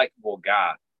 he's a likable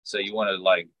guy. So you want to,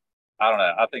 like, I don't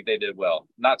know. I think they did well.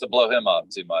 Not to blow him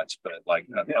up too much, but like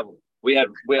I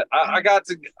got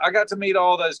to meet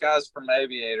all those guys from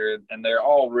Aviator, and they're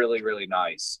all really, really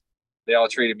nice. They all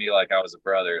treated me like I was a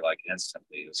brother, like,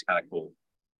 instantly. It was kind of cool.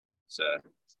 So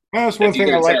that's one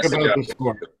thing I like about the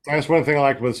sport. That's one thing I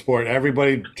like about the sport.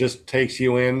 Everybody just takes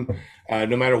you in.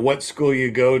 No matter what school you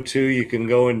go to, you can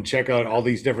go and check out all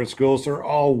these different schools. They're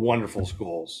all wonderful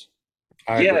schools.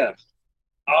 I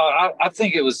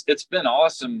think it's been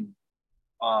awesome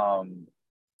how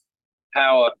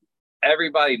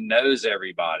everybody knows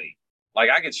everybody. Like,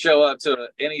 I could show up to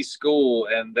any school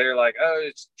and they're like, oh,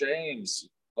 it's James.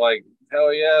 Like,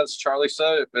 hell yeah, it's Charlie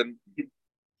Soap. And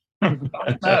I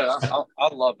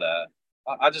love that.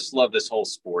 I just love this whole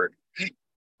sport,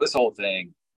 this whole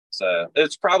thing. So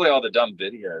it's probably all the dumb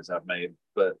videos I've made,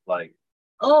 but like,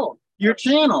 oh, your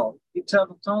channel. You tell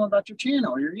them about your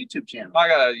channel, your YouTube channel. I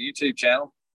got a YouTube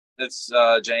channel. It's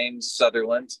James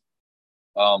Sutherland.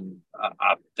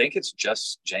 I think it's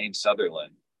just James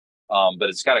Sutherland. But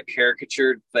it's got a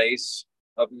caricatured face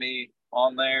of me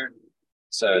on there.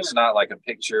 So it's not like a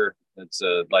picture. It's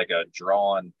like a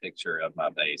drawn picture of my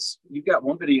face. You've got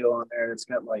one video on there that's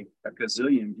got like a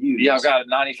gazillion views. Yeah, I've got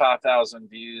 95,000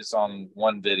 views on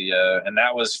one video, and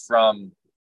that was from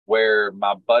where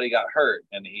my buddy got hurt,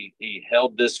 and he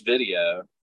held this video,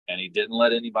 and he didn't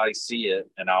let anybody see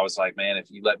it. And I was like, man, if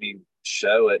you let me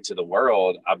show it to the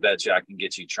world, I bet you I can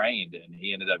get you trained. And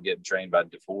he ended up getting trained by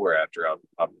DeFore after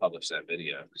I published that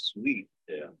video. Sweet.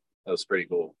 Yeah, that was pretty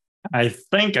cool. I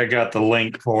think I got the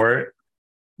link for it.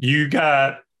 You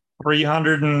got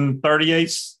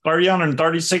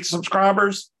 336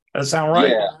 subscribers. That sound right?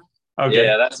 Yeah. Okay.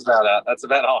 Yeah, that's about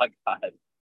all I got.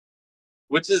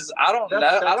 Which is, I don't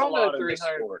know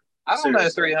 300. I don't know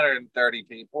 330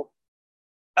 people.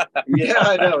 Yeah,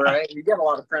 I know, right? You get a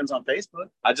lot of friends on Facebook.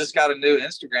 I just got a new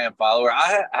Instagram follower.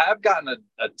 I've gotten a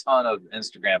ton of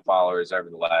Instagram followers over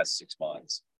the last 6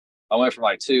 months. I went from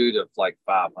like 2 to like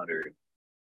 500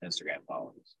 Instagram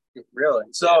followers. Really?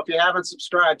 So if you haven't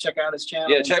subscribed, check out his channel.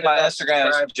 Yeah, check my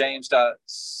Instagram. Subscribe. It's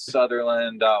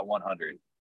james.sutherland.100. Is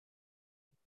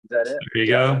that it? There you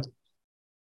go.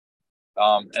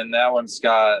 And that one's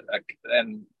got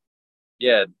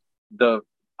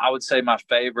I would say my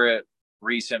favorite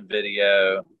recent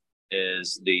video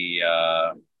is the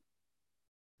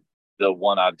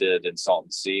one I did in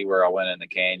Salton Sea where I went in the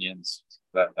canyons.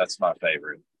 That's my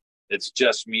favorite. It's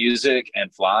just music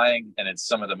and flying, and it's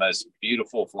some of the most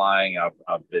beautiful flying I've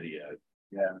videoed.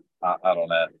 Yeah. I don't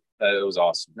know. It was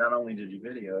awesome. Not only did you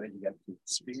video it, you got to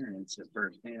experience it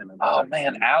firsthand. Oh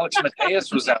man, Alex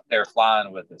Mateus was out there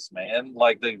flying with us, man.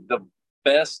 Like the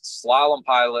best slalom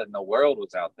pilot in the world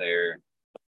was out there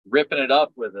ripping it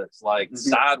up with us, like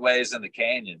sideways in the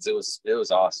canyons. It was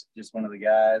awesome. Just one of the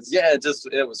guys. Yeah,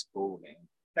 it was cool, man.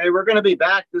 Hey, we're going to be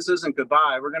back. This isn't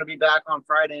goodbye. We're going to be back on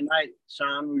Friday night,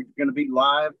 Sean. We're going to be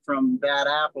live from Bad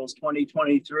Apples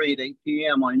 2023 at 8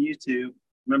 p.m. on YouTube.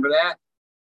 Remember that?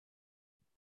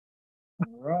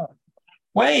 All right.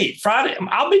 Wait, Friday.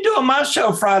 I'll be doing my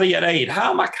show Friday at 8.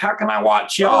 How can I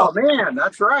watch y'all? Oh, man,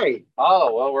 that's right.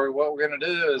 Oh, well, what we're going to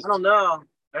do is I don't know.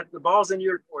 The ball's in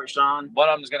your court, Sean. one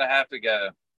of them's going to have to go.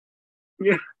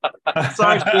 Yeah.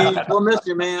 Sorry, Steve. We'll miss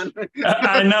you, man.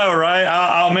 I know, right?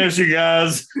 I'll miss you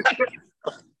guys.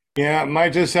 Yeah,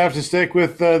 might just have to stick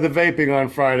with the vaping on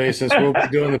Friday since we'll be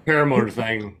doing the paramotor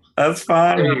thing. That's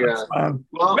fine. There you That's go. fine.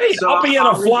 Well, Wait, so I'll be at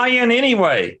a fly-in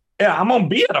anyway. Yeah, I'm gonna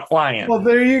be at a fly-in. Well,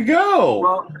 there you go.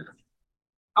 Well,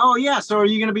 oh, yeah. So are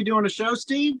you going to be doing a show,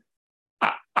 Steve?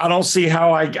 I don't see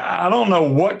how I don't know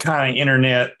what kind of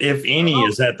internet, if any,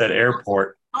 is at that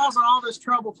airport. Causing all this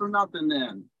trouble for nothing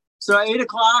then. So 8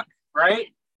 o'clock, right?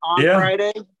 On Yeah.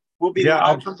 Friday, we'll be Yeah,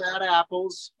 live from Bad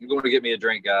Apples. I'm going to get me a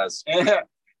drink, guys.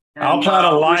 I'll try to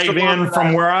we're live still in for from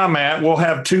that. where I'm at. We'll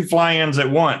have 2 fly-ins at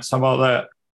once. How about that?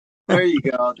 There you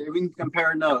go. We can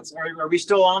compare notes. Are we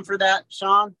still on for that,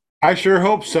 Sean? I sure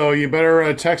hope so. You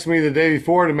better text me the day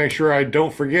before to make sure I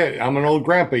don't forget. I'm an old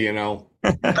grandpa, you know.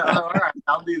 All right,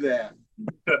 I'll do that.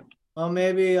 Well,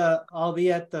 maybe I'll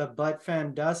be at the Butt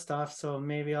Fan Dust Off, so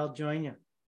maybe I'll join you.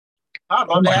 I'd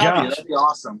Oh love to my have you. gosh. That'd be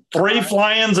awesome. 3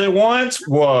 fly-ins at once?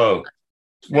 Whoa.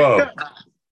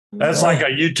 That's like a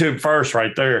YouTube first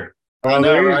right there. I know,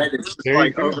 there you- right? It's just there you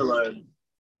like go. overload.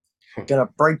 Gonna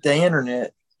break the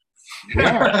internet.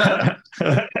 Yeah.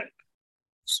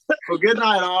 Well, good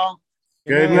night, all.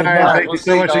 Good Yeah, night. Thank We'll you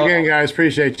so see much y'all. again, guys.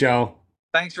 Appreciate y'all.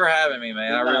 Thanks for having me,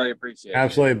 man. I really appreciate it.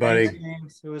 Absolutely, buddy. Thanks,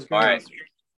 James. It was All great. right.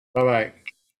 Bye-bye.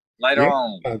 Later Yeah.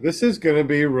 on. This is going to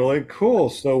be really cool.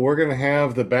 So we're going to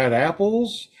have the Bad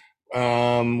Apples.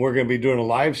 We're going to be doing a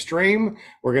live stream.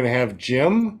 We're going to have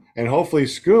Jim and hopefully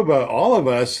Scuba, all of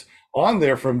us on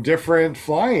there from different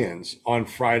fly-ins on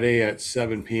Friday at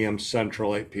 7 p.m.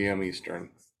 Central, 8 p.m. Eastern.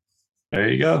 There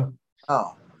you go.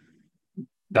 Oh,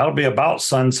 That'll be about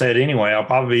sunset anyway. I'll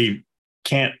probably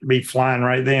can't be flying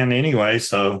right then anyway,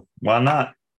 so why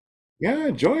not? Yeah,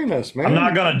 join us, man. I'm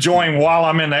not going to join while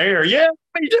I'm in the air. Yeah,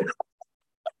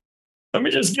 let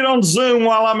me just get on Zoom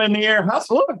while I'm in the air.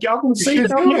 Look, y'all can You see should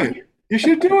down do here. it. You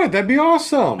should do it. That'd be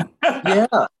awesome. yeah.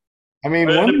 I mean,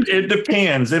 It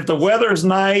depends. If the weather's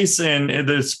nice and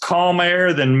it's calm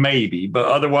air, then maybe. But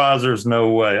otherwise, there's no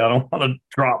way. I don't want to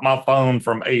drop my phone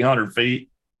from 800 feet.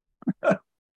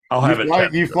 I'll have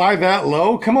it. You fly that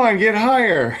low? Come on, get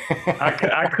higher.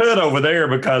 I could over there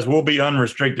because we'll be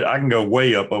unrestricted. I can go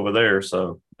way up over there,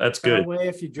 so that's good. That way,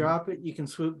 if you drop it, you can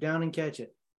swoop down and catch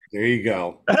it. There you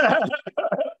go. I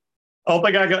don't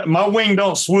think I got my wing.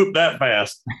 Don't swoop that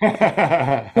fast.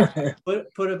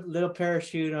 Put a little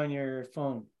parachute on your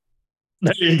phone.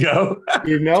 There you go.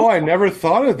 You know, I never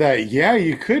thought of that. Yeah,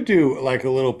 you could do like a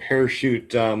little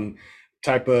parachute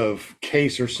type of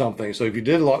case or something. So if you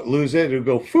did lose it, it would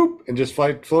go foop and just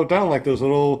float down like those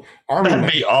little army.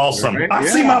 That'd be awesome. Right? I Yeah.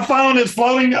 see my phone is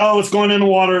floating. Oh, it's going in the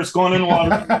water. It's going in the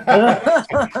water.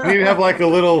 You'd have like a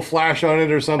little flash on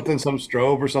it or something, some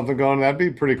strobe or something going. That'd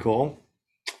be pretty cool.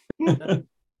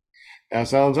 That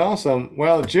sounds awesome.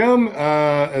 Well, Jim,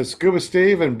 Scuba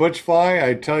Steve, and Butchfly,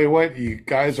 I tell you what, you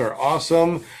guys are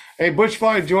awesome. Hey,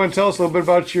 Butchfly, do you want to tell us a little bit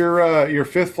about your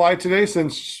 5th flight today,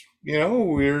 since you know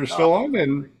we're still on?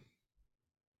 And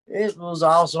It was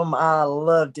awesome. I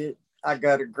loved it. I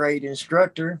got a great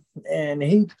instructor, and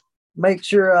he makes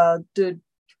sure I do.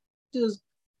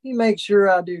 He makes sure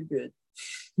I do good.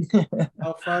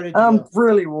 How far did you I'm go?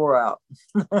 really wore out.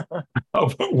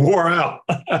 Oh, wore out.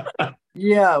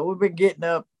 Yeah, we've been getting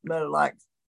up at like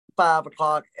 5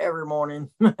 o'clock every morning.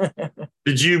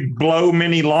 Did you blow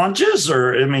many launches,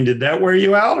 or I mean, did that wear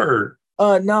you out, or?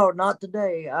 No, not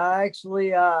today. I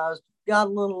actually got a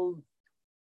little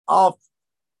off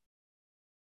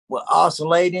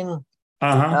oscillating.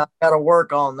 Uh-huh. I got to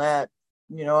work on that.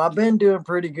 I've been doing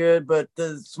pretty good, but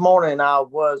this morning I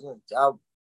wasn't. I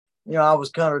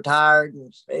was kind of tired,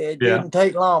 and it Yeah. didn't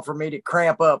take long for me to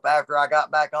cramp up after I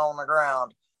got back on the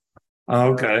ground.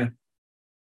 Okay.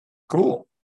 Cool.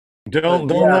 Don't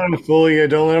But, yeah. let him fool you.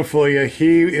 Don't let him fool you.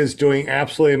 He is doing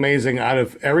absolutely amazing out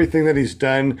of everything that he's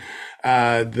done.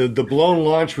 The blown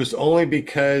launch was only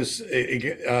because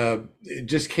it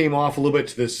just came off a little bit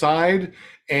to the side,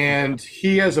 and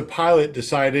he, as a pilot,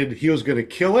 decided he was going to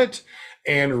kill it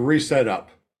and reset up.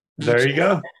 There you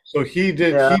go. So he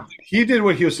did. Yeah. He did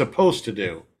what he was supposed to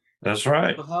do. That's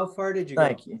right. So how far did you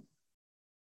Thank go? you.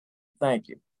 Thank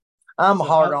you. I'm So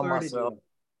hard how on far did you myself. go?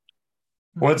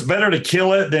 Well, it's better to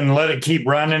kill it than let it keep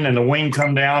running and the wing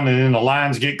come down and then the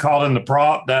lines get caught in the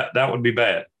prop. That would be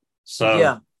bad. So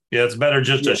Yeah. it's better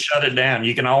just Yeah. to shut it down.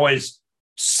 You can always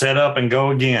set up and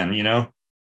go again,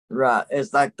 Right.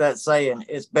 It's like that saying,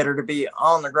 it's better to be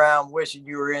on the ground wishing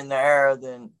you were in the air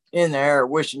than in the air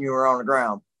wishing you were on the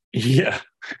ground. Yeah.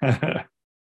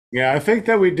 Yeah, I think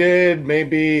that we did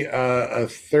maybe a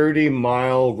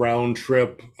 30-mile round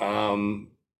trip.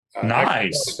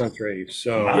 Nice. Country.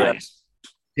 So Nice.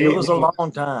 It was a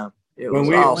long time. It When was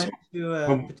we awesome. Went to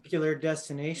a particular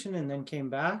destination and then came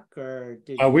back, or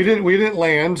did you? we didn't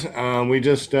land. We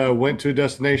just went to a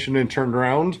destination and turned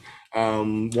around.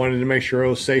 Wanted to make sure it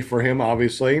was safe for him,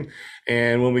 obviously.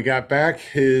 And when we got back,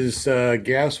 his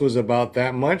gas was about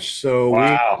that much. So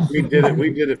Wow. we did it.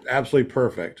 We did it absolutely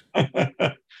perfect.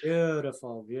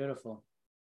 Beautiful, beautiful.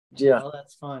 Yeah. Oh,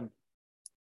 that's fun.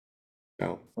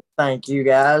 So, Thank you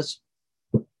guys.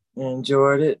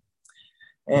 Enjoyed it.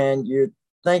 And you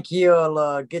think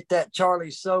you'll get that Charlie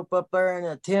soap up there in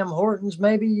a Tim Hortons?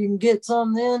 Maybe you can get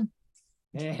some then?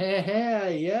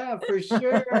 Yeah, for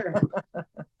sure.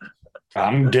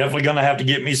 I'm definitely going to have to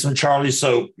get me some Charlie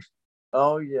soap.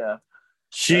 Oh, yeah.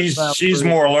 She's pretty-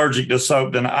 more allergic to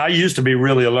soap than I used to be.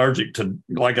 Really allergic to,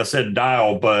 like I said,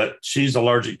 Dial, but she's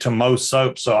allergic to most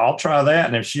soap. So I'll try that,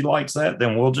 and if she likes that,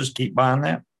 then we'll just keep buying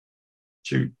that.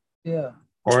 Shoot, Yeah.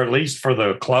 or at least for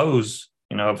the clothes,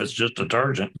 if it's just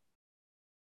detergent.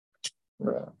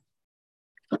 Right.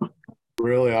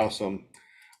 really awesome.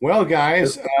 Well,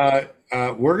 guys,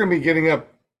 we're going to be getting up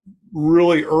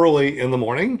really early in the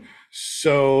morning.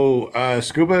 So,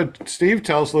 Scuba Steve,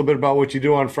 tell us a little bit about what you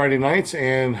do on Friday nights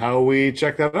and how we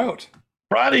check that out.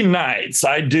 Friday nights,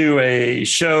 I do a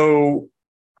show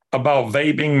about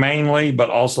vaping mainly, but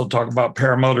also talk about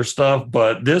paramotor stuff.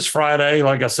 But this Friday,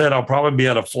 like I said, I'll probably be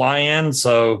at a fly-in.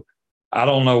 So I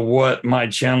don't know what my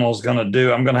channel is going to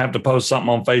do. I'm going to have to post something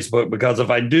on Facebook, because if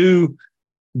I do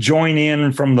join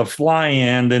in from the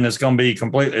fly-in, then it's going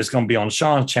to be on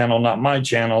Sean's channel, not my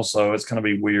channel. So it's going to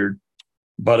be weird.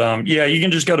 But yeah, you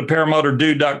can just go to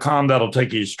paramotordude.com. That'll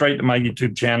take you straight to my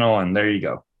YouTube channel, and there you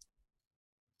go.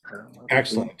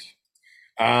 Excellent.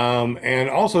 And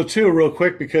also too, real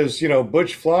quick, because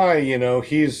Butch Fly,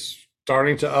 he's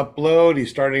starting to upload,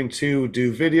 he's starting to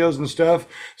do videos and stuff.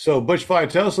 So Butch Fly,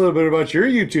 tell us a little bit about your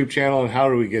YouTube channel and how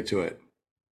do we get to it?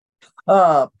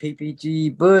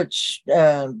 PPG Butch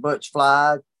and Butch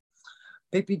Fly,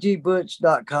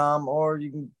 ppgbutch.com, or you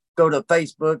can go to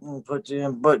Facebook and put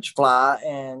in Butch Fly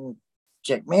and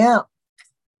check me out.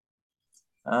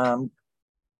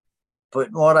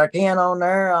 Putting what I can on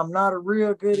there. I'm not a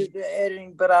real good at the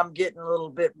editing, but I'm getting a little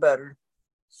bit better.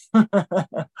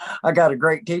 I got a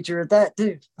great teacher at that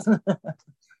too.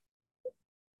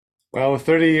 Well, with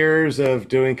 30 years of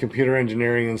doing computer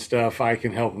engineering and stuff, I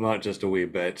can help him out just a wee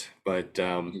bit, but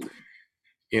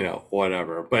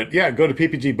whatever. But yeah, go to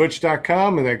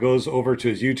ppgbutch.com and that goes over to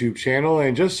his YouTube channel,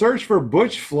 and just search for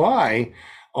Butch Fly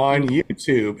on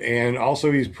YouTube. And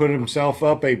also he's put himself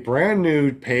up a brand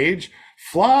new page,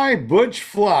 Fly Butch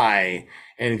Fly.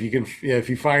 And if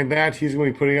you find that, he's going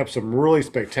to be putting up some really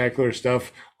spectacular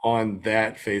stuff on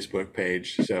that Facebook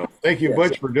page. So thank you, Yes.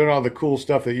 Butch, for doing all the cool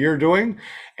stuff that you're doing.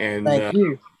 And Thank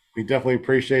you. we definitely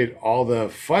appreciate all the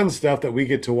fun stuff that we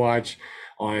get to watch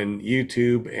on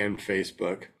YouTube and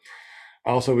Facebook.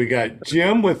 Also, we got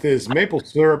Jim with his maple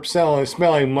syrup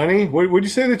smelling money. What would you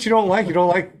say that you don't like? You don't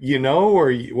like,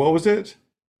 or what was it?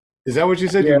 Is that what you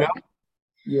said? Yeah.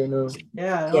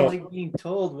 Yeah, I don't like being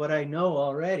told what I know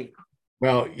already.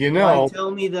 Well, Why tell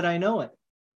me that I know it?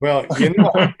 Well,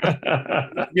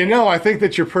 I think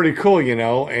that you're pretty cool,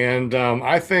 and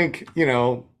I think,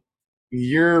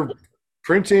 your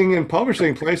printing and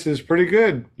publishing place is pretty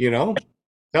good,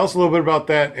 Tell us a little bit about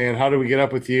that, and how do we get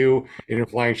up with you and your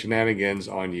flying shenanigans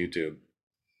on YouTube?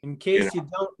 In case you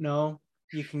don't know,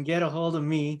 you can get a hold of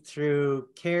me through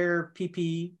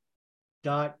carepp.com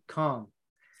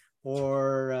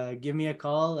or give me a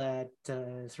call at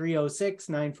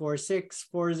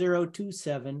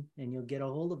 306-946-4027 and you'll get a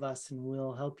hold of us and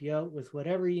we'll help you out with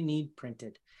whatever you need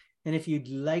printed. And if you'd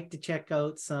like to check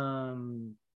out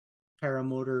some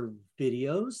Paramotor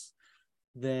videos,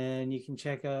 then you can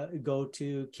go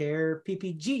to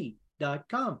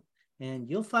careppg.com and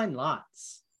you'll find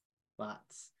lots.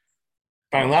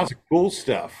 Find lots of cool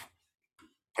stuff.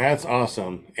 That's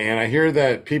awesome. And I hear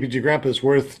that PPG Grandpa is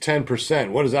worth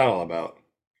 10%. What is that all about?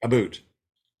 A boot.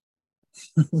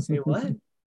 Say what?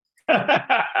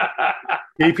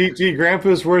 PPG Grandpa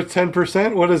is worth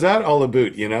 10%. What is that all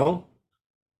about? You know?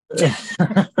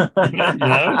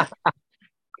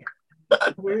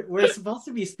 We're supposed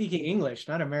to be speaking English,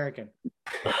 not American.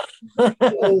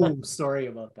 Oh, sorry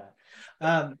about that.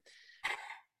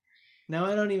 Now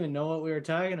I don't even know what we were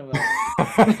talking about.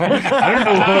 I don't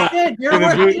know what You're we're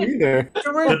worth do either.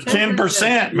 The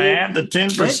 10%, man. The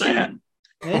 10%.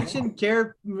 Mention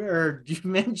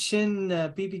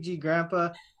PPG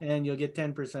Grandpa, and you'll get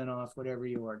 10% off whatever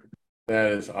you order.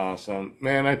 That is awesome,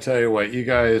 man. I tell you what, you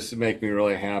guys make me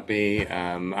really happy.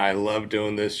 I love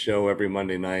doing this show every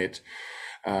Monday night.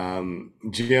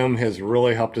 Jim has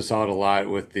really helped us out a lot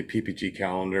with the PPG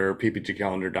calendar,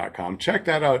 ppgcalendar.com. Check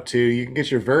that out too. You can get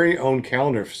your very own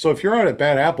calendar. So if you're out at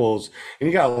Bad Apples and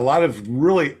you got a lot of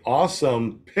really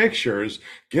awesome pictures,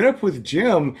 get up with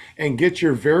Jim and get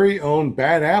your very own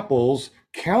Bad Apples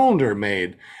calendar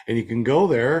made. And you can go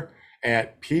there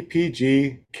at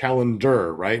PPG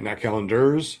Calendar, right? Not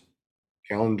calendars.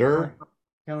 Calendar.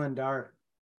 Calendar.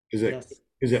 Is it? Yes.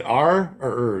 Is it R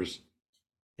or ers?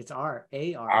 It's R.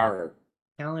 A-R. R.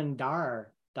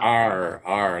 Calendar.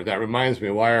 R. That reminds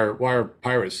me, why are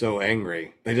pirates so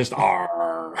angry? They just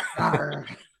are. R.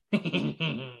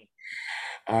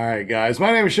 All right, guys.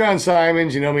 My name is Sean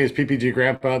Simons. You know me as PPG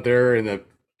Grandpa out there in the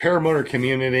paramotor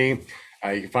community.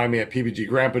 You can find me at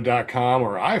ppggrandpa.com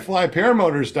or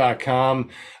iflyparamotors.com.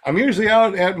 I'm usually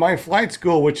out at my flight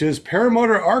school, which is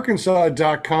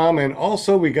paramotorarkansas.com. And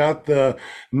also we got the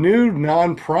new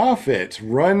nonprofit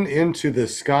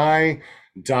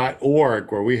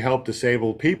runintothesky.org, where we help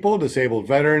disabled people, disabled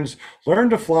veterans learn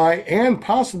to fly and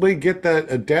possibly get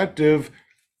that adaptive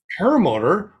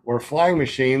paramotor or flying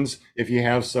machines if you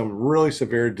have some really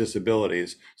severe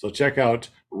disabilities. So check out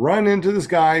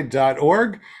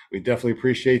runintothesky.org. We definitely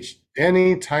appreciate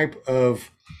any type of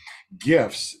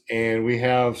gifts. And we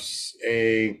have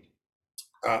a,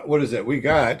 what is it? We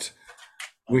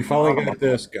finally got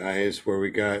this, guys, where we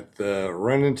got the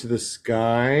Run Into the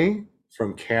Sky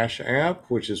from Cash App,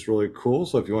 which is really cool.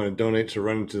 So if you want to donate to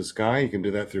Run Into the Sky, you can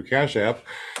do that through Cash App.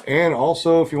 And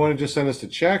also, if you want to just send us a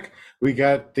check, we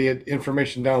got the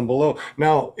information down below.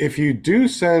 Now, if you do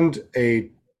send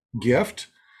a gift,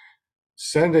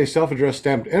 send a self-addressed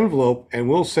stamped envelope, and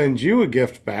we'll send you a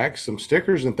gift back, some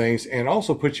stickers and things, and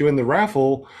also put you in the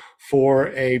raffle for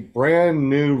a brand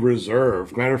new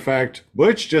reserve. Matter of fact,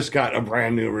 Butch just got a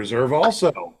brand new reserve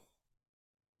also.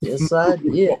 Yes, I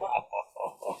did.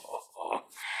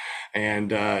 And,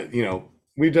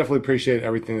 we definitely appreciate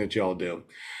everything that y'all do.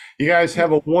 You guys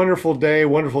have a wonderful day,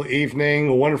 wonderful evening,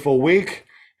 a wonderful week.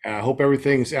 I hope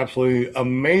everything's absolutely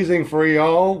amazing for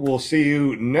y'all. We'll see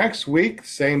you next week.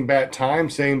 Same bat time,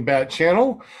 same bat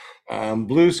channel.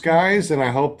 Blue skies, and I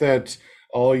hope that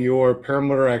all your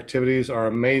paramotor activities are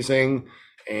amazing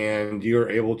and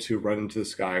you're able to run into the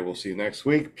sky. We'll see you next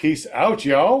week. Peace out,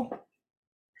 y'all.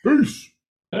 Peace.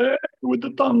 Hey, with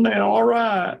the thumbnail. All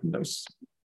right.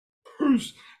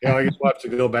 Peace. Yeah, I guess we'll have to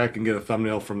go back and get a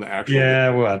thumbnail from the actual. Yeah,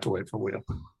 we'll have to wait for Will.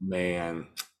 Man.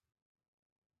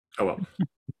 Oh, well.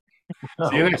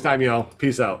 See you next time, y'all.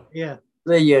 Peace out. Yeah.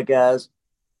 See you guys.